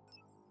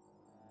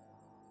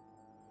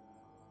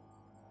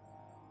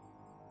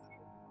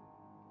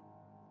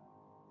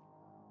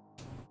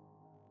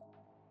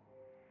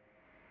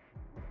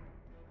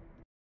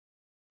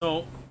 So,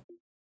 like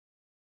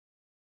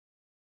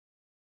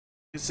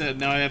I said,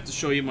 now I have to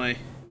show you my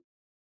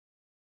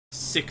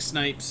 6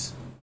 snipes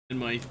and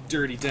my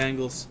dirty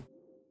dangles.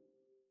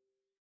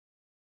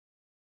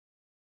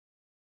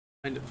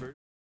 Find it first.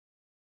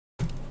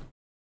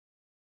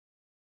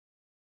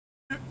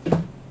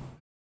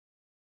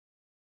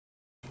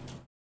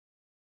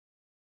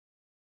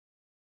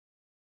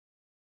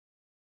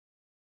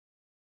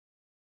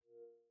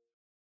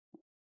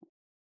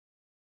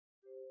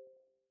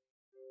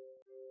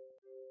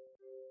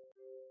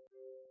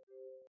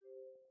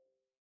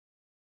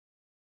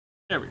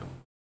 There we go.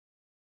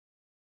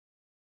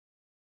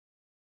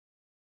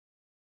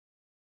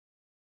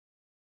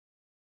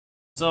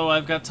 So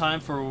I've got time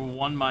for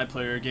one My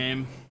Player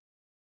game.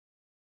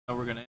 So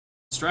we're gonna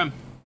Strem.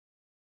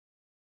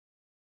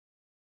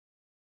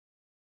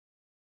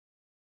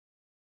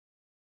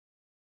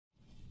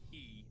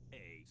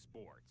 EA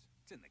Sports.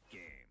 It's in the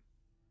game.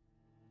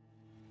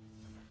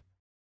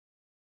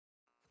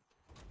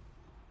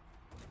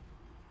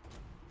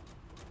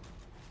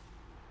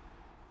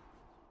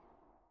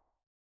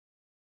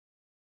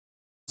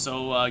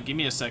 So give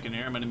me a second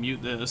here. I'm gonna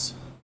mute this.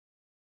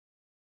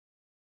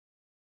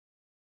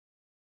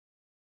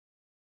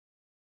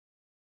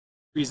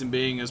 Reason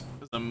being is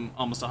because I'm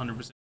almost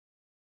 100%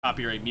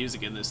 copyright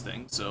music in this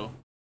thing. So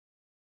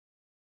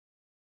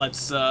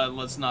let's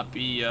not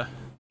be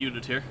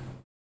muted here.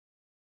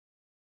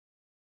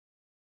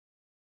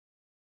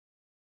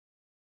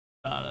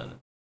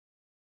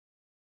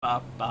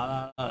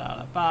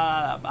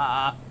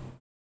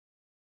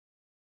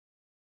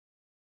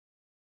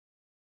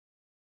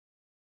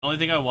 The only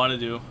thing I want to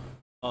do,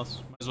 well,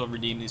 might as well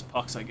redeem these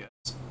pucks, I guess.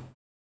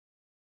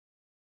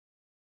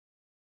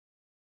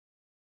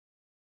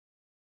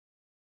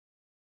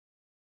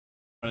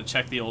 I'm gonna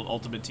check the old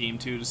Ultimate Team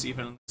too to see if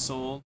anything's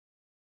sold.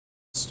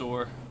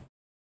 Store.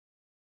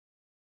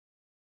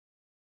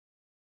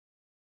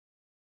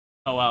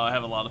 Oh wow, I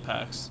have a lot of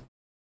packs.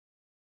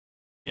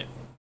 Yeah.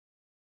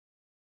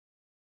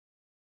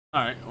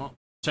 Alright, well,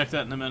 check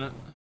that in a minute.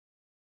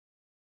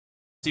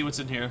 See what's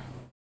in here.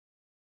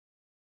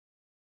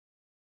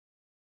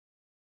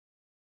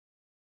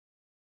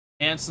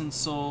 Hanson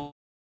sold.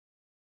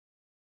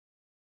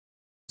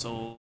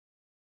 Sold.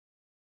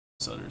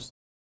 Sutters.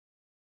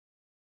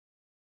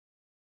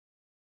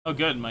 Oh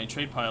good, my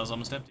trade pile is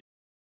almost empty.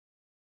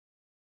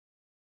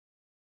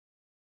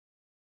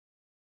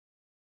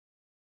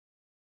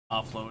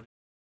 Offload.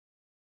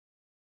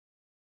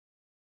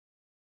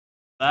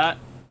 That.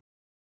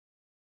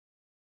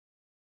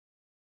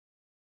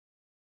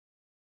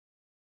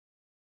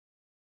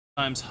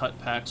 Times hut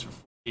packs for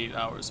 48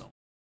 hours only.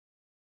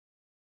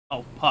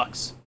 Oh,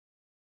 pucks.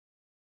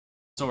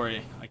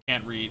 Sorry, I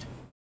can't read.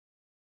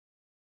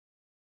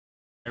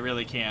 I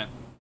really can't.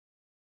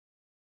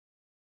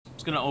 I'm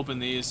just gonna open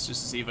these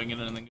just to see if I can get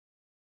anything.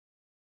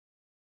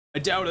 I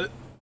doubt it.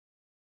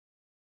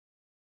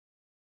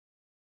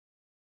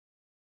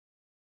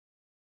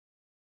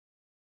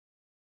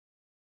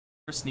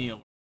 Chris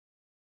Neal.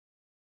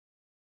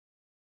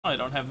 Oh, I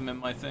don't have him in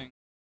my thing.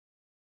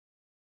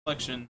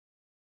 Collection.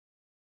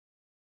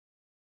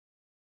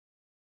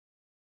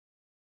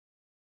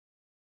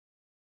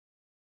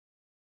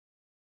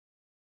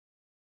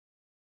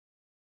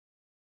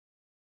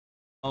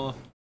 Oh.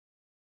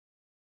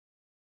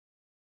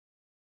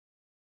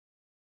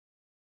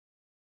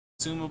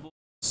 Consumables.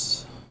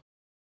 This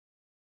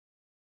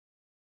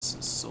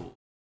is sold.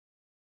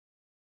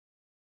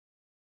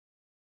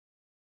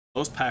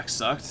 Those packs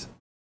sucked.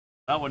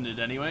 That one did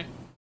anyway.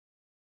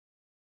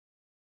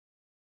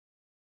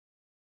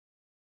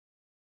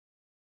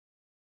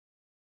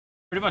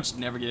 Pretty much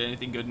never get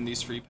anything good in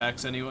these free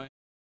packs anyway.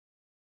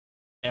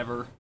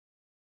 Ever.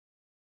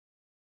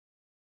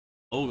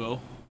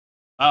 Logo.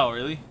 Oh,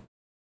 really?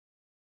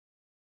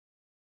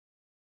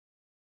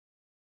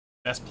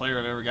 Best player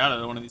I've ever got out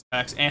of one of these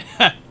packs. And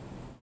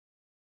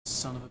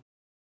son of a.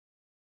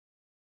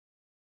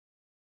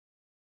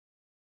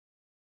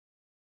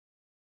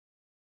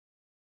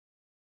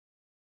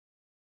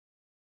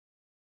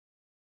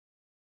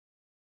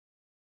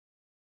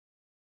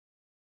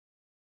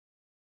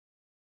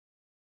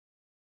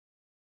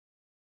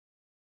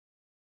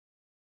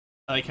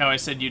 I like how I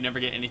said you never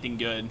get anything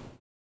good.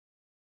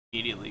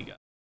 Immediately got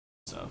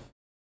stuff.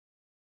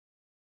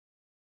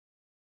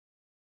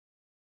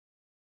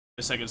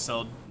 Guess I could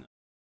sell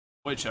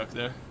Boychuk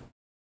there.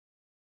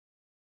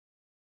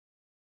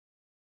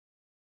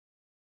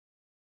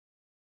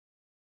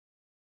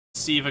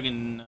 See if I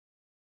can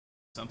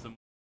something.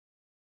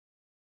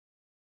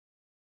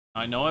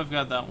 I know I've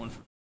got that one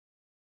for.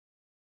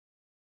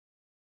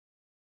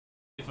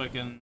 If I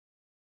can.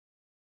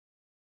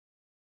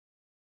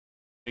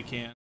 I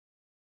can.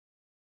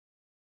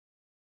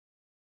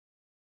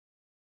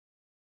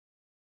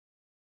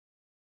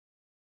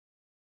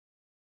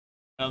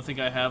 I don't think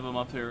I have them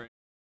up here.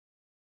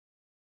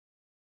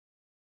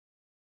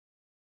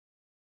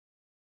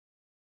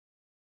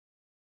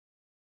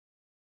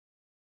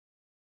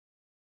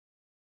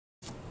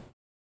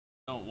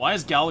 Oh, why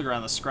is Gallagher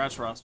on the scratch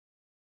roster?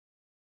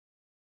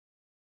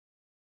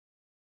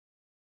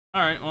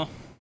 Alright, well.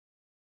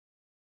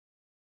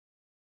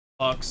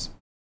 Bucks.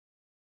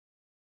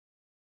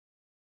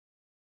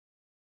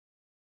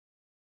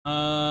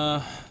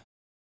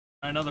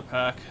 Another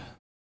pack.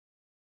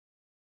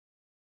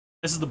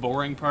 This is the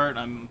boring part.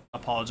 I'm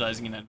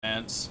apologizing in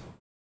advance.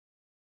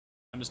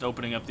 I'm just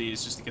opening up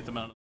these just to get them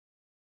out.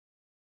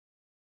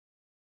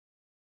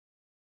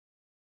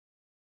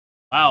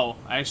 Wow,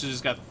 I actually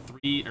just got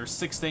 3 or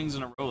 6 things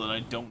in a row that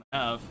I don't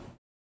have.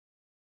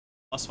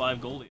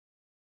 +5 goldie.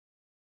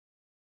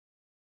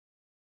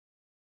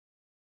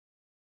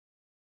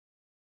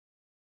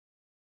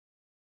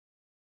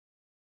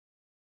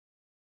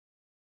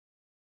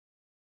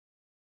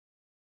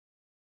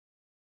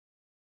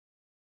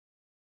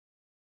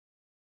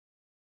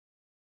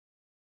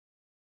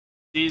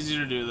 It's easier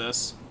to do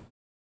this.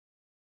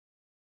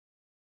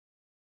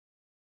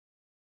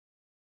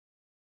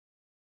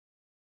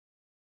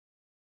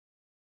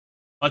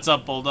 What's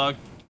up, Bulldog?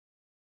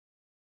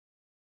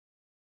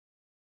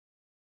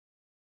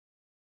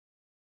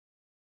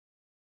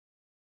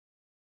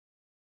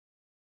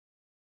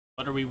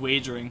 What are we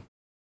wagering?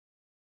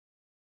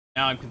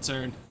 Now I'm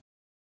concerned.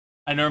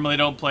 I normally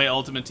don't play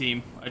Ultimate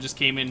Team. I just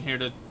came in here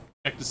to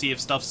check to see if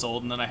stuff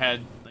sold, and then I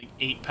had like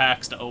 8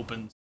 packs to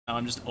open. Now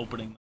I'm just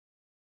opening them.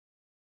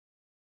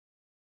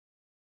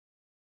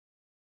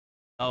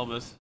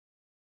 Elvis.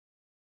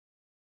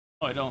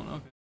 Oh, I don't.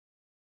 Okay.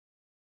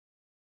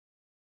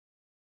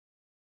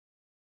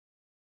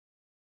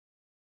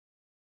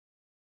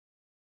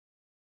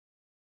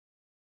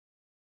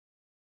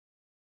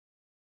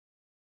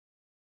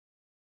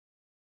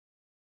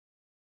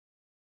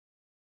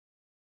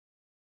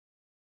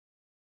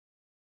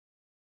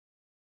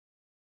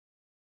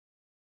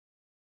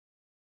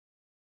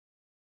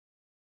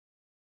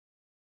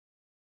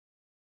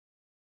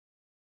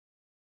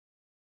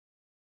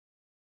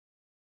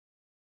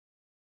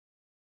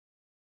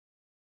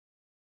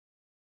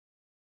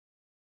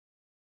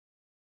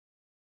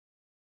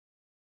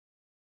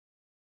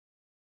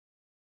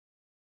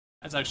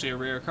 That's actually a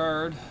rare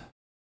card.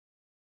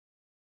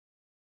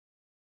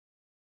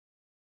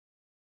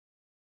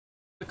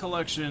 The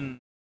collection.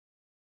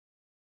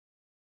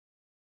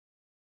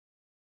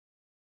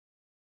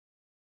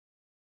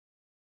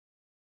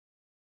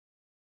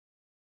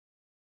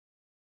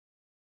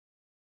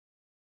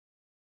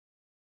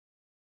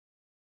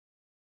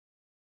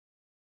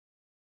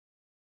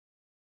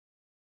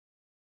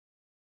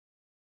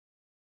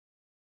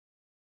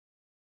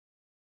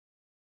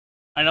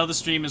 I know the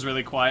stream is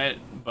really quiet,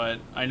 but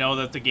I know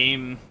that the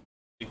game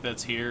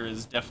that's here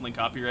is definitely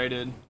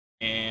copyrighted,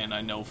 and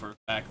I know for a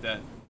fact that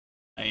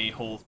a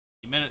whole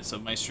 30 minutes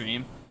of my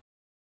stream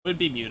would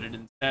be muted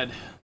instead.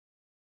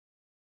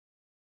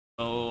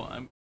 So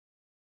I'm.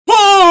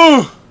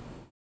 Whoa!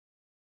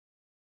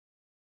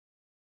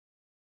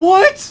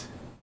 What?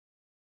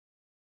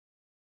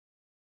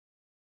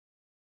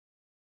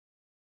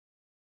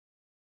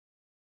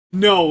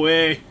 No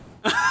way.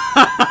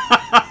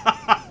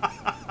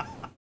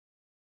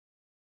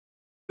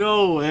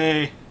 No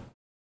way.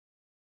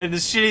 And the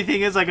shitty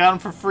thing is I got them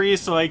for free,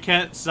 so I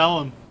can't sell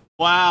them.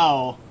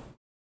 Wow.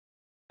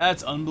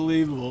 That's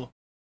unbelievable.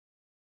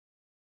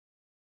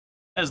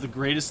 That is the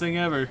greatest thing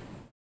ever.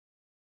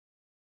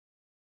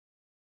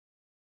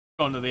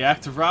 Going to the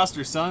active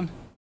roster, son.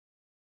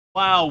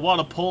 Wow, what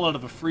a pull out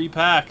of a free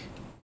pack.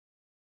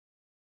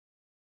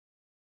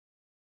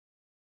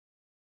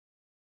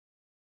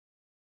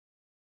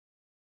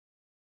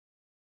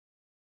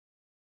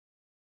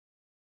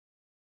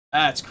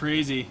 That's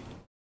crazy.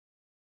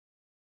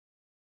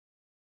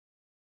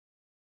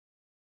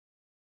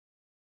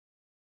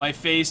 My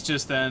face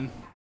just then.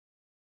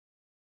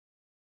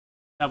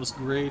 That was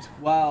great.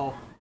 Wow.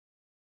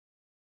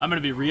 I'm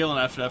gonna be reeling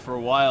after that for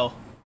a while.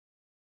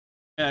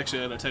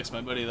 Actually, I gotta text my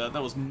buddy that.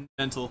 That was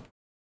mental.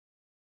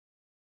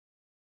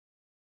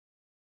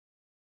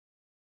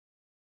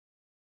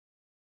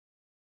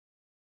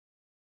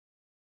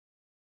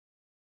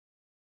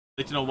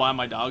 I'd like to know why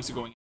my dogs are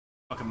going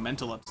fucking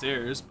mental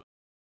upstairs. But...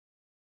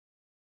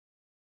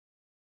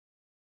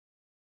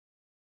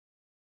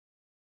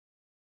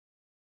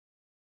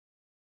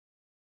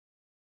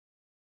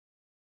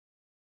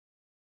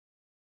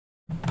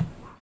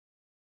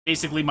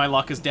 basically, my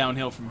luck is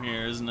downhill from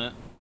here, isn't it?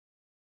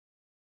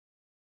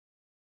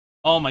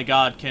 Oh my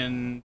god,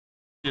 can...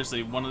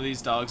 seriously, one of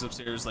these dogs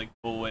upstairs, like,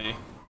 go away.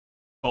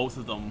 Both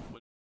of them.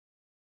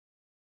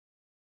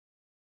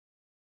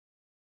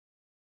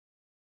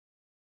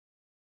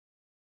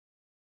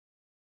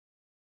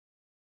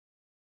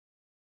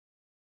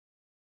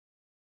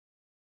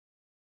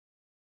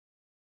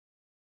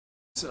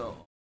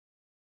 So...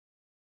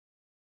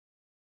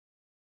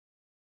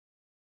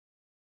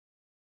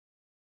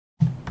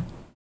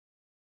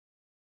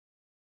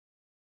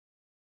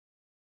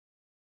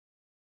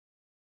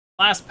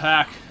 last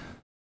pack.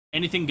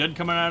 Anything good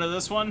coming out of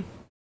this one?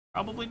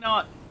 Probably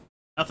not.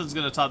 Nothing's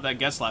gonna top that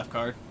Getzlaf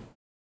card.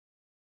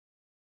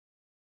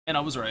 And I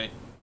was right.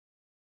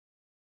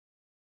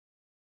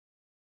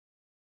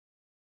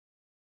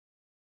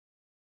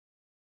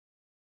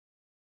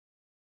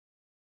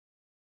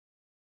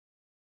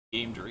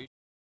 Game duration.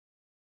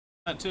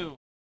 That too.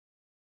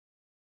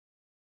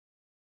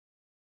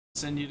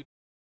 Send you to...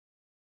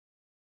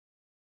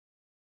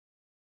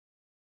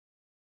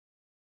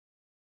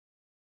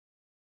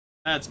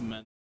 that's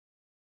meant.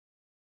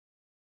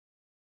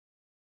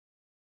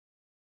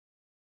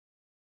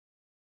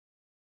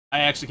 I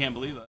actually can't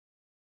believe that.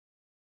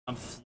 I'm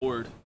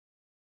floored.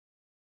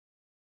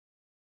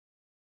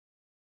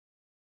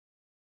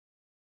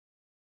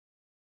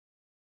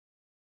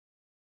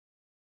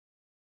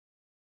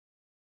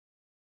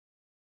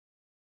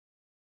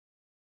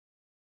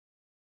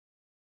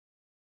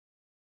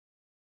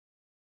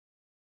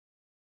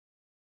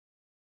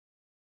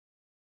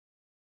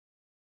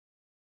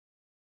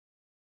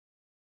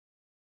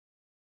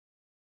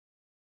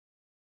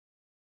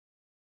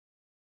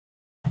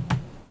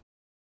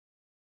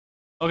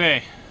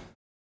 Okay.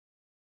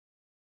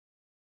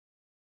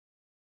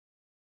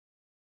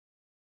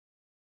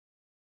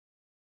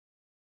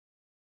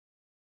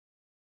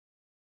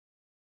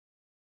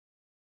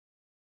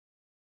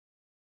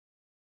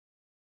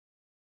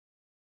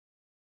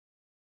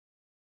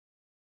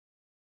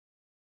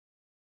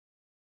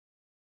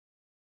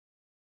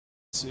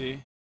 Let's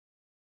see.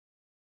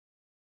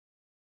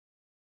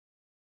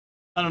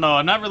 I don't know,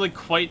 I'm not really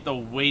quite the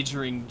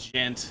wagering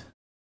gent.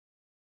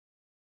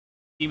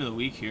 Team of the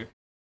week here.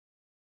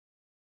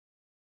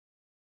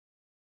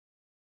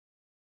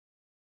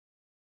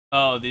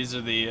 Oh, these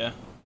are the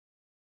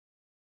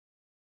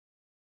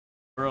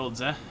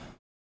worlds, eh?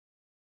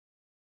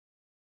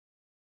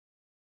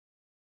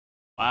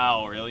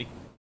 Wow, really?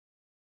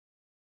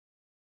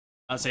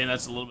 Not saying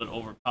that's a little bit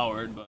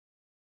overpowered, but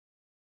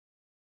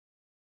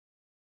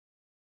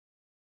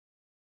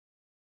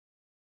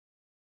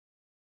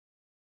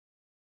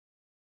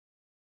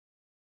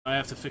I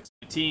have to fix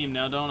my team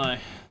now, don't I?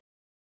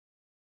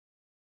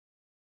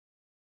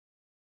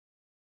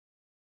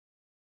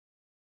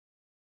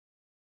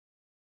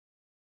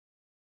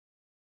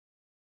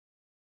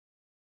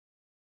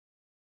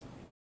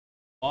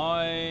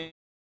 Why?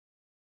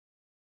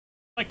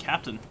 My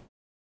captain.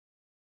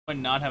 Why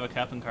not have a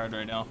captain card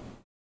right now?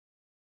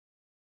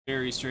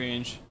 Very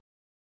strange.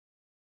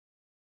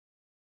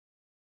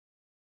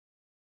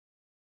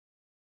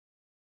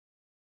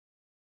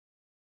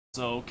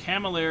 So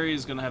Camilleri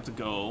is gonna have to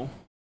go.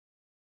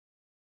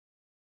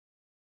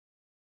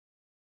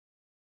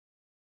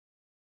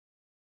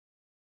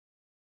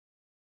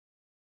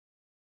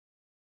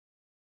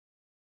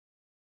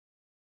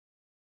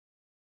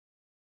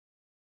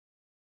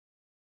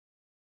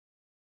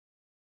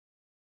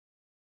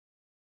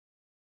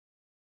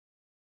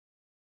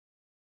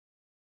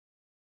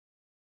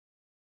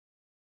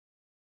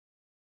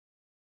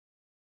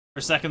 For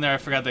a second there, I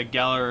forgot that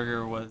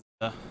Gallagher was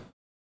a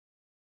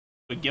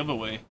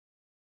giveaway.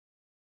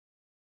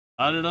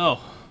 I don't know.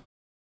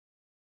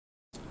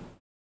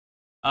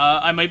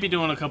 I might be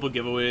doing a couple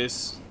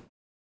giveaways,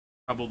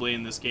 probably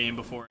in this game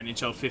before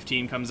NHL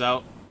 15 comes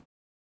out.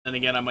 And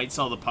again, I might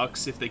sell the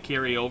pucks if they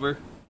carry over.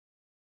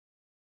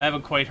 I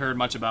haven't quite heard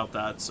much about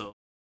that, so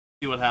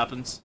see what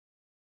happens.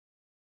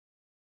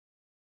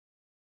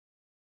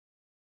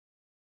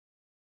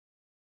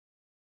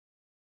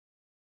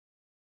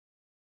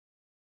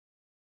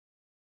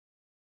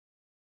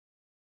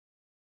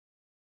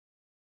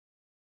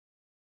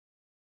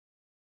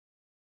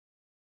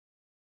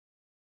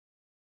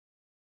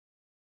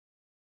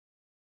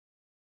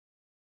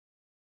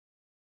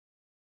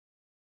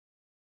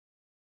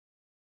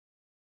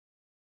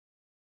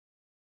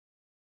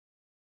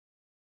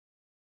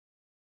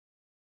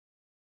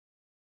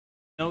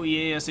 No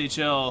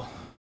EASHL.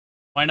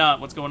 Why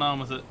not? What's going on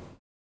with it?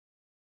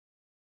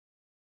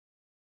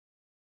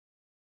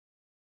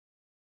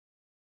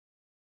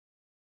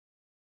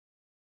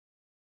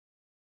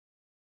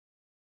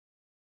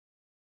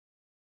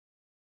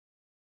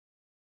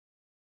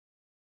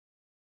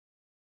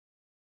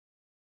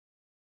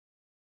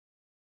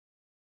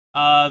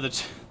 The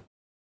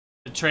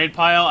trade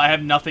pile. I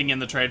have nothing in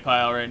the trade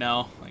pile right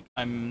now. Like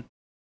I'm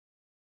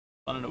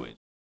running away.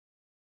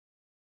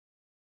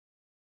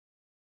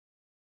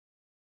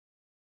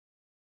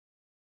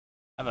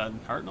 I have a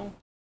Hartnell.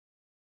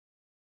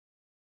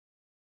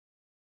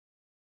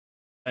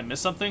 Did I miss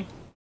something?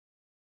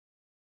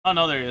 Oh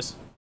no, there he is.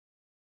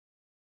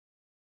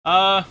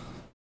 I'll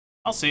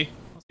see.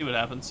 I'll see what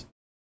happens.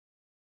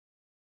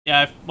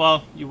 Yeah,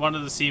 well, you wanted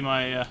to see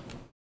my,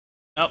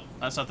 Nope,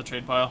 that's not the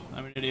trade pile.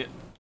 I'm an idiot.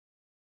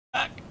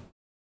 Back.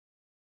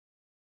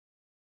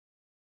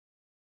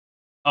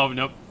 Oh,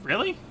 nope.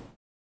 Really?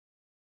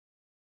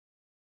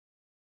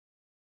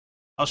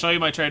 I'll show you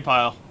my trade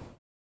pile.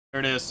 There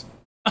it is.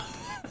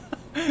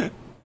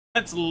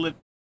 That's lit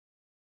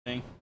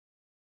thing.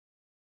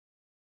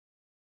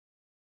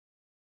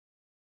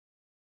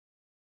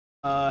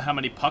 How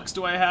many pucks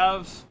do I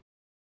have?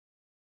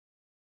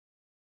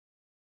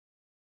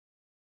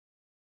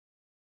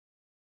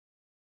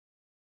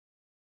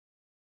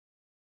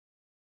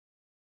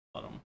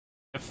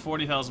 I have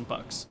 40,000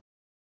 bucks.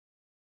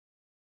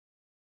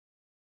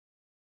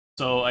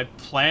 So I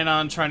plan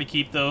on trying to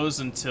keep those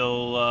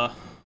until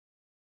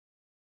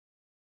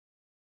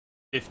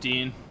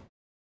 15.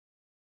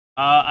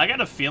 I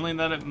got a feeling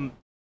that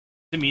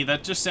to me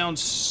that just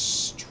sounds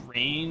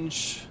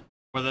strange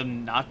for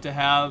them not to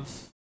have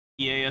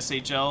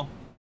EASHL.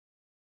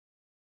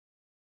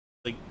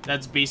 Like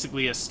that's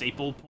basically a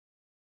staple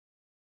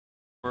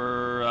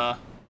for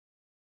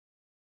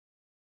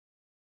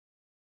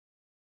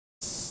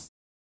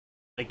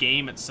the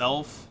game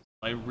itself.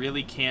 I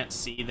really can't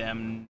see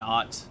them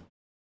not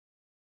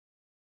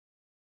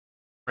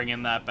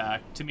bringing that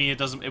back. To me, it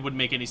wouldn't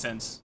make any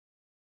sense.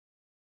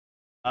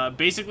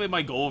 Basically,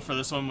 my goal for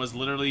this one was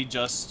literally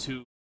just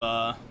to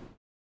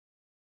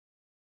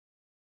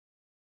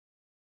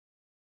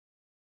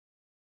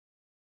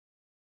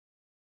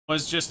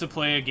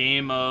play a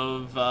game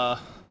of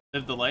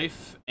Live the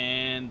Life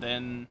and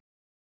then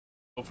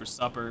go for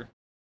supper.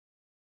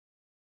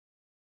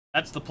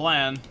 That's the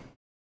plan.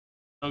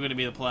 Still gonna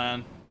be the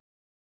plan.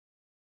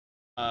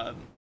 I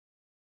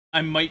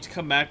might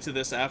come back to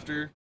this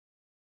after.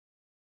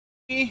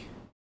 See,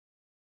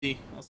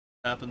 I'll see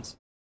what happens.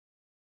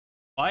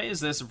 Why is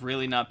this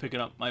really not picking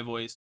up my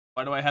voice?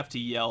 Why do I have to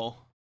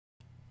yell?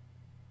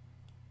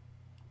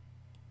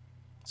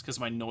 It's because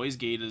my noise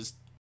gate is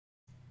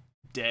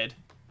dead.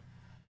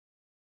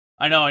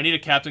 I know, I need a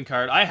captain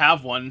card. I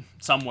have one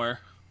somewhere.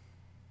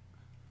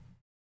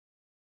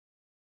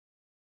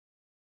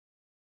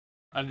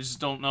 I just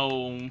don't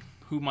know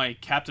who my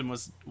captain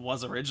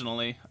was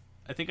originally.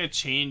 I think I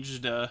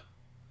changed a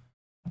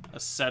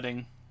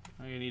setting.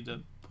 I need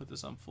to put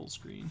this on full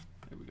screen.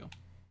 There we go.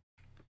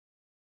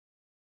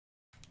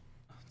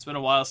 It's been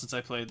a while since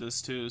I played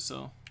this too,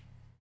 so.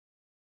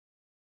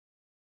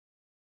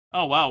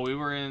 Oh wow, we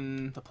were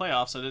in the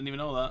playoffs. I didn't even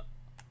know that.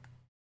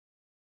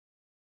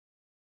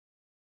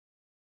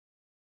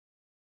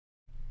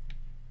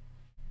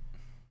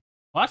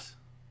 What?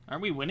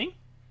 Aren't we winning?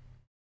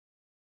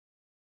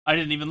 I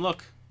didn't even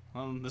look.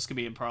 Well, this could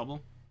be a problem.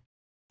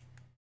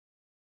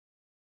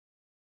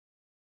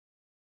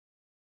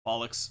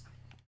 Bollocks.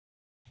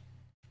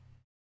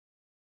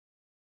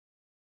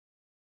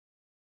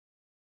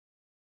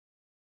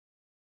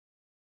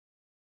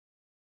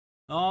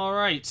 All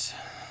right.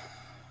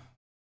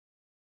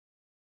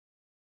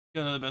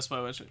 Get another Best Buy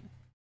website.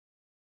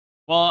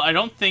 Well, I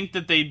don't think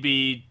that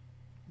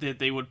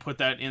they would put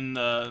that in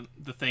the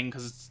thing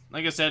because,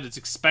 like I said, it's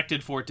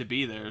expected for it to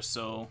be there.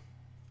 So.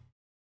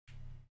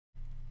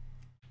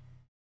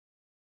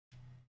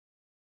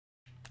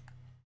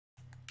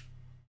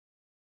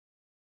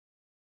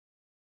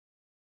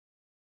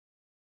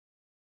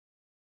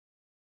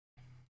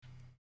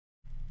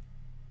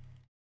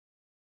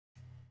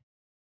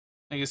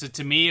 Like I said,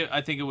 to me, I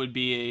think it would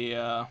be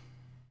a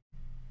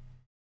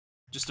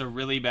just a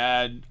really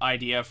bad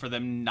idea for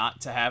them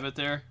not to have it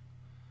there.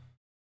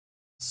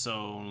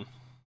 So,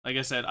 like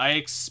I said, I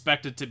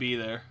expect it to be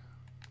there.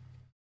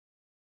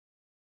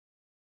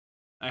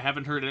 I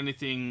haven't heard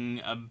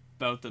anything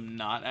about them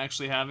not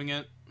actually having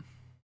it.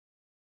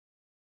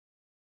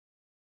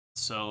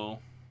 So,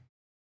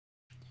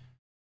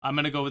 I'm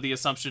going to go with the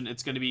assumption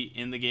it's going to be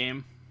in the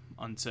game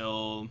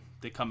until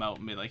they come out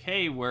and be like,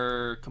 hey,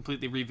 we're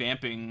completely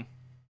revamping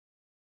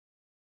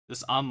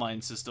this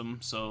online system,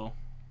 so...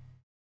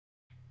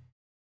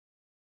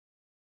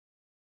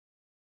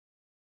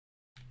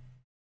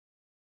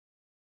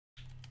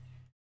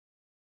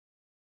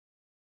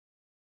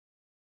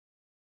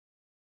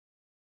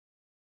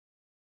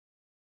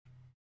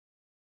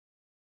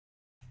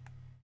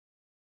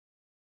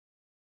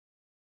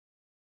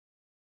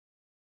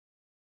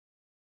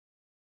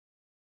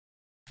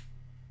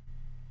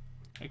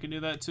 I can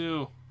do that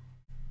too.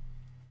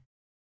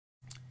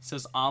 It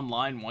says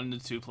online 1 to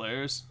 2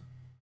 players.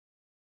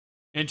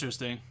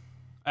 Interesting.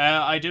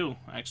 I do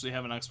actually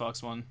have an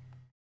Xbox One.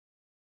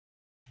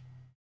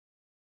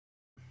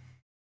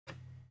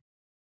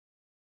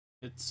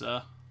 It's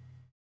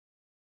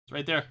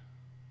right there.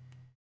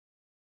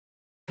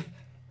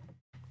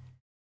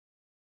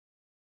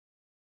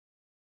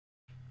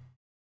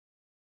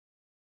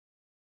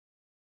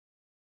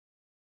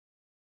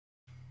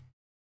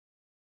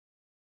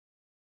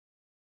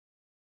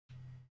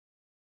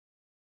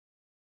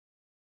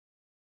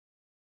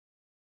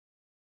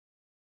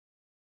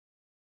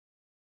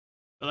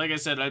 But like I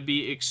said, I'd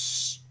be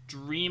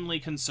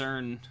extremely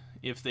concerned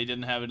if they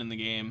didn't have it in the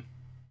game.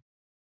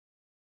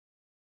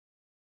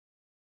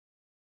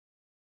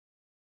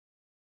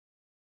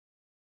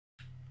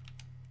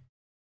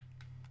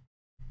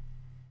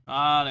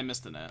 Ah, I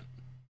missed the net.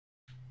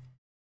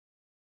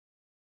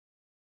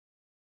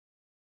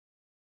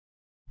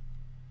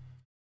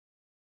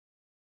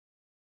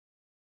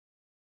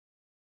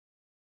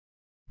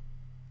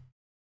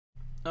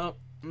 Oh,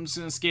 I'm just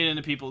gonna skate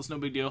into people. It's no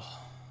big deal.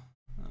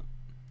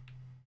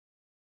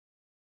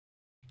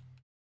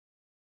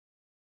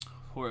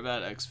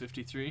 Horvat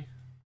X53.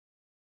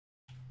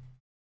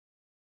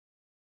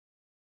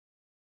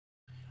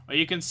 Well,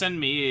 you can send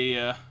me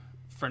a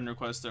friend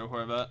request there,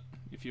 Horvat,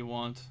 if you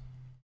want.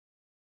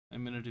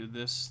 I'm gonna do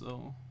this,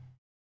 though.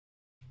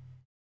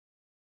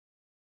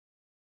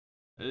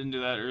 I didn't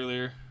do that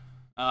earlier.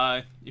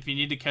 If you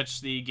need to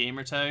catch the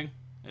gamer tag,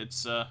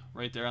 it's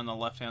right there on the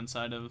left-hand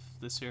side of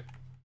this here.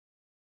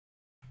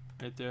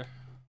 Right there.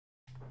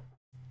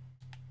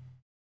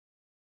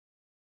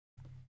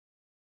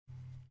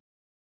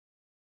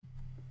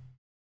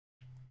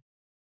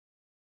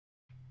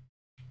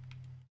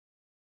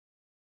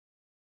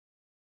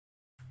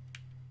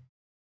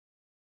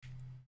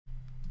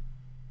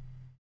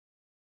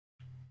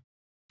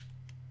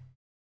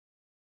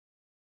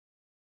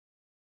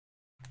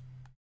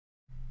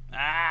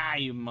 Ah,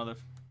 you mother...